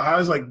actual, I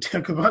was like,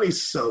 damn,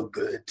 Cavani's so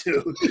good,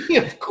 too.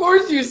 Of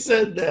course you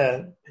said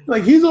that.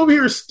 Like, he's over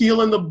here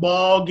stealing the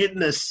ball,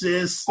 getting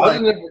assists. I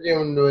was never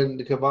forgetting when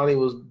Cavani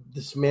was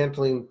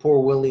dismantling poor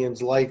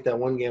Williams' life that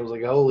one game. I was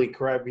like, holy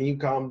crap, can you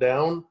calm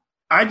down?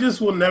 I just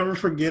will never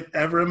forget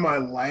ever in my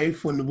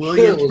life when It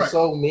William was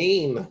so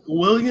mean.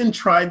 William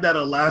tried that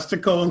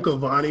Elastico on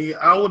Cavani.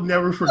 I would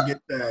never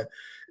forget that.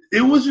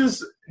 It was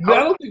just – I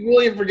don't think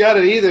William forgot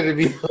it either, to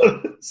be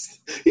honest.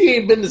 He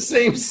ain't been the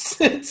same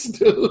since,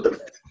 dude.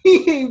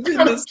 He ain't been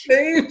the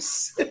same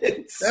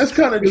since. That's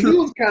kind of true. He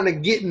was kind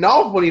of getting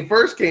off when he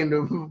first came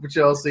to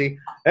Chelsea.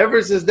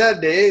 Ever since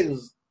that day, it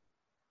was.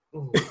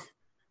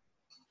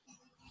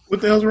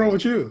 What the hell's wrong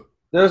with you?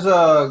 There's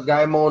a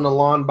guy mowing the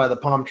lawn by the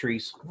palm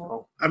trees.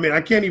 Oh. I mean,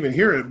 I can't even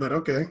hear it, but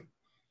okay.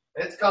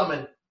 It's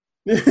coming.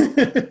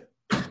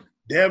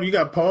 Damn, you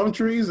got palm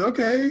trees?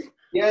 Okay.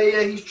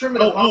 Yeah, he's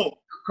trimming. You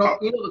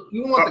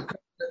don't want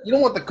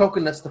the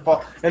coconuts to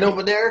fall. And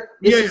over there,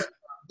 this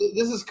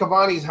is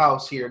Cavani's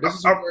house here. This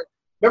is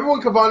remember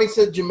when Cavani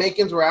said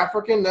Jamaicans were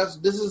African? This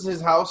is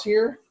his house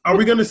here. Are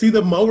we going to see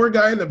the mower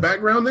guy in the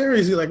background there?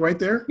 Is he like right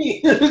there?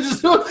 See with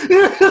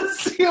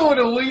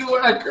a weed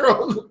whacker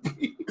on the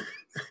beach.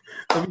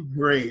 That'd be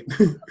great.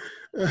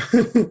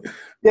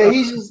 Yeah,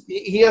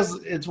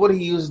 it's what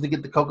he uses to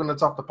get the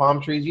coconuts off the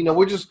palm trees. You know,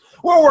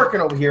 we're working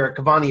over here at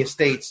Cavani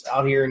Estates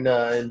out here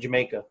in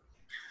Jamaica.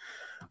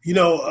 You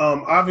know,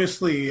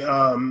 obviously,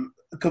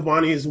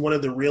 Cavani is one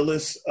of the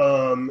realest,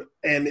 and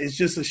it's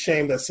just a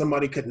shame that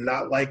somebody could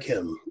not like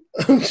him.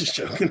 I'm just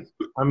joking.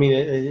 I mean,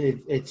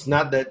 it's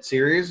not that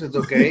serious. It's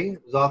okay.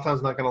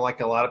 Zlatan's not going to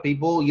like a lot of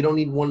people. You don't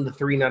need one of the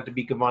three not to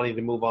be Cavani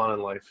to move on in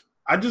life.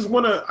 Who are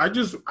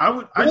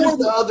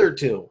the other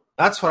two?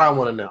 That's what I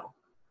want to know.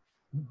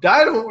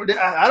 I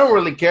don't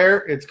really care.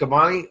 It's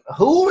Cavani.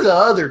 Who are the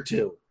other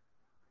two?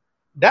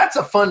 That's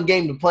a fun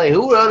game to play.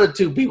 Who are the other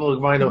two people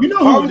who might know? You know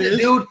probably who it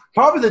is?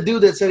 Probably the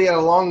dude that said he had a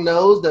long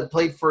nose that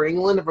played for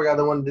England. I forgot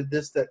the one that did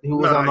this. Who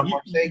was on the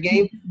Marseille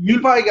game?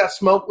 You probably got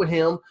smoked with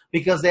him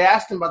because they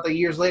asked him about the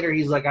years later.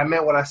 He's like, I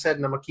meant what I said,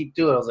 and I'm gonna keep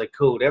doing it. I was like,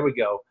 cool, there we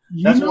go.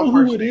 You know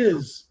who it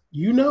is.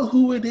 You know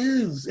who it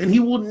is, and he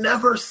will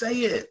never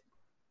say it.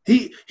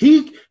 He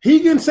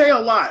can say a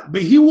lot,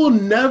 but he will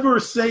never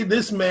say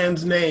this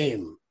man's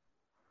name.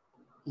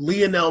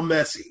 Lionel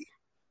Messi.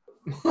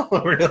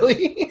 Oh,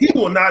 really? He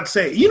will not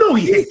say. You know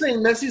he's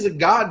saying Messi's a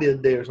god the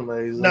other day or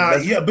something.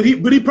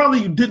 But he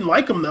probably didn't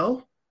like him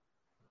though.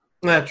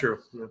 Not true.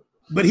 Yeah.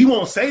 But he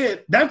won't say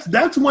it.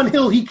 That's one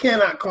hill he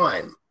cannot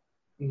climb.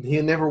 He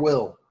never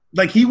will.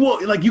 Like he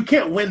will. Like you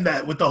can't win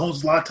that with the whole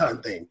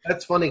Zlatan thing.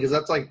 That's funny because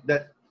that's like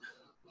that.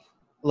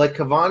 Like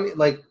Cavani,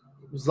 like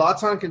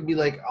Zlatan can be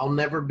like, I'll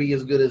never be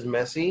as good as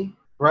Messi,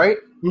 right?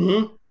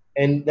 Mm-hmm.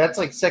 And that's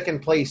like second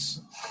place.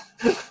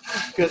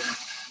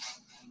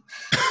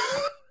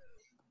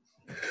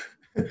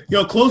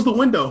 Yo, close the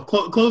window.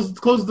 Close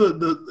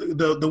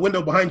the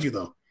window behind you,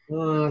 though.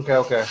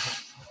 Okay.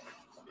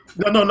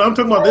 No. I'm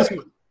talking about this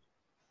one.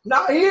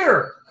 Not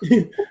here.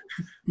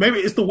 Maybe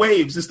it's the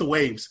waves. It's the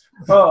waves.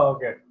 Oh,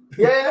 okay.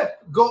 Yeah.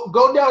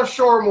 Go down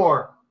shore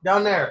more.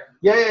 Down there.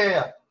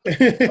 Yeah.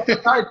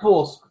 Tide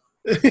pools.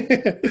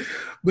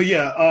 But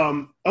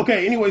yeah.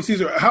 Okay. Anyway,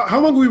 Caesar,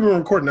 how long have we been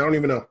recording? I don't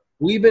even know.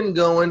 We've been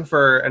going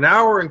for an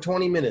hour and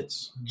 20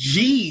 minutes.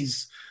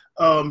 Jeez.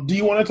 Do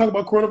you want to talk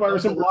about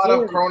coronavirus? There's a lot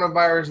of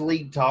coronavirus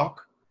league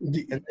talk.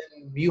 And then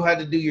you had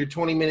to do your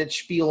 20-minute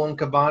spiel on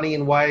Cavani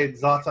and why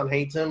Zlatan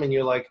hates him, and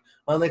you're like,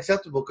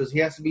 unacceptable because he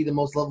has to be the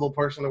most lovable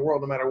person in the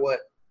world no matter what.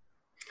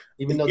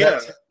 Even though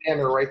that's his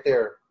banner right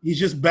there. He's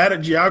just bad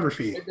at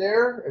geography. Right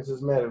there, it's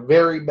his matter.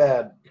 Very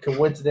bad,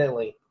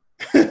 coincidentally.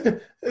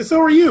 So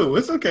are you.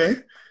 It's okay.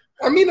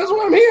 I mean, that's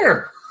why I'm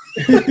here.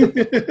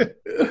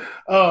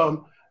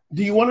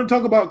 Do you want to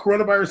talk about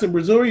coronavirus in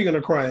Brazil, or are you going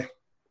to cry?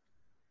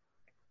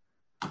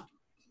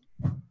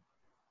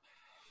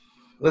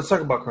 Let's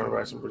talk about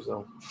coronavirus in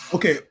Brazil.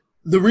 Okay.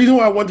 The reason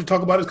why I wanted to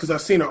talk about it is because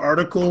I've seen an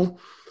article.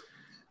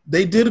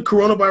 They did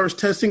coronavirus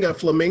testing at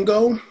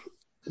Flamengo.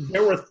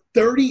 There were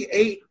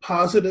 38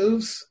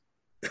 positives.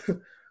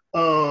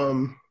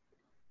 But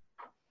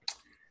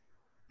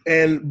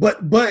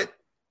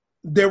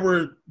there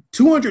were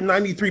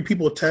 293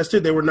 people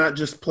tested. They were not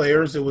just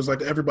players. It was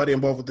like everybody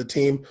involved with the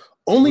team.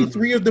 Only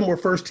 3 of them were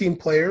first team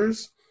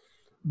players,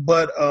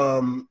 but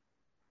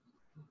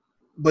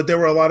there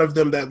were a lot of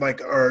them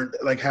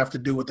that have to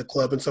do with the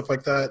club and stuff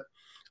like that.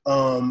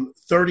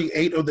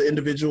 38 of the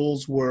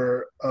individuals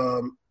were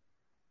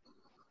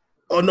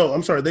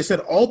they said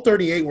all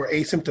 38 were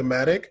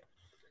asymptomatic.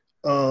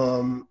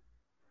 But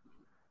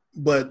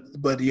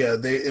yeah,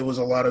 it was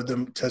a lot of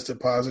them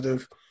tested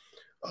positive.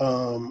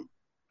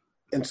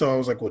 And so I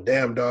was like, well,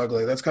 damn, dog,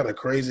 like that's kind of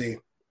crazy. I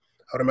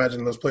would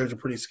imagine those players are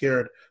pretty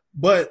scared.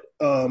 But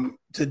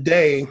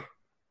today,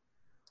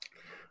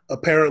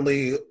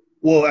 apparently,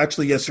 well,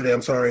 actually yesterday,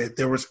 I'm sorry,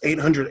 there was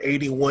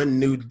 881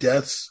 new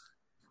deaths,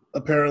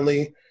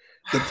 apparently.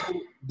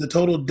 The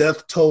total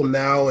death toll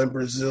now in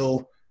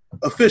Brazil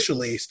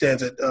officially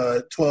stands at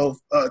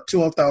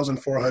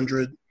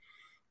 12,400.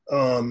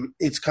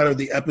 It's kind of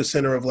the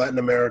epicenter of Latin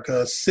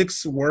America,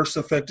 6th worst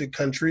affected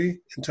country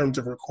in terms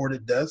of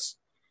recorded deaths.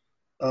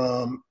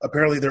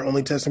 Apparently, they're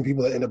only testing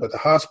people that end up at the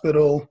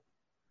hospital.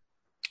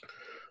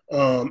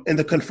 And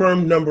the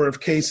confirmed number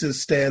of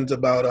cases stands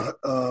about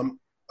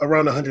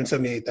around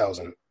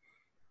 178,000.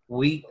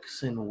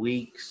 Weeks and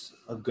weeks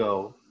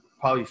ago,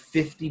 probably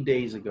 50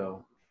 days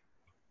ago,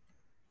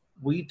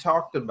 we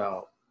talked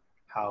about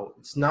how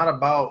it's not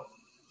about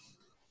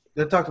 –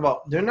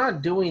 they're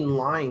not doing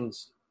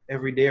lines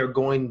every day or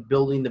going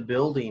building to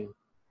building,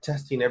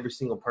 testing every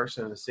single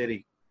person in the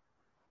city.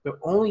 They're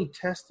only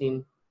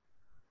testing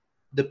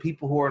the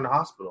people who are in the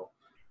hospital.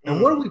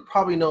 And what do we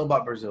probably know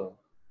about Brazil?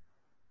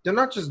 They're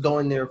not just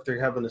going there if they're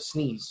having a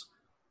sneeze.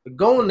 They're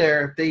going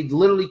there if they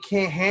literally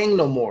can't hang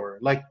no more.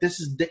 Like,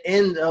 this is the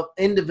end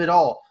of it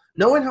all.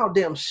 Knowing how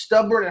damn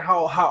stubborn and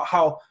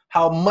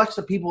how much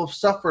the people have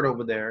suffered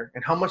over there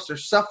and how much they're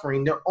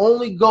suffering, they're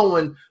only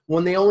going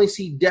when they only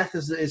see death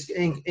is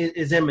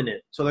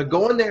imminent. So they're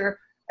going there,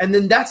 and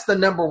then that's the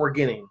number we're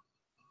getting.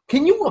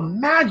 Can you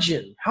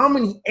imagine how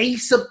many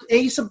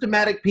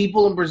asymptomatic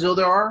people in Brazil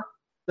there are?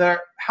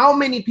 How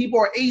many people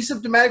are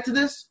asymptomatic to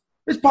this?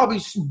 It's probably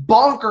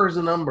bonkers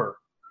a number.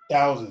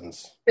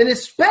 Thousands. And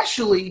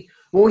especially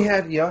when we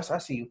had, yes, I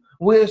see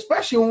you.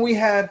 Especially when we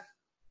had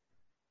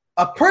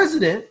a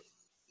president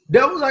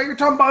that was like, you're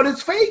talking about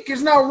it's fake,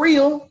 it's not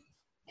real.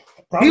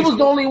 Probably he was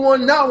the only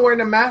one not wearing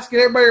a mask,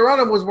 and everybody around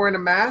him was wearing a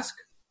mask.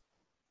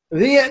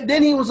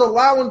 Then he was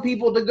allowing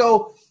people to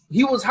go.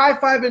 He was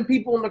high-fiving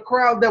people in the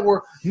crowd that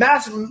were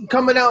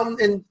coming out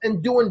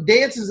and doing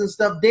dances and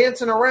stuff,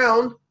 dancing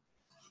around,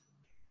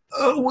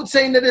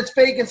 saying that it's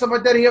fake and stuff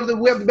like that.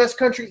 We have the best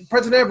country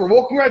president ever.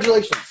 Well,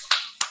 congratulations.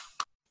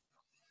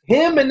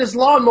 Him and this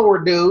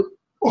lawnmower dude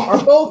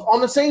are both on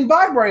the same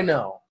vibe right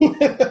now.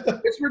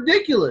 It's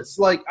ridiculous.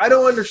 Like, I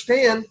don't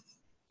understand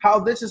how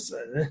this is.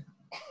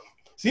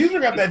 Caesar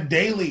got that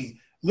daily.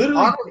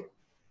 Literally.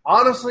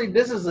 Honestly,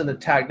 this is an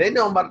attack. They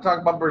know I'm about to talk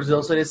about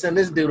Brazil, so they send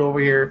this dude over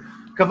here.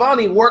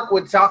 Cavani worked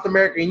with South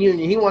American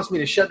Union. He wants me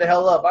to shut the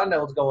hell up. I know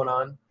what's going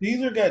on.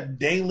 Caesar got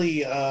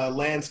daily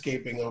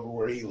landscaping over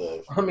where he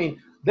lives. I mean,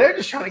 they're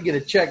just trying to get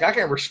a check. I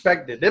can't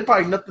respect it. They're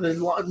probably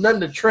nothing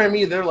to trim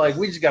either. They're like,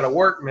 we just got to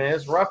work, man.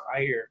 It's rough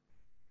out here.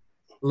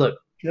 Look.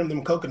 Trim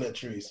them coconut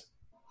trees.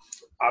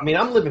 I mean,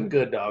 I'm living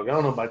good, dog. I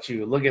don't know about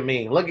you. Look at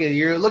me. Look at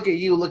you. Look at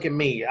you. Look at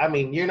me. I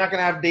mean, you're not going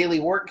to have daily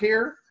work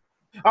here?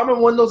 I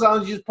remember one of those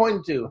islands you just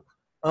pointed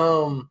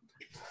to.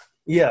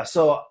 Yeah,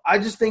 so I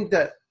just think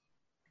that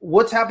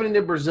what's happening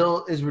in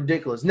Brazil is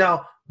ridiculous.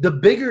 Now, the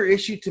bigger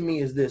issue to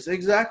me is this.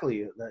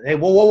 Exactly. Hey,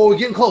 whoa, we're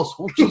getting close.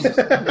 Oh, Jesus.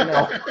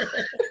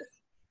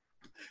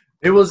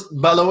 It was,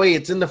 by the way,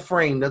 it's in the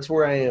frame. That's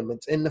where I am.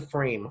 It's in the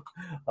frame.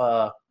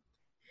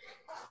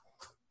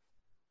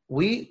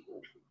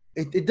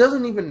 It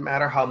doesn't even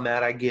matter how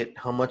mad I get,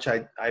 how much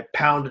I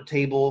pound a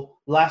table.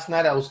 Last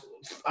night I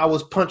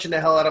was punching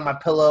the hell out of my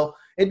pillow.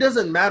 It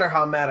doesn't matter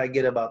how mad I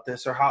get about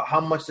this or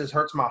how much this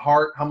hurts my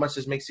heart, how much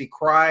this makes me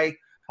cry,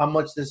 how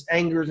much this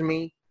angers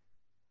me,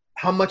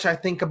 how much I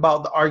think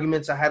about the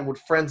arguments I had with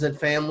friends and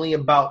family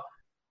about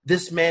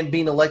this man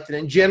being elected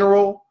in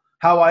general,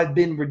 how I've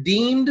been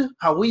redeemed,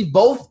 how we've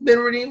both been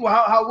redeemed,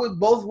 how we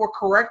both were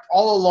correct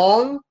all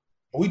along.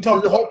 We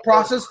talked the whole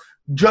process,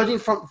 judging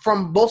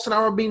from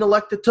Bolsonaro being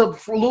elected to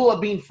Lula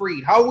being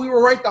freed, how we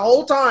were right the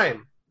whole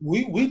time.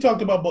 We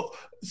talked about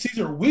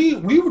Caesar. We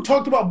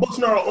talked about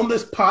Bolsonaro on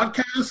this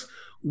podcast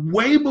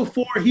way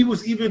before he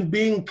was even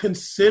being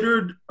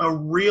considered a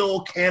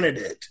real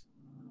candidate.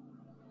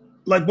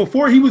 Like,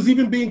 before he was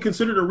even being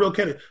considered a real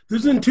candidate.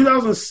 This is in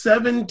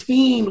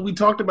 2017. We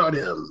talked about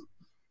him,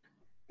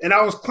 and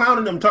I was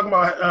clowning him, talking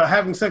about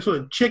having sex with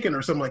a chicken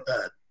or something like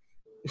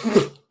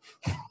that.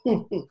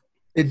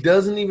 It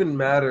doesn't even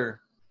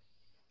matter.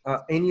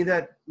 Any of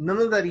that, none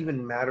of that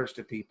even matters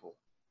to people.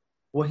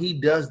 What he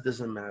does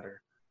doesn't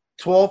matter.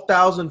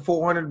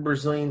 12,400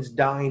 Brazilians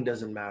dying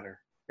doesn't matter.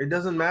 It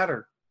doesn't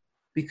matter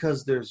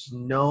because there's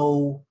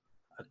no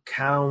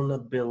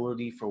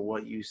accountability for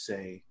what you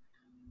say.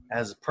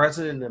 As a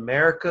president in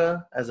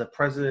America, as a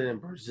president in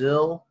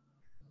Brazil,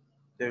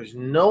 there's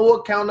no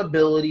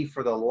accountability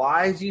for the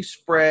lies you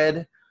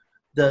spread,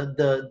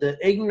 the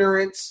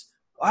ignorance.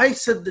 I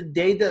said the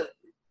day that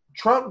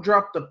Trump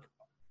dropped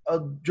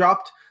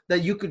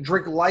that you could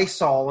drink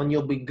Lysol and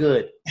you'll be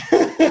good.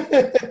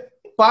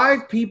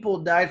 5 people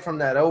died from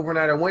that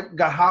overnight or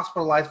got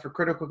hospitalized for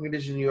critical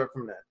condition in New York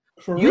from that.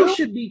 For you real?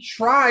 should be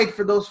tried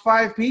for those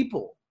 5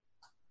 people.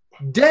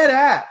 Dead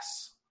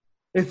ass.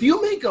 If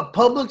you make a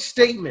public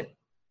statement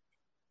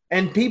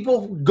and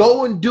people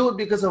go and do it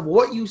because of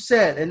what you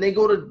said and they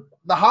go to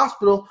the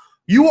hospital,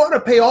 you ought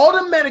to pay all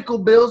the medical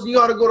bills and you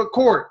ought to go to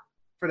court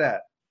for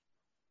that.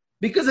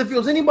 Because if it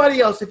was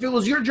anybody else, if it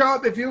was your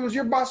job, if it was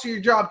your boss or your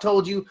job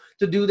told you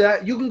to do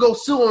that, you can go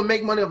sue him and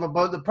make money off of.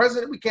 But the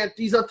president, we can't.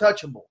 He's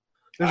untouchable.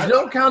 There's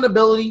no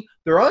accountability.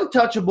 They're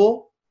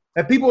untouchable,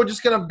 and people are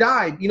just going to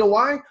die. You know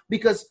why?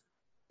 Because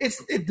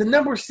the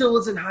number still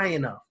isn't high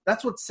enough.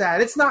 That's what's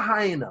sad. It's not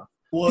high enough.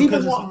 Well,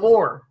 people want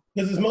more.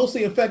 Because it's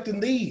mostly affecting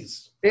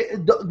these.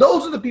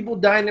 Those are the people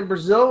dying in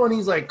Brazil, and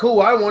he's like,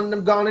 cool, I wanted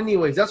them gone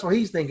anyways. That's what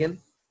he's thinking.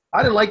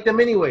 I didn't like them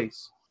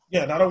anyways.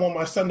 Yeah, and I don't want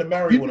my son to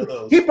marry one of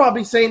those. He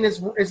probably saying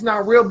it's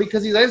not real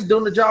because he's like, it's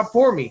doing the job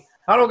for me.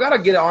 I don't got to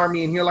get an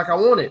army in here like I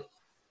want it.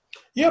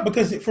 Yeah,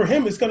 because for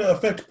him, it's going to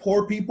affect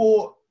poor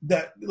people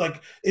that,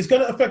 like, it's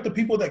going to affect the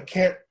people that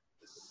can't,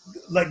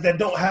 like, that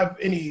don't have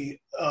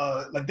any,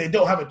 like, they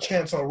don't have a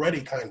chance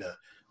already, kind of.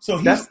 So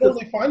he's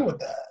totally fine with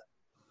that.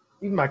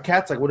 Even my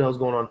cat's like, what the hell's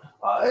going on?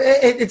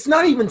 It's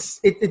not even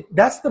 –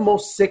 that's the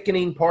most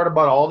sickening part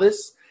about all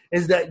this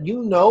is that,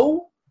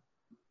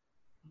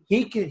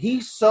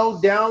 he's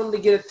so down to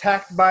get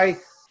attacked by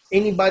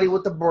anybody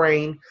with a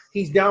brain.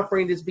 He's down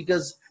for this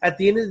because at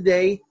the end of the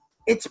day,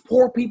 it's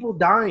poor people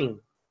dying.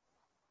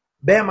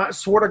 Bam, I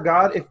swear to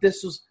God, if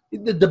this was –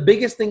 the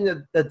biggest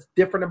thing that's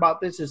different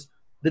about this is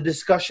the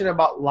discussion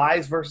about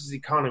lives versus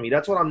economy.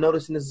 That's what I'm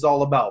noticing this is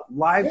all about,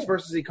 lives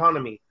versus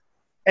economy.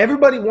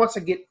 Everybody wants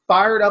to get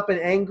fired up and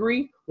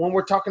angry when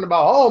we're talking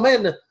about, oh,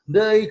 man,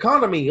 the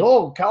economy.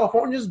 Oh,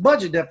 California's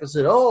budget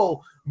deficit.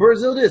 Oh,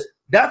 Brazil this.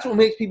 That's what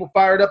makes people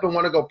fired up and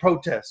want to go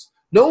protest.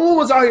 No one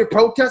was out here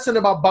protesting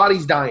about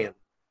bodies dying.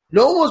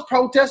 No one was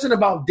protesting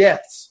about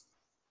deaths.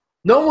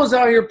 No one was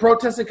out here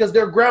protesting because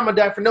their grandma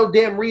died for no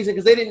damn reason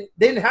because they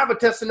didn't have a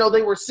test to know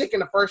they were sick in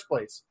the first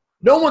place.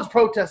 No one's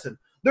protesting.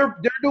 They're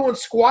doing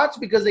squats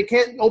because they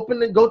can't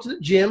open and go to the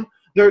gym.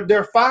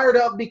 They're fired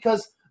up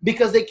because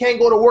they can't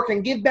go to work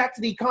and give back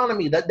to the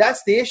economy.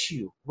 That's the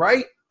issue,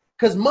 right?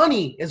 Because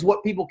money is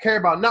what people care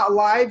about, not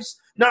lives,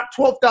 not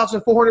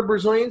 12,400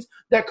 Brazilians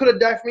that could have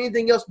died for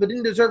anything else but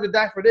didn't deserve to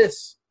die for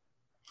this.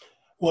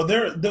 Well,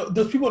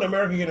 those people in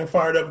America getting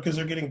fired up because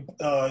they're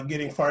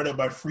getting fired up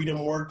by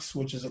Freedom Works,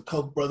 which is a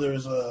Koch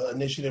brothers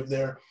initiative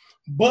there.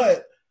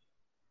 But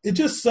it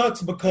just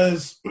sucks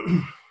because,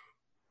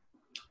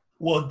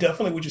 well,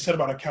 definitely what you said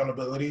about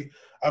accountability.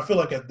 I feel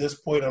like at this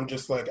point I'm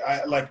just like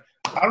I don't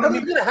know.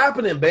 Nothing's gonna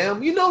happen in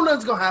Bam. You know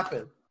nothing's gonna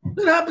happen.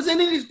 Nothing happens to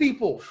any of these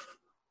people.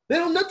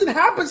 Nothing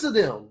happens to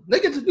them. They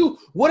get to do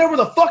whatever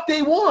the fuck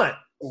they want.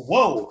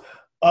 Whoa.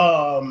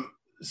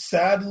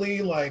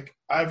 Sadly, like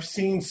I've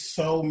seen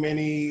so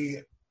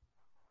many,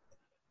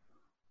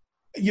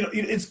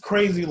 it's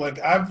crazy. Like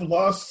I've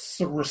lost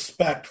some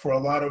respect for a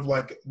lot of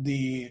like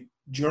the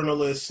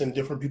journalists and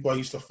different people I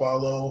used to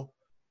follow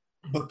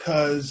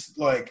because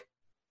like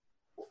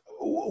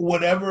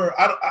whatever,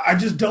 I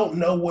just don't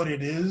know what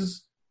it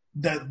is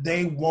that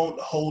they won't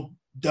hold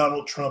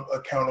Donald Trump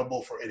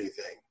accountable for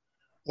anything.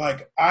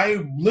 Like,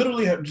 I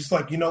literally have just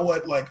like, you know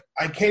what? Like,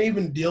 I can't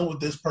even deal with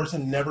this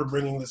person never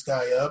bringing this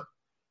guy up.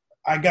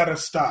 I got to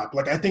stop.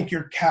 Like, I think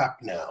you're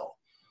capped now.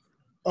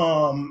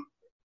 And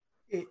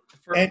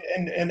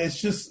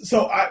it's just,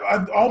 so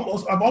I've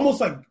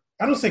almost like,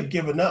 I don't say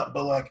given up,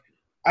 but like,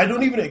 I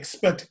don't even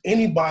expect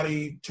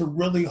anybody to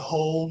really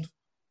hold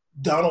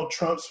Donald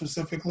Trump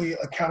specifically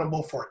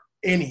accountable for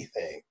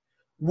anything.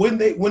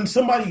 When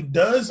somebody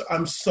does,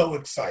 I'm so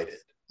excited.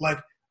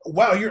 Like,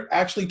 wow, you're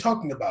actually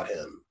talking about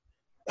him.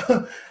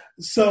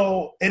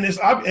 So, and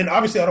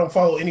obviously I don't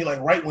follow any like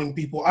right-wing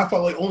people. I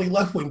follow only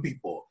left-wing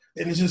people.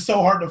 And it's just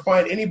so hard to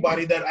find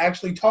anybody that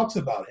actually talks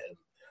about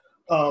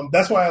him.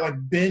 That's why I like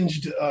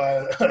binged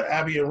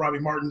Abby and Robbie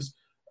Martin's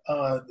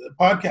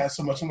podcast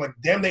so much. I'm like,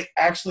 damn, they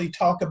actually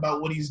talk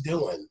about what he's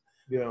doing.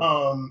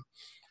 Yeah.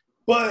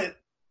 But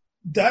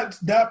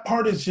that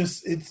part is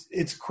just,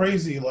 it's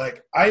crazy.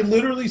 Like I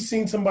literally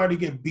seen somebody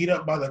get beat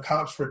up by the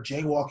cops for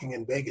jaywalking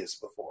in Vegas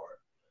before.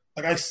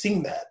 Like I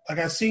seen that. Like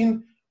I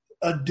seen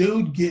a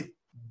dude get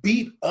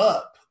beat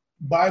up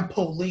by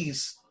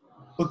police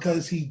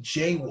because he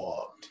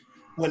jaywalked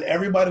when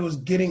everybody was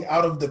getting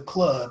out of the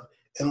club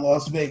in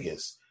Las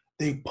Vegas.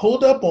 They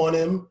pulled up on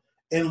him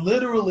and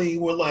literally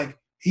were like,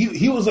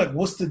 he was like,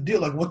 what's the deal?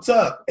 Like, what's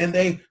up? And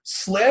they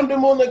slammed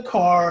him on the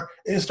car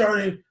and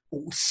started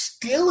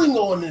stealing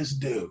on this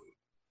dude.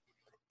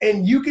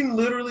 And you can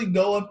literally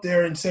go up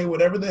there and say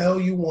whatever the hell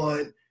you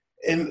want.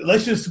 And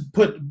let's just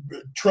put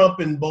Trump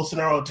and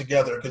Bolsonaro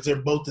together because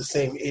they're both the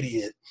same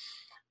idiot.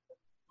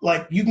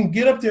 Like, you can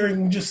get up there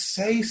and just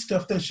say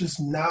stuff that's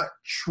just not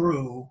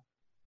true.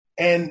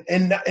 And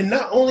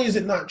not only is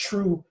it not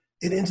true,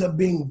 it ends up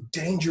being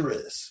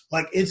dangerous.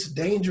 Like, it's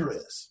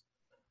dangerous.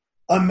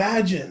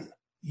 Imagine,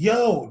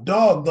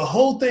 dog, the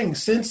whole thing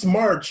since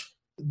March,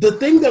 the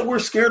thing that we're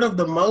scared of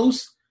the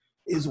most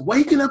is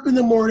waking up in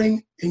the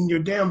morning and your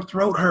damn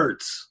throat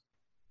hurts.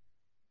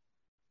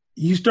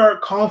 You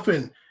start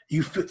coughing.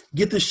 You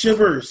get the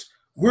shivers.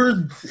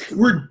 We're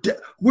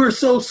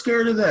so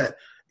scared of that.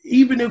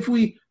 Even if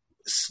we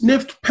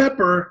sniffed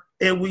pepper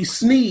and we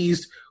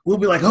sneezed, we'll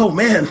be like, oh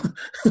man,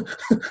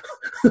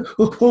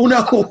 oh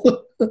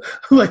no.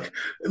 Like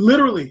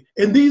literally.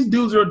 And these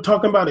dudes are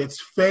talking about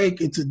it's fake.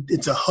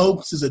 It's a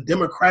hoax. It's a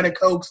Democratic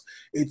hoax.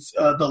 It's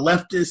the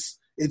leftists.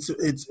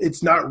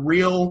 It's not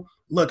real.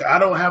 Look, I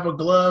don't have a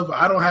glove.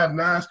 I don't have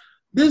masks.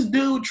 This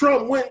dude,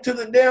 Trump, went to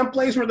the damn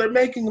place where they're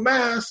making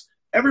masks.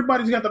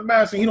 Everybody's got the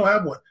mask and he don't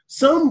have one.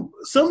 Some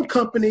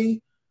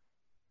company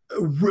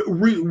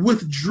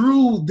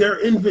withdrew their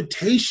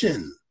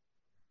invitation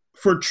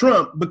for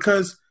Trump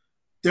because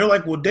they're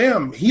like, well,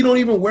 damn, he don't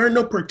even wear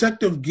no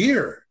protective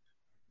gear.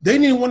 They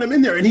didn't even want him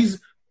in there. And he's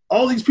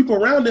all these people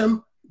around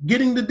him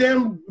getting the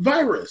damn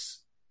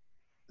virus.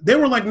 They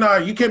were like, nah,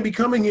 you can't be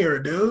coming here,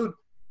 dude,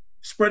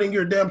 spreading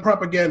your damn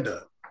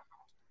propaganda.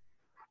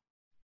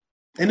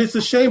 And it's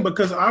a shame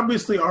because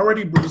obviously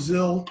already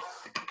Brazil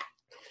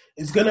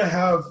is going to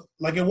have,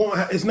 like,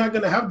 it's not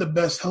going to have the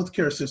best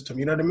healthcare system.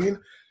 You know what I mean?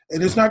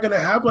 And it's not going to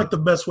have like the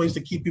best ways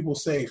to keep people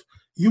safe.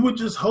 You would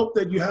just hope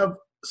that you have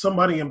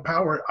somebody in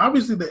power.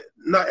 Obviously that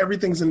not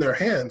everything's in their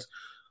hands,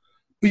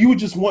 but you would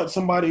just want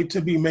somebody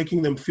to be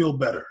making them feel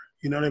better.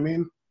 You know what I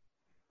mean?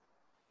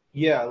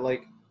 Yeah,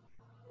 like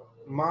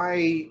oh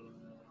my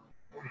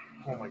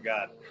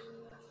God.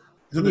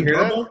 Is it the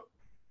doorbell?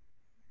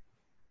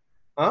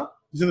 Huh?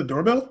 Is it the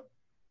doorbell?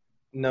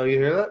 No, you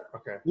hear that?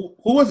 Okay.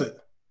 Who was it?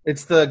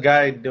 It's the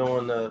guy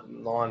doing the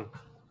lawn.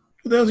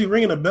 Who the hell is he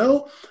ringing a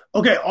bell?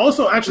 Okay,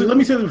 also, actually, let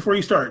me say this before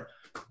you start.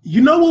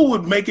 You know what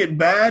would make it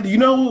bad? You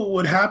know what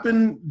would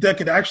happen that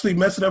could actually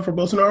mess it up for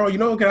Bolsonaro? You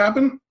know what could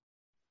happen?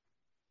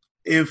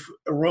 If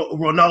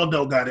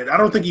Ronaldo got it. I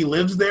don't think he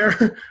lives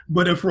there,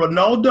 but if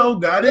Ronaldo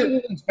got it. He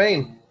lives in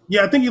Spain.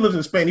 Yeah, I think he lives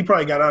in Spain. He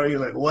probably got out of here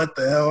like, what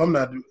the hell? I'm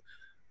not.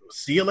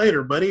 See you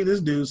later, buddy. This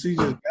dude, he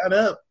just got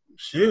up.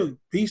 Shoot,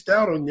 peaced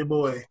out on your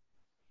boy.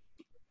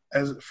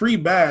 As free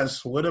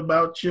Bass, what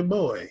about your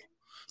boy?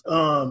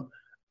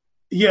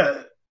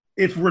 Yeah,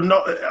 if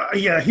Ronaldo,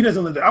 he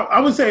doesn't live there. I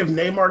would say if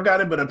Neymar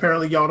got it, but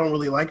apparently y'all don't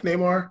really like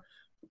Neymar.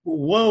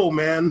 Whoa,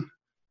 man.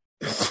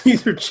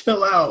 Caesar,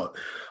 chill out.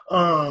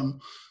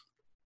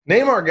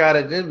 Neymar got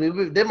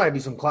it. There might be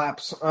some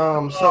claps.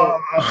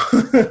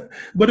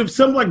 But if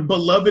some like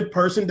beloved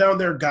person down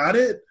there got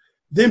it,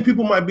 then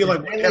people might be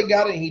like, when they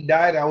got it and he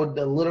died, I would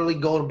literally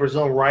go to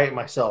Brazil and riot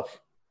myself.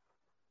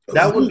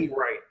 That wouldn't be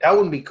right. That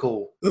wouldn't be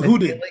cool. Who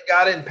did? Pele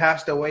got it and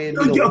passed away.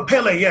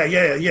 Pele,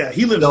 yeah.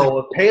 He lives. So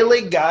if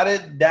Pele got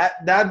it,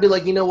 that'd be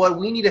like, you know what?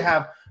 You need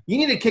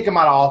to kick him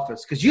out of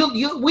office because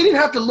we didn't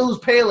have to lose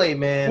Pele,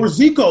 man. Or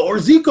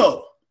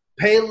Zico.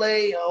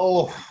 Pele,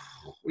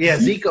 yeah,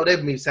 Zico.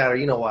 They'd be sadder.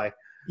 You know why?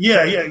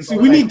 Yeah. See,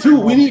 we need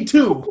two.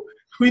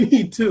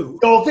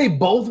 So if they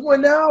both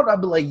went out,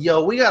 I'd be like,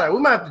 yo, we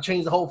might have to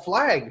change the whole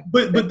flag.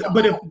 But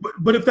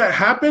if that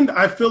happened,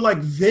 I feel like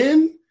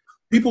then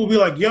people will be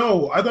like,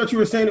 yo, I thought you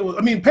were saying it was.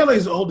 I mean,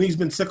 Pele's old and he's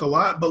been sick a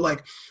lot, but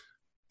like,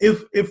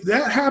 if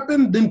that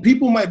happened, then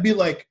people might be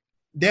like,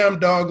 damn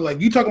dog,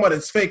 like you talking about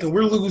it's fake and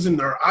we're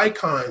losing our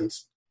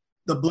icons,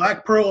 the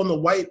black pearl and the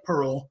white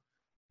pearl.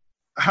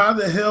 How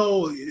the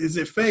hell is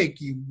it fake?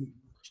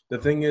 The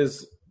thing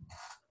is,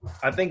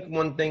 I think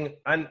one thing,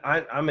 I'm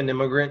an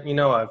immigrant. You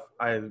know,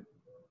 I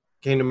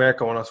came to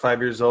America when I was 5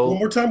 years old. One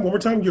more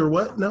time. You're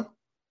what now?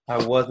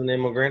 I was an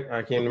immigrant.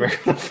 I came to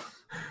America.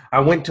 I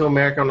went to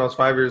America when I was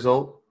 5 years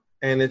old.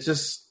 And it's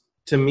just,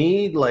 to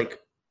me, like,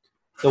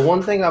 the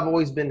one thing I've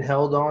always been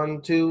held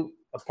on to,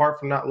 apart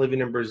from not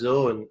living in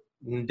Brazil and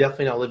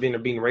definitely not living or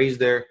being raised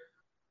there,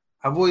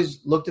 I've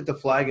always looked at the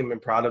flag and been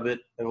proud of it.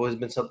 It's always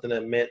been something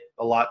that meant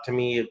a lot to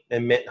me.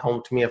 It meant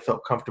home to me. I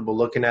felt comfortable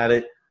looking at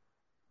it.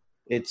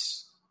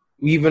 It's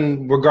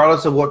even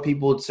regardless of what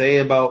people would say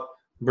about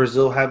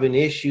Brazil having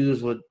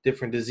issues with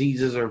different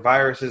diseases or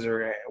viruses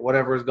or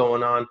whatever is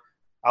going on,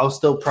 I was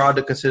still proud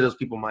to consider those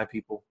people my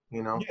people.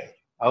 You know, yeah.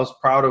 I was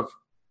proud of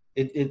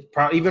it.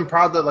 Even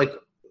proud that like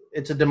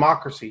it's a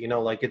democracy. You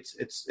know, like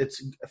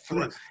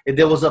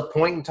there was a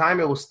point in time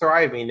it was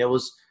thriving.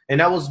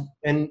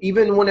 And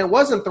even when it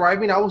wasn't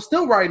thriving, I was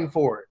still riding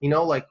for it. You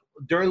know, like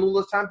during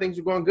Lula's time, things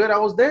were going good. I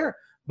was there.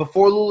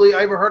 Before Lula,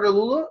 I ever heard of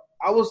Lula,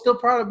 I was still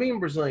proud of being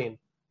Brazilian.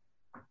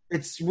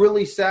 It's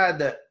really sad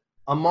that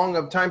among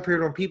a time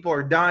period when people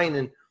are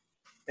dying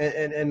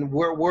and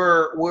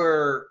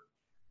we're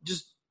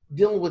just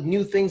dealing with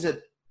new things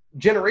that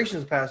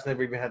generations past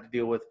never even had to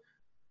deal with.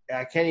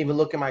 I can't even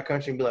look at my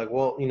country and be like,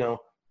 well, you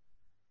know,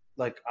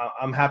 like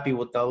I'm happy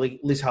with at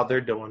least how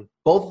they're doing.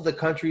 Both of the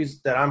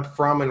countries that I'm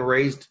from and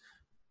raised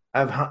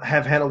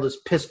have handled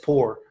this piss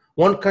poor.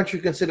 One country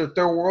considered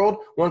third world,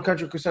 one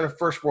country considered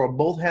first world.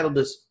 Both handled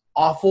this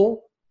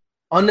awful,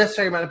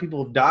 unnecessary amount of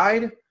people have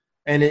died.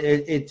 And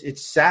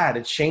it's sad.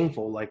 It's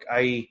shameful. Like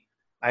I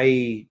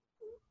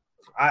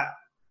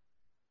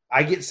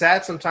get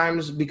sad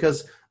sometimes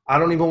because I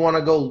don't even want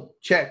to go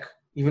check,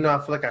 even though I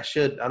feel like I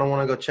should. I don't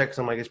want to go check.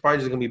 So I'm like, it's probably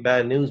just gonna be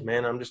bad news,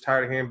 man. I'm just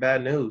tired of hearing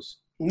bad news.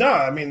 No,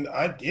 I mean,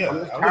 I'm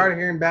tired of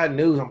hearing bad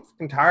news. I'm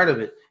fucking tired of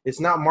it. It's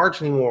not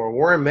March anymore.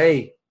 We're in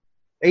May.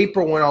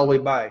 April went all the way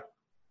by.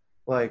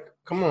 Like,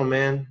 come on,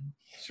 man.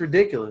 It's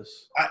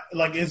ridiculous.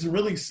 It's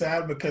really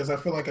sad because I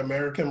feel like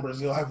America and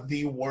Brazil have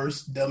the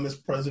worst,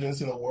 dumbest presidents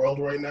in the world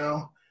right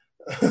now.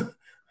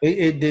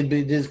 It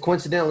is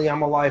coincidentally,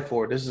 I'm alive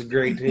for it. This is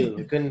great too.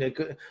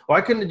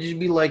 Why couldn't it just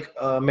be like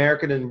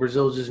America and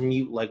Brazil just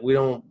mute? Like we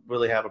don't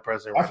really have a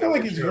president. I feel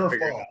like it's your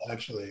fault,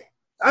 actually.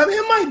 I mean,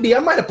 it might be. I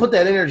might have put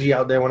that energy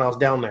out there when I was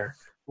down there.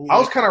 Yeah. I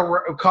was kind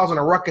of causing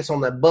a ruckus on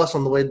that bus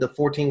on the way to the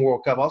 14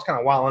 World Cup. I was kind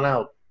of wilding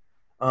out.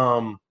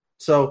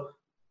 So.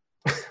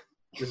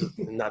 This is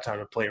not time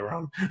to play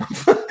around.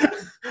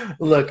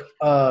 Look,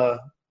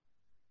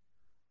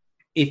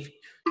 if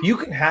You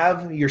can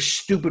have your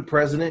stupid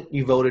president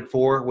you voted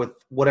for with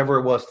whatever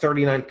it was,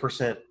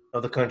 39%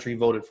 of the country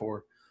voted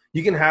for.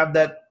 You can have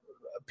that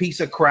piece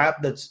of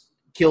crap that's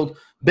killed,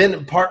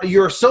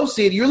 you're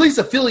associated, you're at least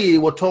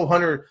affiliated with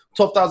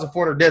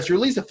 12,400 deaths. You're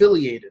at least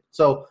affiliated.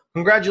 So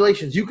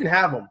congratulations, you can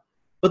have them.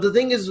 But the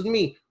thing is with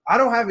me, I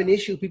don't have an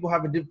issue with people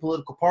having different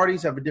political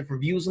parties, having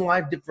different views in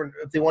life, different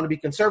if they want to be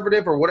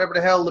conservative or whatever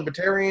the hell,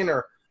 libertarian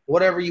or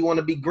whatever you want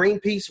to be,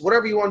 Greenpeace,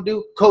 whatever you want to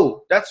do,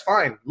 cool. That's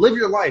fine. Live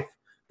your life.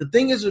 The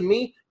thing is with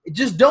me,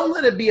 just don't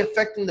let it be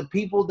affecting the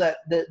people that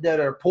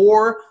are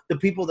poor, the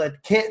people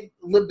that can't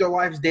live their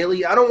lives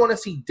daily. I don't want to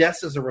see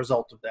deaths as a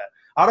result of that.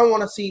 I don't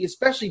want to see,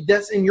 especially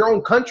deaths in your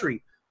own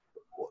country.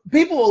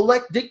 People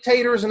elect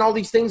dictators and all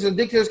these things, and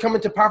dictators come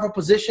into powerful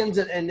positions,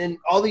 and then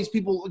all these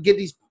people get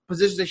these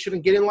positions they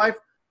shouldn't get in life.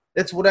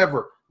 That's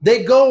whatever.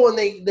 They go and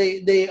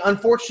they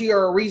unfortunately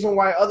are a reason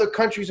why other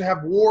countries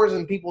have wars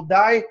and people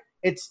die.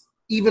 It's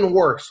even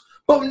worse.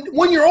 But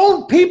when your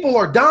own people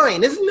are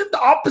dying, isn't it the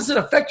opposite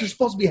effect you're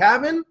supposed to be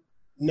having?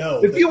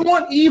 No. If you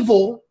want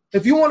evil,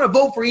 if you want to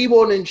vote for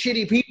evil and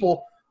shitty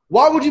people,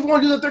 why would you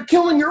want to do that? They're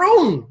killing your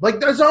own. Like,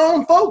 there's our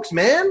own folks,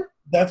 man.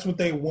 That's what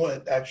they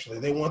want, actually.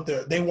 They want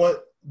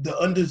the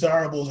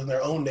undesirables in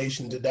their own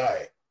nation to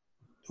die.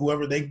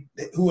 Whoever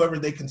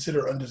they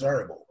consider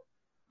undesirable.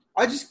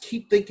 I just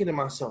keep thinking to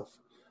myself,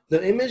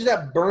 the image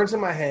that burns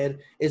in my head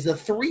is the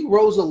 3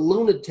 rows of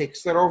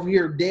lunatics that are over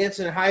here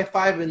dancing and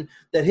high-fiving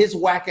that his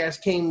whack ass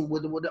came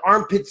with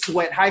armpit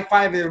sweat,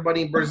 high-fiving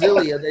everybody in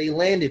Brasilia that he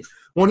landed.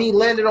 When he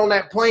landed on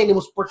that plane, he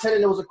was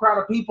pretending there was a crowd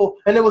of people,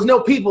 and there was no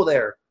people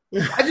there.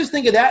 I just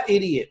think of that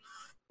idiot.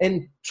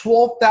 And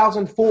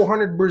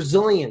 12,400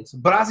 Brazilians,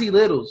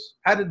 brasileiros,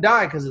 had to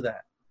die because of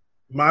that.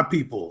 My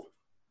people.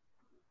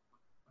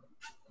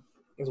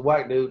 It's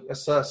whack, dude.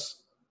 That's us.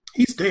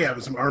 He stay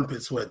having some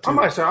armpit sweat too. I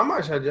might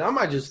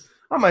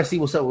see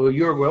what's up with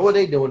Uruguay. What are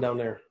they doing down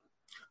there?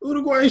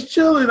 Uruguay's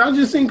chilling. I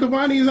just seen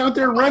Cavani is out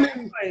there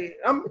running.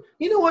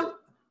 You know what?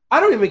 I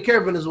don't even care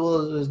if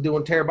Venezuela is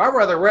doing terrible. I'd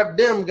rather rep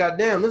them.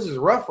 Goddamn, this is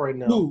rough right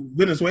now. Who?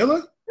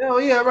 Venezuela? Hell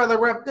yeah, I'd rather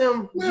rep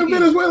them. Yeah,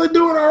 Venezuela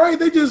doing all right.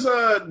 They just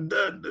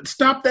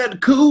stopped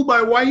that coup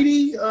by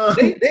Whitey.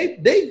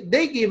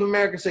 They gave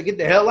America said, get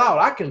the hell out.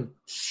 I can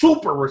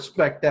super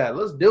respect that.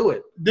 Let's do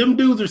it. Them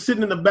dudes are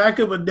sitting in the back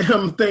of a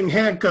damn thing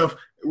handcuffed,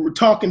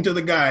 talking to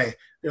the guy.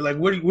 They're like,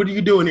 what are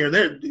you doing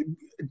here?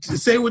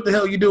 Say what the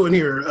hell you doing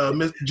here,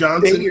 Mr.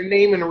 Johnson. Say your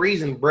name and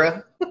reason,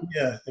 bruh.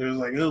 Yeah, it was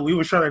like, oh, we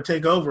were trying to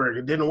take over.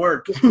 It didn't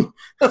work.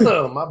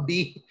 Oh, my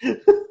B.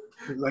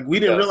 Like we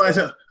didn't realize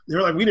how. They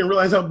were like, we didn't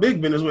realize how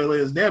big Venezuela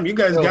is. Damn, you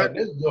guys got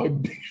this joy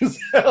big as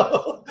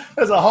hell.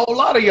 There's a whole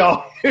lot of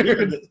y'all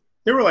here.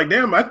 They were like,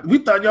 damn, we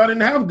thought y'all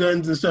didn't have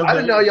guns and stuff. I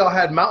didn't know y'all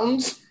had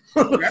mountains.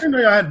 I didn't know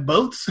y'all had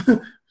boats.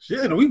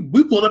 Shit,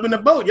 we pulled up in the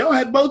boat. Y'all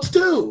had boats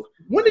too.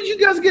 When did you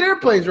guys get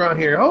airplanes around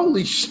here?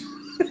 Holy shit.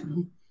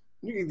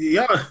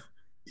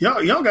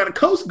 Y'all got a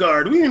Coast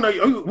Guard. We didn't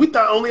know. We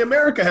thought only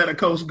America had a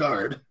Coast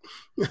Guard.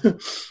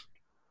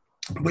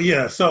 But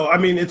yeah, so I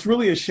mean, it's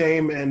really a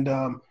shame, and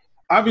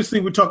obviously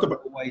we talk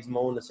about why he's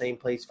mowing the same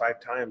place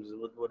 5 times.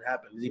 What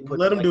happened? Did he put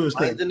let him do his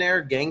thing in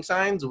there? Gang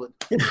signs?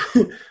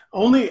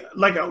 Only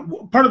like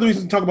part of the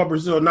reason to talk about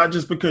Brazil, not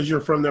just because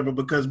you're from there, but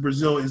because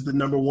Brazil is the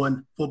number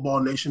 1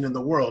 football nation in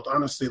the world.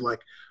 Honestly,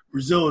 like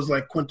Brazil is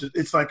like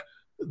it's like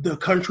the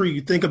country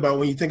you think about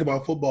when you think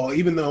about football.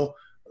 Even though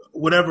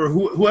whoever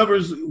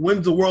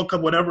wins the World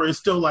Cup, whatever, is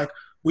still like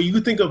when you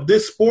think of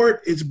this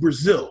sport, it's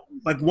Brazil,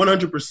 like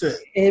 100%.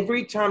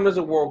 Every time there's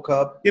a World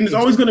Cup, and it's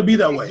always going to be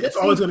that way. It's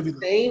always going to be the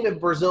same if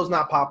Brazil's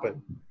not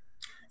popping.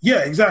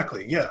 Yeah,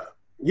 exactly. Yeah.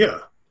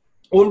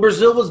 When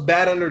Brazil was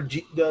bad under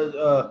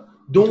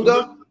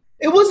Dunga,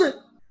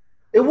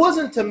 it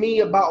wasn't to me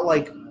about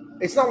like.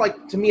 It's not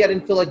like to me. I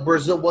didn't feel like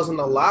Brazil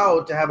wasn't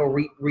allowed to have a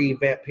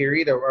revamp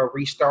period or a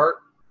restart.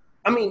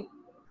 I mean,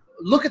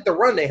 look at the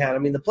run they had. I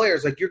mean, the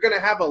players, like, you're going to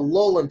have a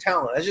lull in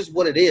talent. That's just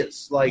what it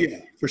is. Like, yeah,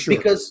 for sure.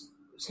 Because,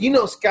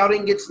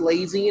 scouting gets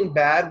lazy and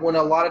bad when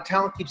a lot of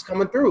talent keeps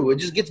coming through. It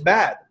just gets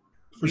bad.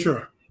 For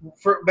sure.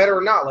 For better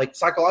or not. Like,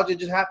 psychologically, it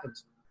just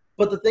happens.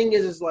 But the thing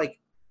is like,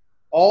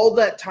 all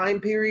that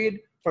time period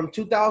from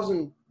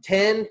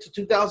 2010 to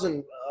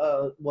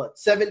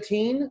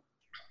 2017,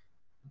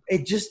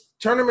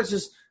 tournaments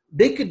just,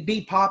 they could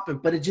be popping,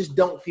 but it just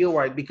don't feel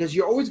right because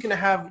you're always going to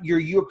have your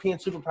European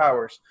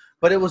superpowers.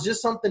 But it was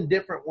just something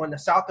different when the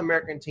South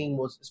American team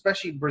was,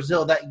 especially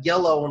Brazil, that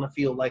yellow on the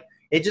field. Like,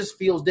 it just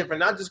feels different.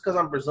 Not just because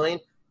I'm Brazilian.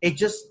 It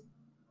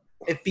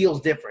feels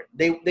different.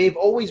 They've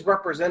always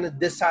represented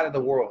this side of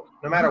the world,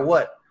 no matter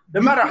what. No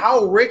matter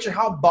how rich or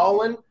how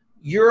ballin'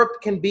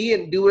 Europe can be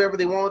and do whatever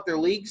they want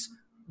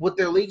with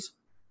their leagues,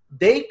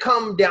 they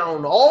come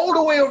down all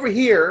the way over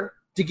here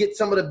to get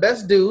some of the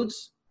best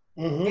dudes.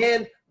 Mm-hmm.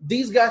 And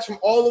these guys from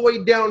all the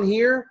way down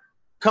here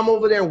come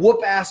over there and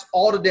whoop ass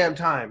all the damn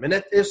time.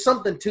 And there's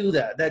something to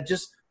that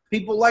just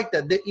people like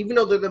that. Even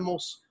though they're the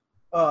most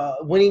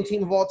winning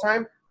team of all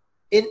time,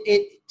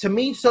 to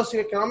me,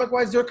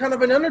 socioeconomic-wise, they're kind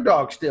of an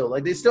underdog still.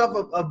 Like, they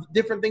still have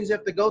different things they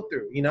have to go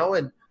through,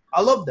 and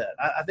I love that.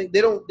 I think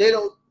they don't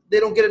they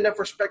don't get enough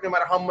respect no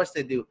matter how much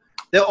they do.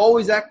 They'll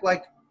always act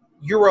like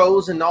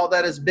Euros and all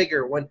that is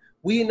bigger when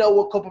we know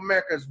what Copa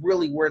America is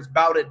really where it's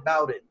about it.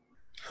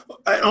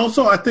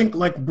 I think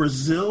like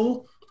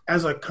Brazil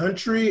as a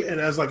country and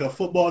as like a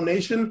football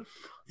nation,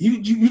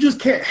 you just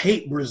can't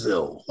hate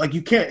Brazil. Like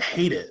you can't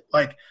hate it.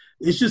 Like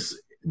it's just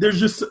there's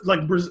just like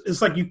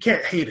it's like you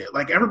can't hate it.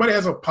 Like everybody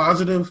has a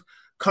positive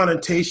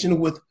connotation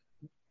with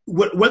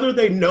whether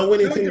they know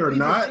anything or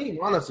not. Team,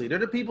 honestly, they're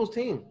the people's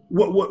team.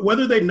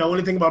 Whether they know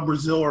anything about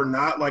Brazil or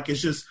not, like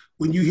it's just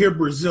when you hear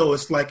Brazil,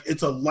 it's like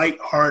it's a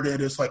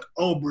lighthearted. It's like,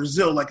 oh,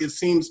 Brazil, like it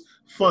seems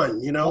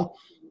fun, you know.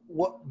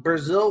 What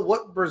Brazil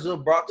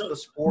brought to the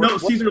sport? No,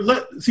 Caesar,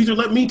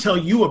 let me tell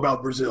you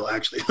about Brazil.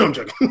 Actually, no, I'm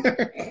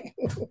joking.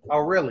 Oh,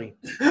 really?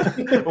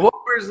 What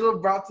Brazil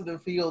brought to the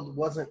field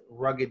wasn't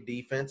rugged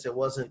defense. It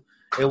wasn't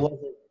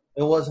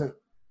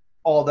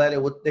all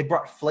that. They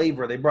brought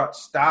flavor. They brought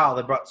style.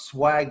 They brought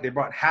swag. They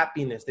brought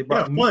happiness. They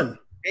brought fun.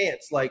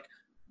 Dance. Like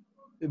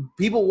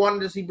people wanted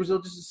to see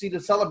Brazil just to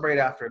celebrate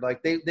after.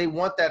 Like they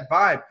want that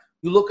vibe.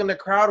 You look in the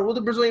crowd, what are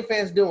the Brazilian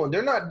fans doing?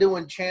 They're not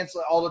doing chants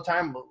all the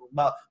time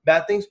about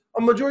bad things. A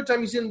majority of the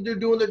time you see them, they're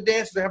doing their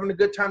dance, they're having a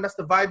good time. That's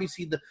the vibe you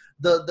see,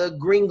 the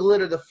green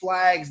glitter, the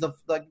flags,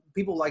 like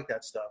people like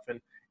that stuff.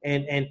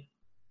 And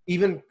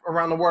even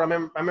around the world, I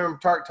remember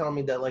Tark telling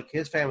me that like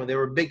his family, they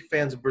were big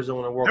fans of Brazil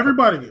in the world.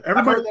 Everybody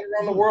I've heard that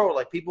around the world.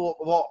 Like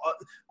people,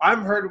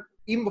 I've heard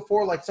even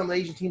before like some of the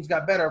Asian teams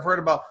got better. I've heard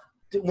about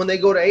when they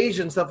go to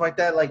Asia and stuff like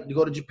that, like you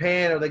go to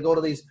Japan or they go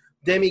to these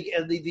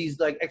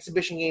like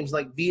exhibition games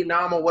like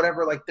Vietnam or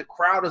whatever, like the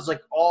crowd is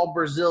like all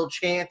Brazil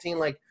chanting,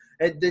 like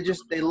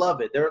they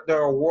love it.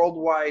 They're a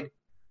worldwide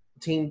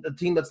team, a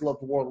team that's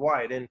loved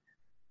worldwide, and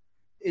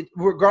it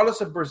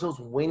regardless of Brazil's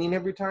winning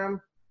every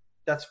time,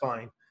 that's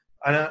fine,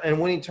 and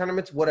winning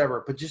tournaments,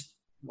 whatever. But just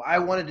I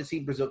wanted to see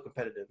Brazil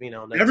competitive. You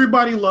know,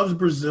 everybody loves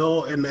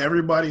Brazil and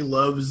everybody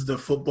loves the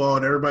football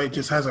and everybody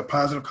just has a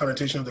positive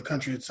connotation of the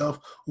country itself,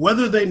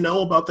 whether they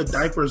know about the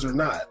diapers or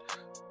not.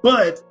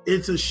 But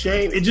it's a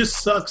shame. It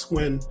just sucks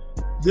when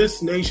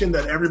this nation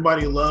that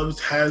everybody loves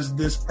has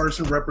this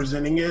person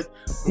representing it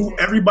who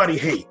everybody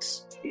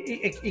hates.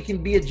 It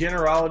can be a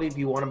generality if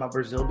you want about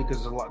Brazil because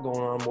there's a lot going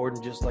on more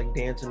than just like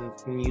dancing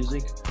and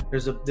music.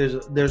 There's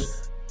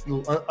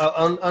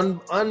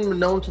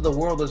unknown to the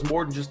world. There's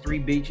more than just 3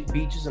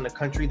 beaches in a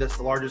country that's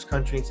the largest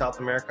country in South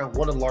America,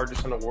 one of the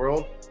largest in the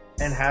world,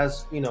 and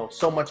has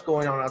so much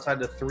going on outside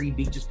the 3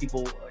 beaches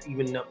people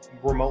even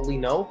remotely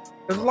know.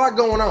 There's a lot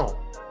going on.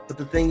 But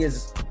the thing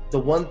is, the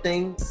one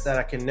thing that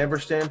I can never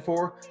stand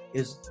for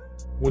is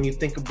when you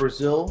think of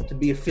Brazil to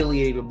be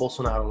affiliated with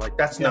Bolsonaro. Like,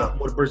 that's not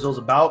what Brazil's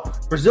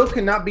about. Brazil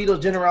cannot be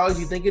those generalities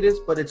you think it is,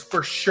 but it's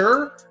for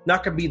sure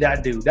not going to be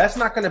that dude. That's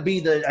not going to be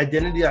the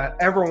identity I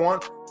ever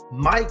want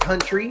my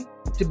country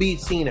to be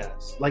seen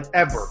as. Like,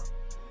 ever.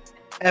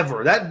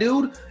 That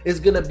dude is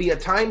going to be a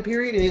time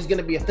period, and he's going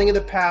to be a thing of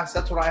the past.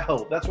 That's what I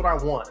hope. That's what I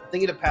want. A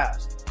thing of the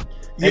past.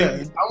 Yeah.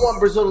 And I want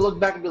Brazil to look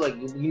back and be like,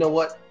 you know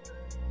what?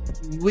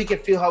 We can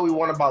feel how we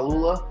want about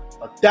Lula,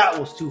 but that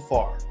was too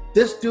far.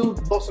 This dude,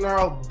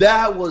 Bolsonaro,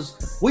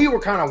 we were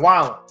kind of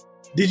wild.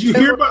 Did you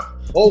hear about?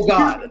 Oh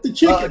God, the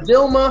chicken.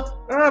 Dilma,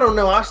 I don't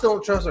know. I still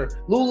don't trust her.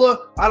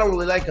 Lula, I don't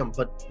really like him.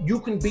 But you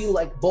can be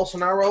like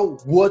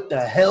Bolsonaro. What the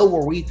hell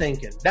were we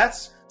thinking?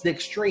 That's the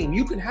extreme.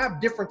 You can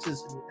have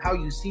differences in how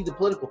you see the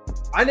political.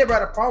 I never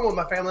had a problem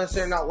with my family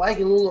necessarily not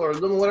liking Lula or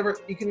Dilma, whatever.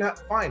 You can have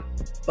fine,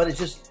 but it's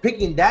just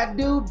picking that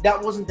dude.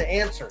 That wasn't the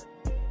answer.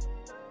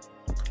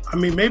 I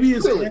mean, maybe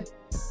it's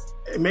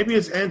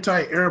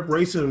anti-Arab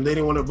racism. They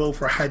didn't want to vote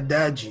for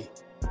Haddad.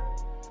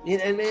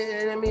 And I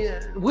mean,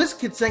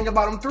 WizKid sang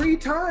about him 3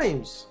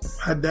 times.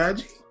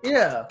 Haddad?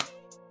 Yeah.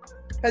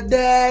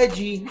 Haddad.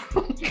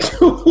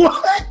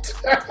 What?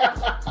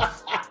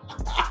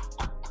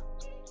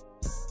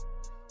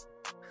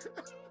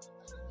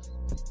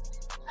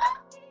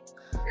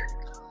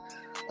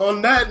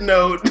 On that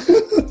note,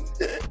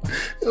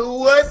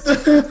 what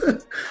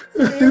the...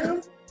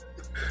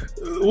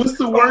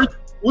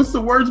 What's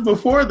the words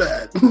before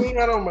that?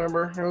 I don't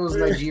remember. It was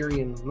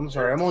Nigerian. I'm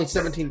sorry. I'm only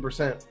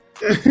 17%.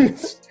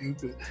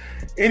 Stupid.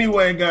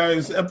 Anyway,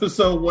 guys,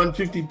 episode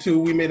 152.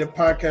 We made a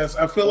podcast.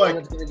 I feel like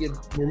it's gonna get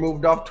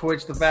removed off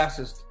Twitch the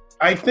fastest.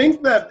 I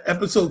think that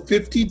episode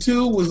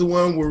 52 was the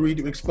one where we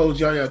exposed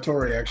Yaya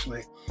Toure,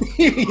 actually.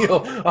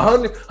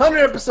 100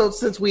 episodes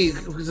since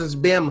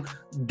Bam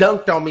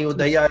dunked on me with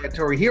the Yaya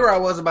Toure. Here I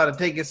was about to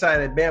take his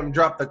side, and Bam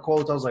dropped the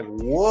quotes. I was like,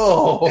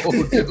 whoa,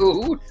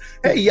 dude.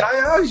 Hey,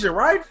 Yaya, I should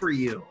ride for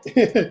you.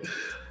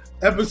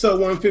 Episode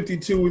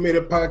 152, we made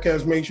a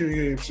podcast. Make sure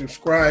you're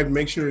subscribed.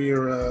 Make sure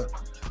you're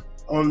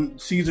on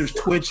Caesar's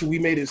Twitch. We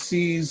made it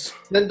C's.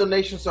 Send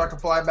donations so I can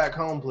fly back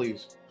home,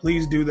 please.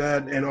 Please do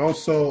that. And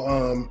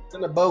also...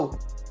 in a boat.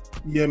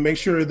 Yeah, make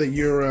sure that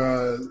you're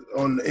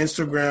on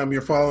Instagram.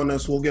 You're following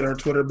us. We'll get our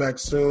Twitter back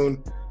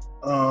soon.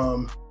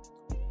 What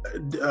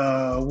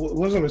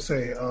was I going to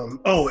say?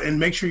 And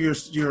make sure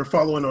you're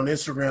following on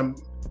Instagram,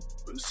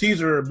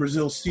 Caesar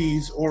Brazil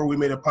Seas, or We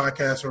Made a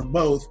Podcast, or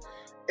both.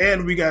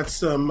 And we got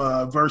some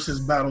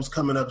versus battles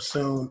coming up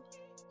soon.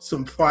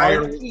 some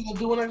fire. Let's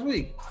do one next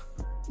week.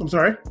 I'm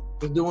sorry?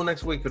 Let's do one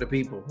next week for the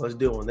people. Let's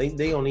do one. They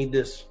don't need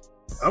this.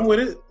 I'm with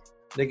it.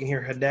 They can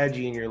hear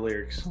Hadaji in your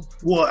lyrics.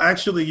 Well,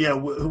 actually, yeah,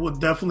 we'll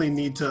definitely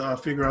need to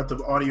figure out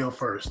the audio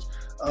first.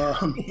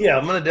 Yeah,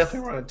 I'm going to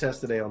definitely run a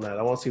test today on that.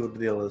 I want to see what the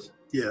deal is.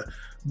 Yeah.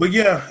 But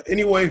yeah,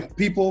 anyway,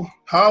 people,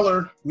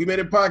 holler. We made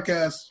a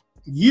podcast.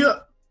 Yeah.